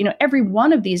for, every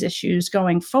one of these issues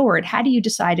going forward. How do you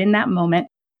decide in that moment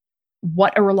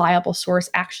what a reliable source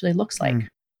actually looks like?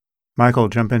 Michael,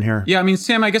 jump in here. Yeah, I mean,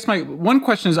 Sam, I guess my one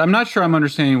question is, I'm not sure I'm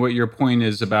understanding what your point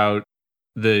is about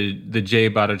the Jay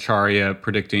Bhattacharya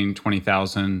predicting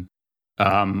 20,000,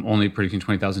 only predicting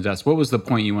 20,000 deaths. What was the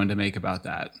point you wanted to make about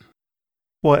that?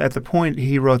 Well, at the point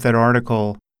he wrote that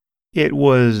article, it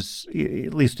was,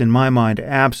 at least in my mind,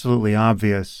 absolutely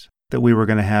obvious that we were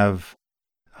going to have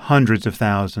hundreds of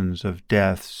thousands of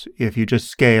deaths if you just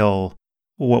scale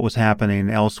what was happening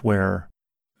elsewhere,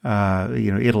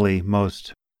 Italy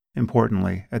most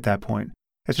importantly at that point.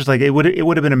 It's just like it would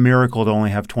have been a miracle to only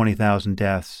have 20,000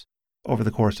 deaths over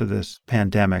the course of this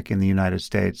pandemic in the United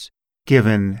States,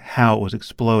 given how it was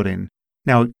exploding.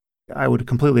 Now, I would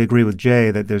completely agree with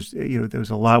Jay that there's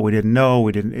a lot we didn't know,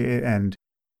 and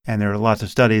there are lots of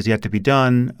studies yet to be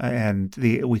done, and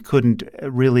we couldn't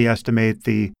really estimate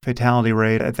the fatality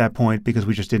rate at that point because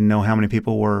we just didn't know how many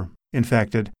people were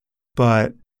infected.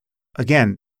 But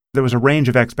again, there was a range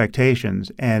of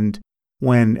expectations, and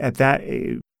when at that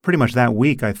pretty much that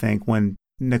week, I think, when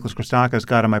Nicholas Christakis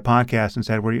got on my podcast and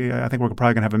said, I think we're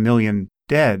probably going to have 1 million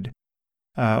dead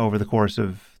over the course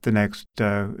of the next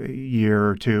year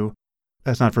or two.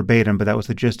 That's not verbatim, but that was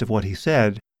the gist of what he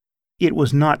said. It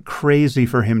was not crazy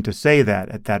for him to say that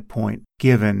at that point,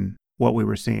 given what we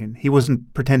were seeing. He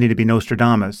wasn't pretending to be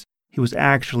Nostradamus. He was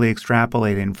actually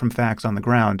extrapolating from facts on the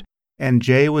ground. And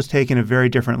Jay was taking a very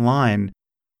different line,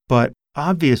 but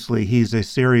obviously he's a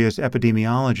serious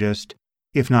epidemiologist,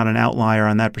 if not an outlier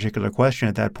on that particular question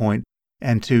at that point.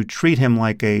 And to treat him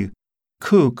like a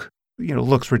kook,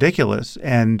 looks ridiculous.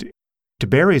 And to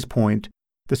Barry's point,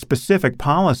 the specific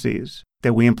policies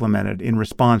that we implemented in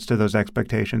response to those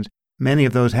expectations, many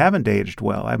of those haven't aged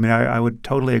well. I mean, I would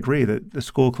totally agree that the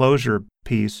school closure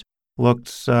piece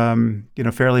looks,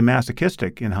 fairly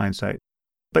masochistic in hindsight.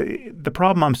 But the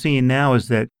problem I'm seeing now is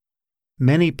that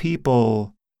many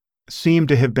people seem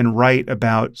to have been right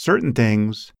about certain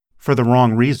things for the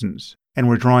wrong reasons, and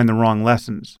we're drawing the wrong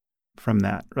lessons from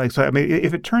that. Right? So, I mean,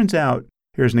 if it turns out,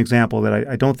 here's an example that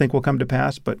I don't think will come to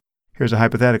pass, but here's a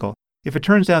hypothetical. If it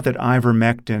turns out that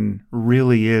ivermectin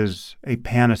really is a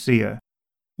panacea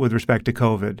with respect to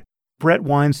COVID, Bret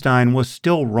Weinstein was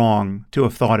still wrong to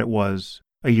have thought it was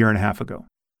a year and a half ago,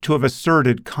 to have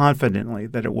asserted confidently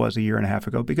that it was a year and a half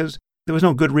ago, because there was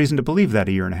no good reason to believe that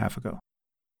a year and a half ago.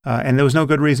 And there was no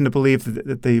good reason to believe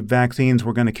that the vaccines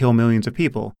were going to kill millions of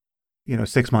people,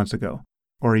 6 months ago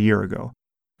or a year ago.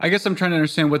 I guess I'm trying to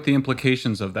understand what the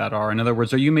implications of that are. In other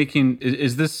words,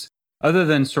 is this, other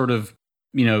than sort of,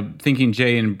 thinking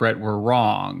Jay and Bret were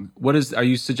wrong, are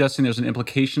you suggesting there's an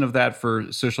implication of that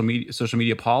for social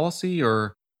media policy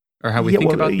or how we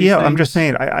think about these things? I'm just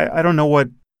saying, I don't know what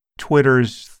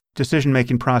Twitter's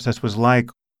decision-making process was like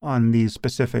on these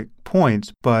specific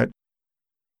points, but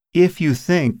if you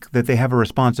think that they have a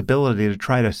responsibility to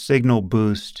try to signal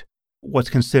boost what's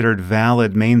considered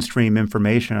valid mainstream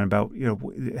information about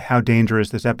how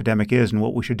dangerous this epidemic is and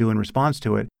what we should do in response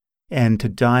to it, and to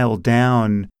dial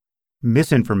down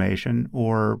misinformation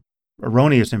or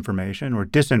erroneous information or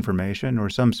disinformation or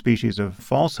some species of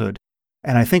falsehood.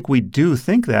 And I think we do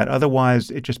think that.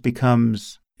 Otherwise, it just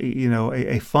becomes,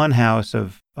 a fun house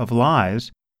of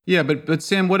lies. Yeah, but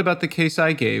Sam, what about the case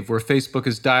I gave where Facebook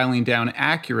is dialing down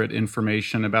accurate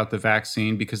information about the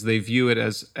vaccine because they view it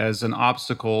as an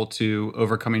obstacle to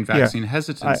overcoming vaccine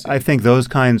hesitancy? I think those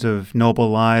kinds of noble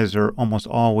lies are almost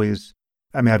always,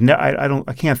 I mean,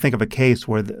 I can't think of a case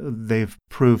where they've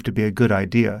proved to be a good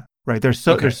idea, right? They're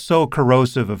so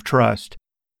corrosive of trust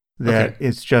that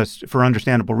it's just, for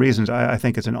understandable reasons, I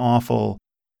think it's an awful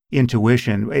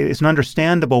intuition. It's an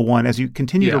understandable one as you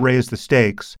continue to raise the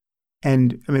stakes.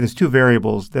 And I mean, there's two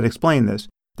variables that explain this.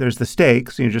 There's the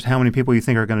stakes, just how many people you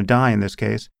think are going to die in this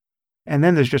case. And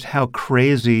then there's just how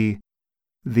crazy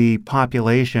the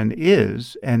population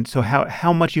is. And so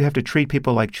how much you have to treat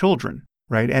people like children,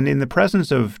 right? And in the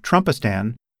presence of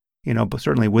Trumpistan, but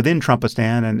certainly within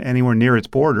Trumpistan and anywhere near its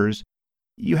borders,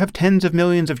 you have tens of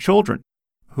millions of children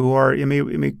who are,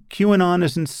 QAnon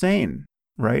is insane,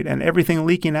 right? And everything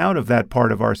leaking out of that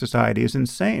part of our society is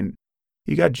insane.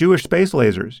 You got Jewish space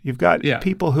lasers. You've got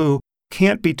people who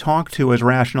can't be talked to as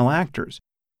rational actors.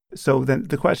 So then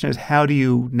the question is, how do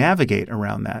you navigate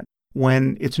around that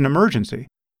when it's an emergency?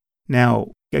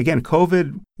 Now, again,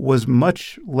 COVID was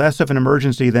much less of an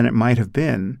emergency than it might have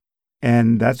been,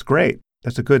 and that's great.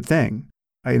 That's a good thing.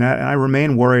 I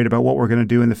remain worried about what we're going to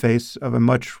do in the face of a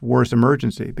much worse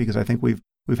emergency, because I think we've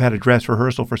had a dress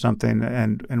rehearsal for something,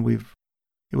 and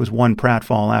it was one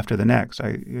pratfall after the next.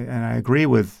 I agree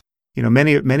with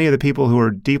many of the people who are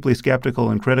deeply skeptical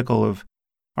and critical of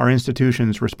our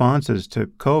institution's responses to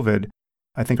COVID,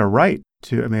 I think are right.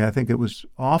 I think it was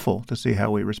awful to see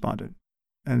how we responded.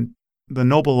 And the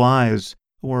noble lies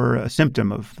were a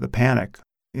symptom of the panic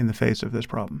in the face of this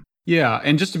problem. Yeah.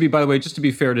 And just to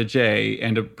be fair to Jay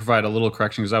and to provide a little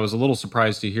correction, because I was a little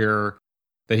surprised to hear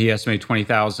that he estimated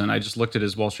 20,000. I just looked at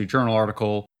his Wall Street Journal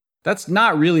article. That's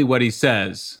not really what he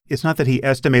says. It's not that he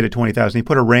estimated 20,000. He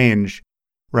put a range,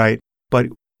 right? But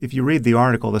if you read the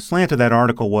article, the slant of that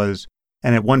article was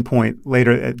And at one point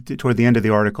later, toward the end of the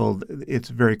article, it's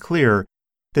very clear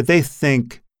that they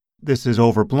think this is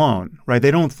overblown, right?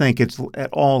 They don't think it's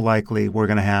at all likely we're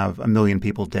going to have 1 million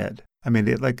people dead. I mean,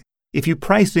 if you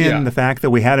price in the fact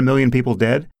that we had 1 million people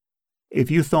dead,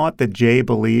 if you thought that Jay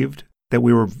believed that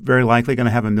we were very likely going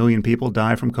to have 1 million people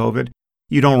die from COVID,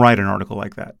 you don't write an article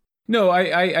like that. No,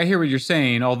 I hear what you're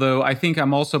saying. Although I think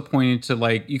I'm also pointing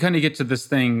to you kind of get to this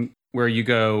thing where you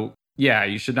go, yeah,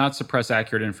 you should not suppress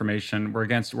accurate information. We're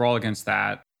all against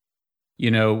that.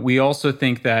 We also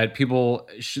think that people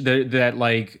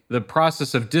the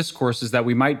process of discourse is that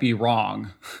we might be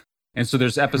wrong. And so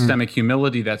there's epistemic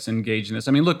humility that's engaged in this.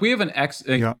 I mean, look, we have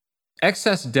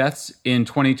excess deaths in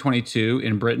 2022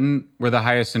 in Britain were the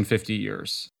highest in 50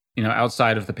 years,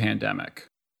 outside of the pandemic.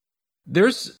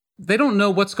 They don't know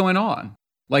what's going on.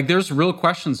 There's real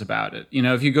questions about it.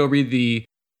 If you go read the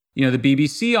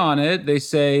BBC on it, they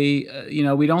say,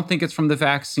 we don't think it's from the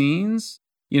vaccines,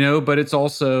 but it's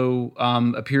also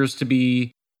appears to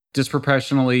be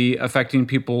disproportionately affecting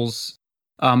people's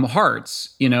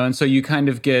hearts, and so you kind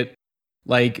of get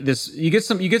this, you get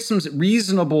some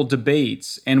reasonable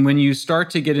debates. And when you start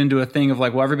to get into a thing of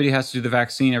well, everybody has to do the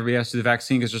vaccine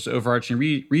because just overarching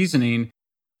reasoning,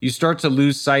 you start to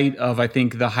lose sight of, I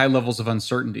think, the high levels of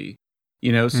uncertainty.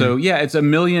 So it's 1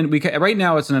 million. Right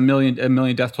now it's a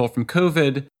million death toll from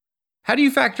COVID. How do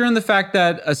you factor in the fact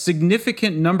that a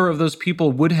significant number of those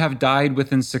people would have died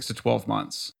within 6 to 12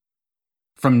 months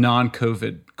from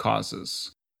non-COVID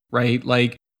causes, right?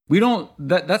 We don't.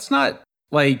 That's not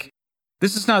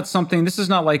this is not something. This is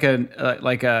not like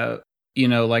a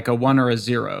 1 or a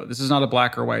 0. This is not a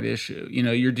black or white issue.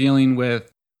 You're dealing with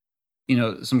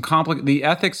the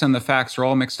ethics and the facts are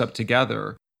all mixed up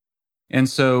together. And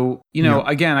so,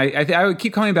 again, I would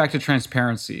keep coming back to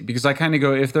transparency, because I kind of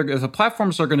go, if the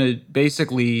platforms are going to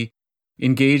basically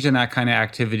engage in that kind of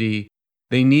activity,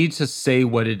 they need to say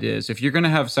what it is. If you're going to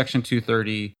have Section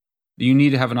 230, you need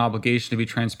to have an obligation to be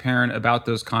transparent about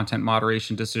those content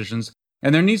moderation decisions.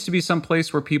 And there needs to be some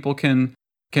place where people can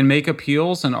make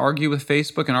appeals and argue with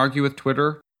Facebook and argue with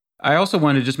Twitter. I also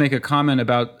want to just make a comment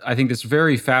about, I think, this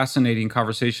very fascinating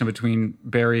conversation between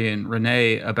Barry and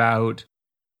Renee about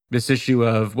this issue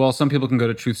of, well, some people can go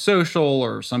to Truth Social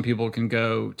or some people can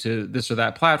go to this or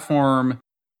that platform.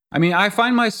 I mean, I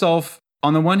find myself,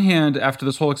 on the one hand, after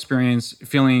this whole experience,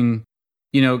 feeling,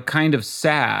 kind of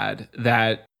sad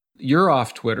that you're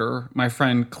off Twitter. My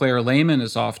friend Claire Lehman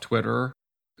is off Twitter.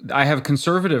 I have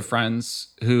conservative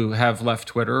friends who have left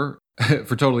Twitter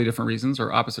for totally different reasons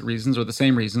or opposite reasons or the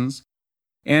same reasons.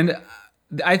 And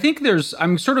I think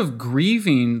I'm sort of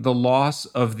grieving the loss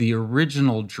of the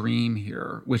original dream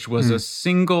here, which was a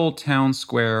single town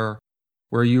square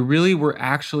where you really were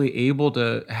actually able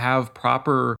to have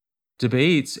proper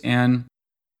debates. And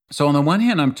so on the one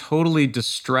hand, I'm totally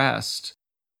distressed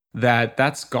that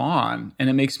that's gone, and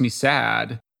it makes me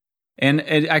sad. And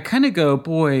I kind of go,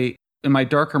 boy, in my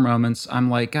darker moments, I'm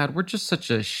like, God, we're just such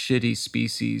a shitty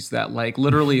species that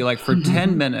literally for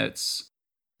 10 minutes,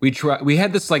 we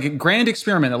had this grand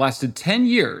experiment that lasted 10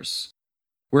 years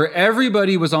where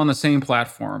everybody was on the same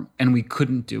platform and we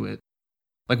couldn't do it.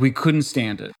 We couldn't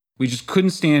stand it. We just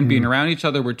couldn't stand being around each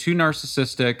other. We're too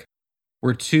narcissistic.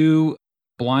 We're too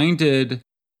blinded,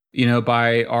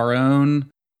 by our own,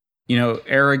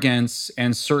 arrogance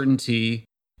and certainty.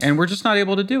 And we're just not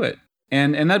able to do it.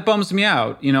 And that bums me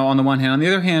out, on the one hand. On the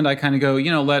other hand, I kind of go,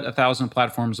 let 1,000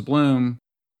 platforms bloom.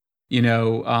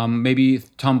 Maybe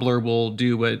Tumblr will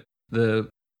do what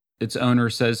its owner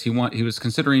says he was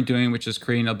considering doing, which is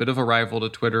creating a bit of a rival to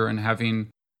Twitter and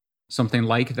having something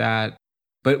like that.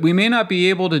 But we may not be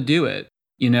able to do it,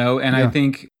 and I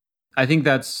think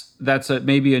that's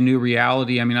maybe a new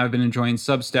reality. I mean, I've been enjoying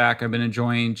Substack. I've been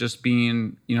enjoying just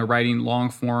being, writing long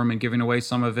form and giving away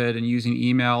some of it and using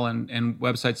email and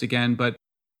websites again. But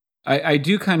I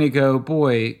do kind of go,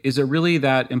 boy, is it really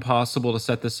that impossible to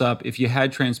set this up? If you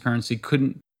had transparency,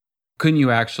 couldn't you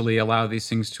actually allow these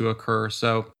things to occur?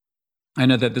 So I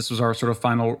know that this was our sort of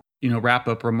final, wrap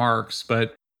up remarks,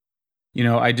 but,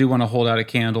 I do want to hold out a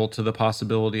candle to the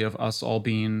possibility of us all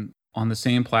being on the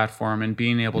same platform and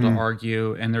being able to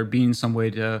argue, and there being some way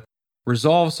to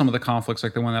resolve some of the conflicts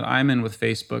like the one that I'm in with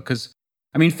Facebook. Because,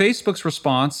 I mean, Facebook's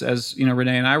response, as,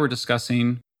 Renee and I were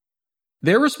discussing,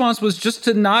 their response was just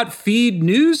to not feed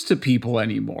news to people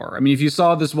anymore. I mean, if you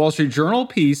saw this Wall Street Journal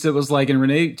piece, it was and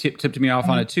Renee tipped me off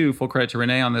on it too, full credit to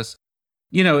Renee on this.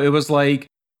 It was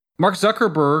Mark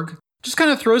Zuckerberg just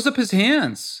kind of throws up his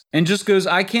hands and just goes,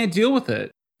 I can't deal with it.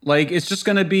 It's just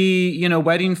going to be,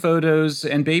 wedding photos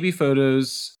and baby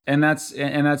photos, and that's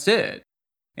it.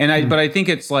 But I think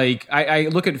it's like, I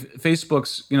look at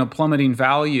Facebook's, plummeting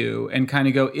value and kind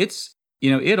of go,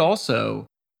 it also,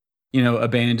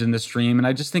 abandoned the stream. And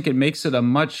I just think it makes it a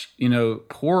much,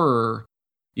 poorer,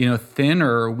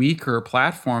 thinner, weaker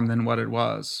platform than what it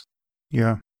was.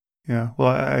 Yeah. Yeah. Well,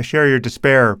 I share your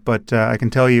despair, but I can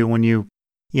tell you when you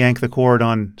yank the cord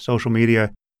on social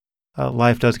media,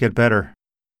 life does get better.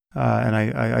 And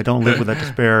I don't live with that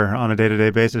despair on a day-to-day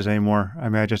basis anymore. I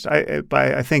mean,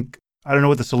 I think, I don't know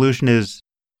what the solution is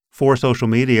for social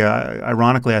media.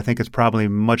 Ironically, I think it's probably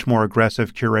much more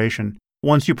aggressive curation.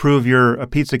 Once you prove you're a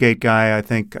Pizzagate guy, I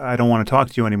think I don't want to talk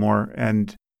to you anymore.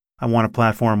 And I want a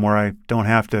platform where I don't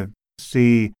have to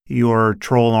see your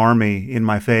troll army in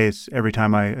my face every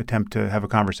time I attempt to have a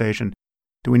conversation.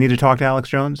 Do we need to talk to Alex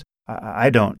Jones? I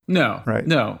don't. No. Right.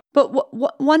 No. But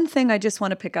one thing I just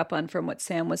want to pick up on from what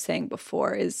Sam was saying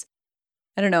before is,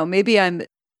 I don't know, maybe I'm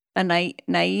a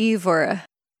naive or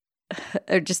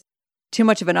just too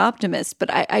much of an optimist, but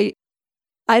I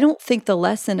don't think the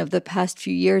lesson of the past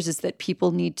few years is that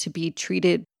people need to be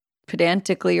treated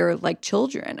pedantically or like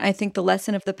children. I think the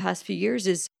lesson of the past few years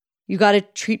is you got to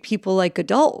treat people like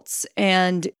adults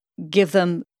and give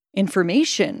them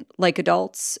information like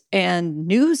adults and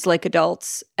news like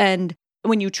adults. And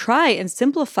when you try and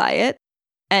simplify it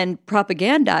and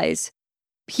propagandize,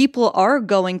 people are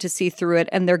going to see through it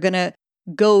and they're going to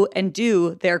go and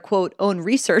do their quote own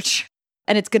research.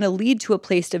 And it's going to lead to a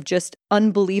place of just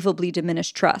unbelievably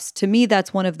diminished trust. To me,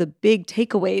 that's one of the big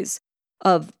takeaways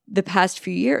of the past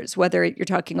few years, whether you're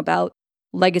talking about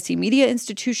legacy media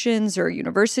institutions or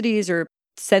universities or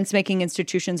sense-making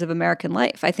institutions of American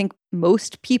life. I think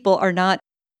most people are not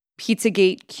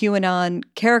Pizzagate, QAnon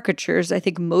caricatures. I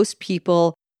think most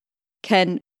people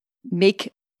can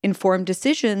make informed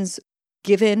decisions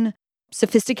given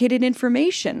sophisticated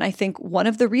information. I think one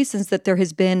of the reasons that there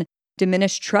has been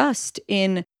diminished trust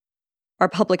in our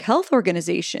public health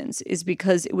organizations is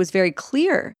because it was very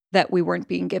clear that we weren't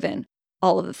being given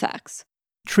all of the facts.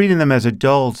 Treating them as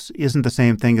adults isn't the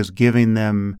same thing as giving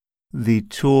them the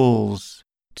tools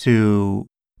to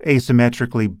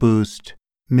asymmetrically boost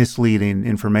misleading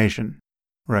information,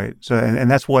 right? So, and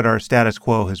that's what our status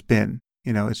quo has been.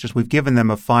 It's just we've given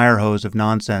them a fire hose of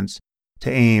nonsense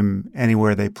to aim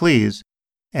anywhere they please,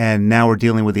 and now we're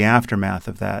dealing with the aftermath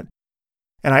of that.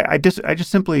 And I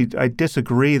disagree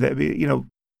that,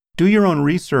 do your own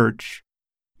research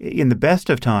in the best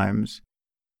of times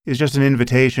is just an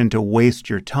invitation to waste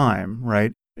your time,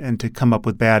 right? And to come up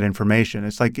with bad information.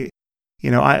 It's like,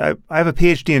 I have a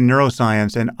PhD in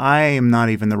neuroscience, and I am not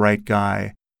even the right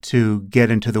guy to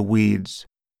get into the weeds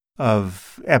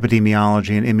of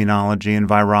epidemiology and immunology and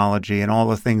virology and all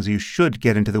the things you should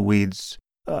get into the weeds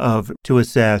of to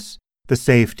assess the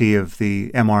safety of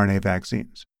the mRNA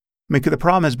vaccines. I mean, the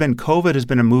problem has been COVID has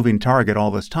been a moving target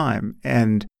all this time.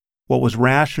 And what was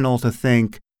rational to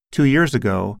think 2 years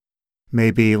ago may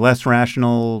be less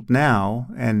rational now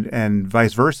and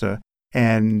vice versa.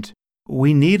 And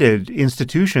we needed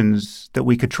institutions that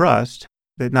we could trust,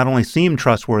 that not only seemed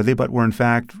trustworthy, but were in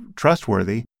fact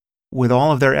trustworthy, with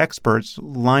all of their experts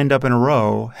lined up in a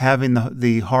row, having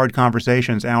the hard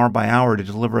conversations hour by hour to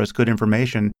deliver us good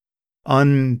information,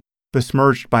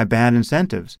 unbesmirched by bad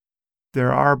incentives.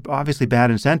 There are obviously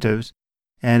bad incentives,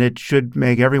 and it should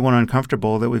make everyone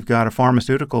uncomfortable that we've got a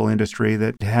pharmaceutical industry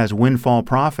that has windfall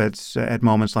profits at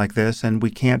moments like this, and we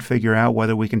can't figure out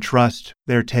whether we can trust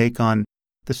their take on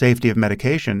the safety of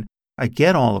medication. I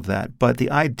get all of that, but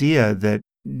the idea that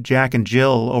Jack and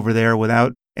Jill over there,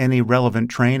 without any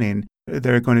relevant training,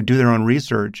 they're going to do their own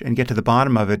research and get to the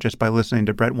bottom of it just by listening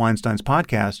to Bret Weinstein's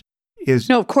podcast is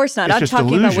no, of course not. I'm talking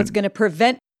delusion. About what's going to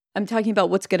prevent. I'm talking about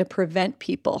what's going to prevent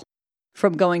people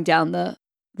from going down the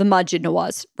Maajid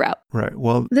Nawaz route. Right.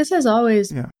 Well, this is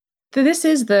always this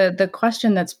is the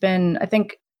question that's been, I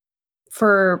think,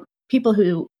 for people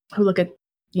who look at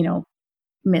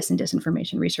mis and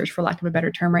disinformation research, for lack of a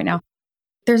better term, right now.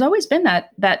 There's always been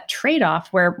that trade-off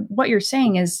where what you're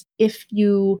saying is if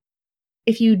you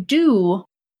do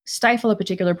stifle a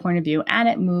particular point of view and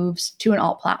it moves to an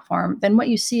alt platform, then what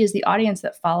you see is the audience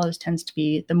that follows tends to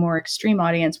be the more extreme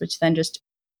audience, which then just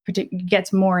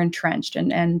gets more entrenched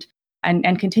and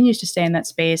continues to stay in that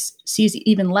space, sees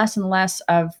even less and less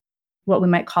of what we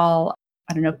might call,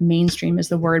 I don't know if mainstream is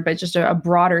the word, but just a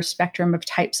broader spectrum of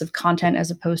types of content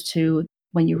as opposed to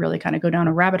when you really kind of go down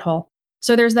a rabbit hole.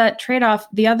 So there's that trade-off.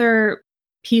 The other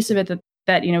piece of it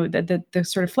that the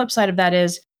sort of flip side of that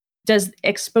is, does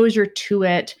exposure to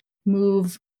it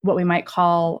move what we might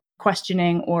call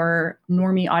questioning or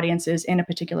normie audiences in a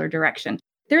particular direction?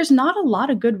 There's not a lot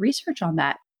of good research on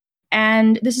that.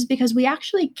 And this is because we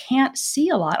actually can't see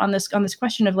a lot on this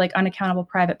question of like unaccountable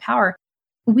private power.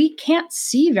 We can't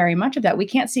see very much of that. We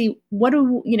can't see what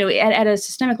do, at a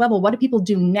systemic level, what do people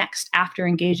do next after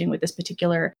engaging with this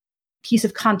particular piece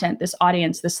of content, this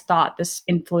audience, this thought, this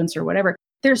influencer, whatever.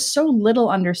 There's so little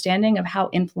understanding of how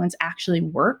influence actually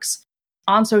works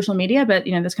on social media, but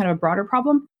that's kind of a broader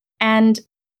problem. And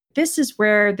this is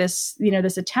where this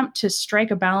attempt to strike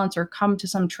a balance or come to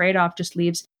some trade-off just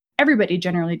leaves everybody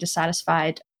generally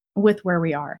dissatisfied with where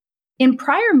we are. In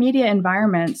prior media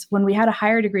environments, when we had a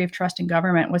higher degree of trust in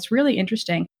government, what's really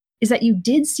interesting is that you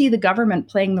did see the government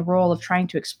playing the role of trying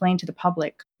to explain to the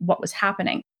public what was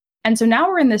happening. And so now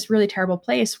we're in this really terrible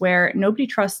place where nobody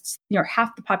trusts,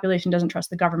 half the population doesn't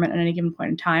trust the government at any given point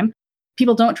in time.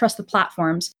 People don't trust the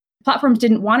platforms. Platforms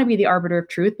didn't want to be the arbiter of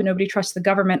truth, but nobody trusts the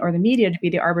government or the media to be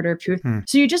the arbiter of truth.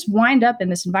 So you just wind up in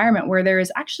this environment where there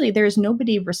is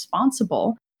nobody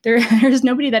responsible. There's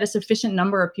nobody that a sufficient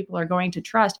number of people are going to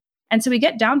trust. And so we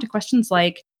get down to questions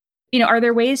like, are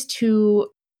there ways to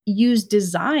use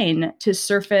design to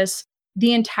surface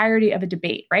the entirety of a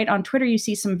debate, right? On Twitter, you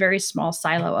see some very small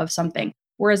silo of something.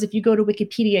 Whereas if you go to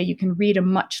Wikipedia, you can read a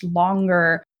much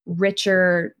longer,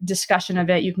 richer discussion of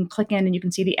it. You can click in and you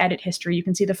can see the edit history. You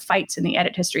can see the fights in the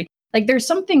edit history. Like there's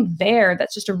something there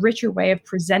that's just a richer way of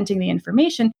presenting the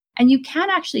information. And you can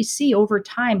actually see over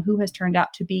time who has turned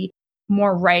out to be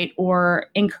more right or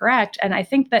incorrect. And I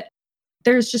think that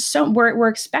there's just we're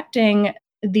expecting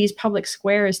these public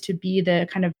squares to be the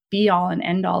kind of be all and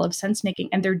end all of sense making.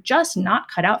 And they're just not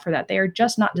cut out for that. They are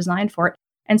just not designed for it.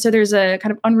 And so there's a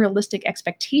kind of unrealistic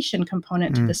expectation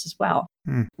component to this as well.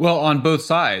 Well, on both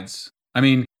sides.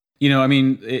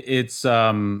 It's,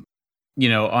 on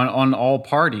all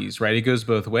parties, right? It goes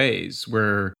both ways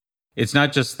where it's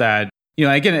not just that,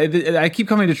 again, I keep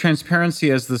coming to transparency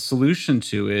as the solution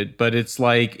to it, but it's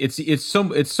like, it's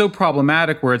so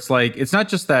problematic where it's like, it's not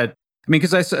just that,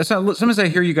 because sometimes I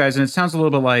hear you guys and it sounds a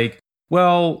little bit like,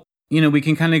 well, we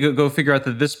can kind of go figure out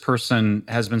that this person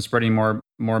has been spreading more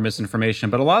misinformation.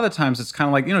 But a lot of the times it's kind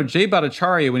of like, Jay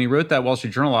Bhattacharya, when he wrote that Wall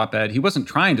Street Journal op-ed, he wasn't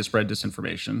trying to spread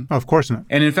disinformation. Oh, of course not.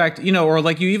 And in fact, or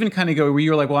like you even kind of go where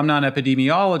you're like, well, I'm not an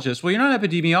epidemiologist. Well, you're not an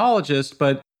epidemiologist,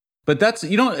 but that's,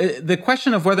 the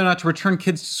question of whether or not to return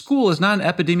kids to school is not an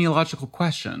epidemiological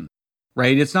question,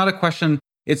 right? It's not a question.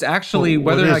 It's actually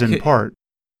whether or not in part.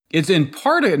 It's in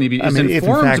part, if in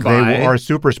fact they are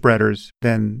super spreaders,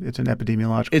 then it's an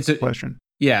epidemiological question.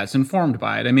 Yeah, it's informed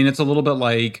by it. It's a little bit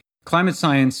like climate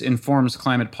science informs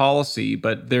climate policy,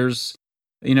 but there's,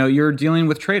 you're dealing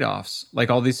with trade-offs, like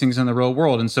all these things in the real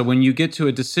world. And so when you get to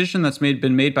a decision that's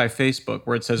been made by Facebook,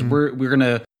 where it says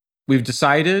we've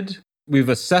decided, we've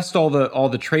assessed all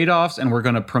the trade-offs, and we're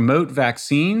going to promote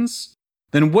vaccines,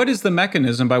 then what is the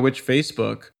mechanism by which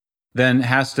Facebook then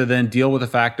has to then deal with the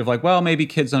fact of like, well, maybe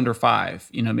kids under 5,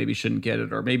 maybe shouldn't get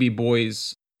it, or maybe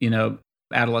boys,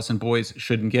 adolescent boys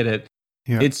shouldn't get it.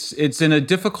 Yeah. It's in a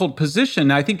difficult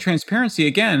position. I think transparency,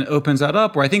 again, opens that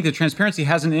up, where I think the transparency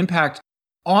has an impact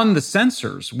on the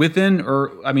censors within,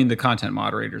 the content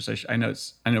moderators. I know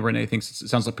Renee thinks it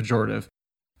sounds like pejorative,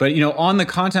 but, on the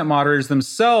content moderators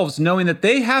themselves, knowing that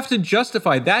they have to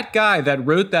justify that guy that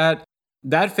wrote that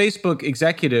Facebook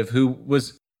executive who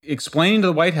was explaining to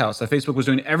the White House that Facebook was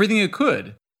doing everything it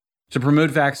could to promote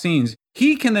vaccines,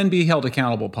 he can then be held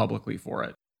accountable publicly for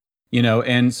it.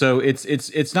 And so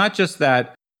it's not just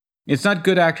that, it's not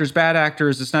good actors, bad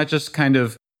actors. It's not just kind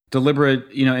of deliberate,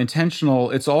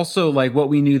 intentional. It's also like what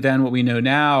we knew then, what we know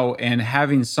now, and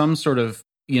having some sort of,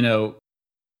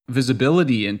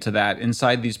 visibility into that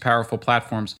inside these powerful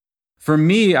platforms. For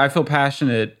me, I feel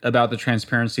passionate about the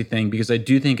transparency thing because I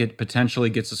do think it potentially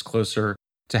gets us closer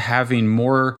to having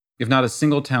more, if not a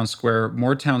single town square,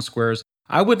 more town squares.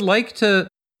 I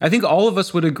think all of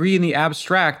us would agree in the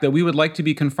abstract that we would like to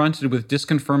be confronted with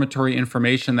disconfirmatory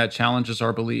information that challenges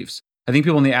our beliefs. I think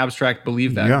people in the abstract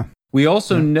believe that. Yeah. We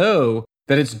also know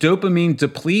that it's dopamine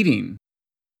depleting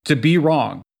to be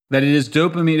wrong, that it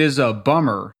is a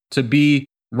bummer to be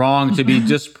wrong, to be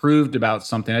disproved about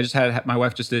something. My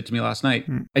wife just did it to me last night.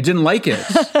 I didn't like it.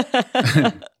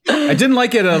 I didn't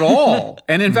like it at all.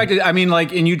 And in fact,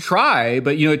 and you try,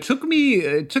 but, it took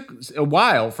a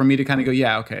while for me to kind of go,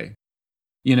 yeah, okay.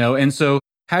 And so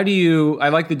I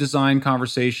like the design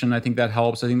conversation. I think that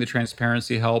helps. I think the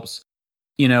transparency helps,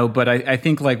 but I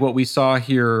think like what we saw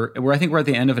here, I think we're at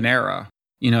the end of an era.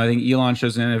 I think Elon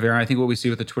shows an end of an era. I think what we see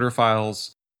with the Twitter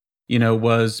files,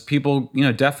 was people,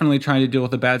 definitely trying to deal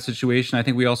with a bad situation. I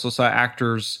think we also saw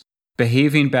actors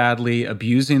behaving badly,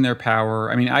 abusing their power.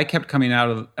 I kept coming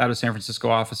out of San Francisco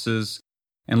offices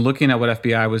and looking at what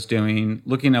FBI was doing,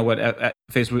 looking at what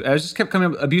Facebook. I just kept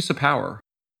coming up abuse of power.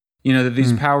 that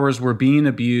these powers were being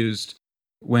abused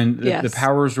when the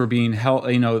powers were being held,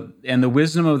 and the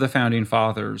wisdom of the founding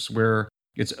fathers, where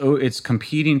it's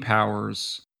competing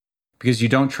powers because you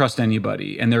don't trust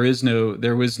anybody, and that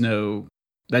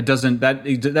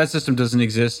system doesn't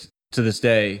exist to this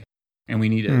day, and we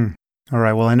need it. All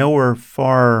right. Well, I know we're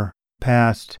far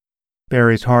past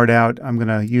Barry's Hard Out. I'm going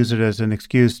to use it as an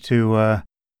excuse to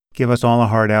give us all a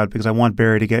hard out, because I want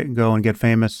Barry to go and get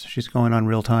famous. She's going on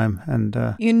Real Time, and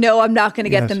I'm not going to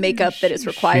get the makeup that is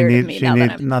required of me.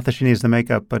 Not that she needs the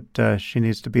makeup, but she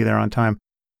needs to be there on time.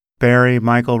 Barry,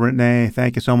 Michael, Renee,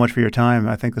 thank you so much for your time.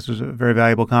 I think this was a very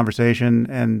valuable conversation,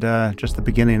 and just the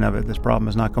beginning of it. This problem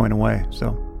is not going away.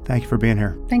 So thank you for being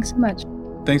here. Thanks so much.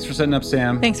 Thanks for setting up,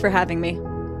 Sam. Thanks for having me.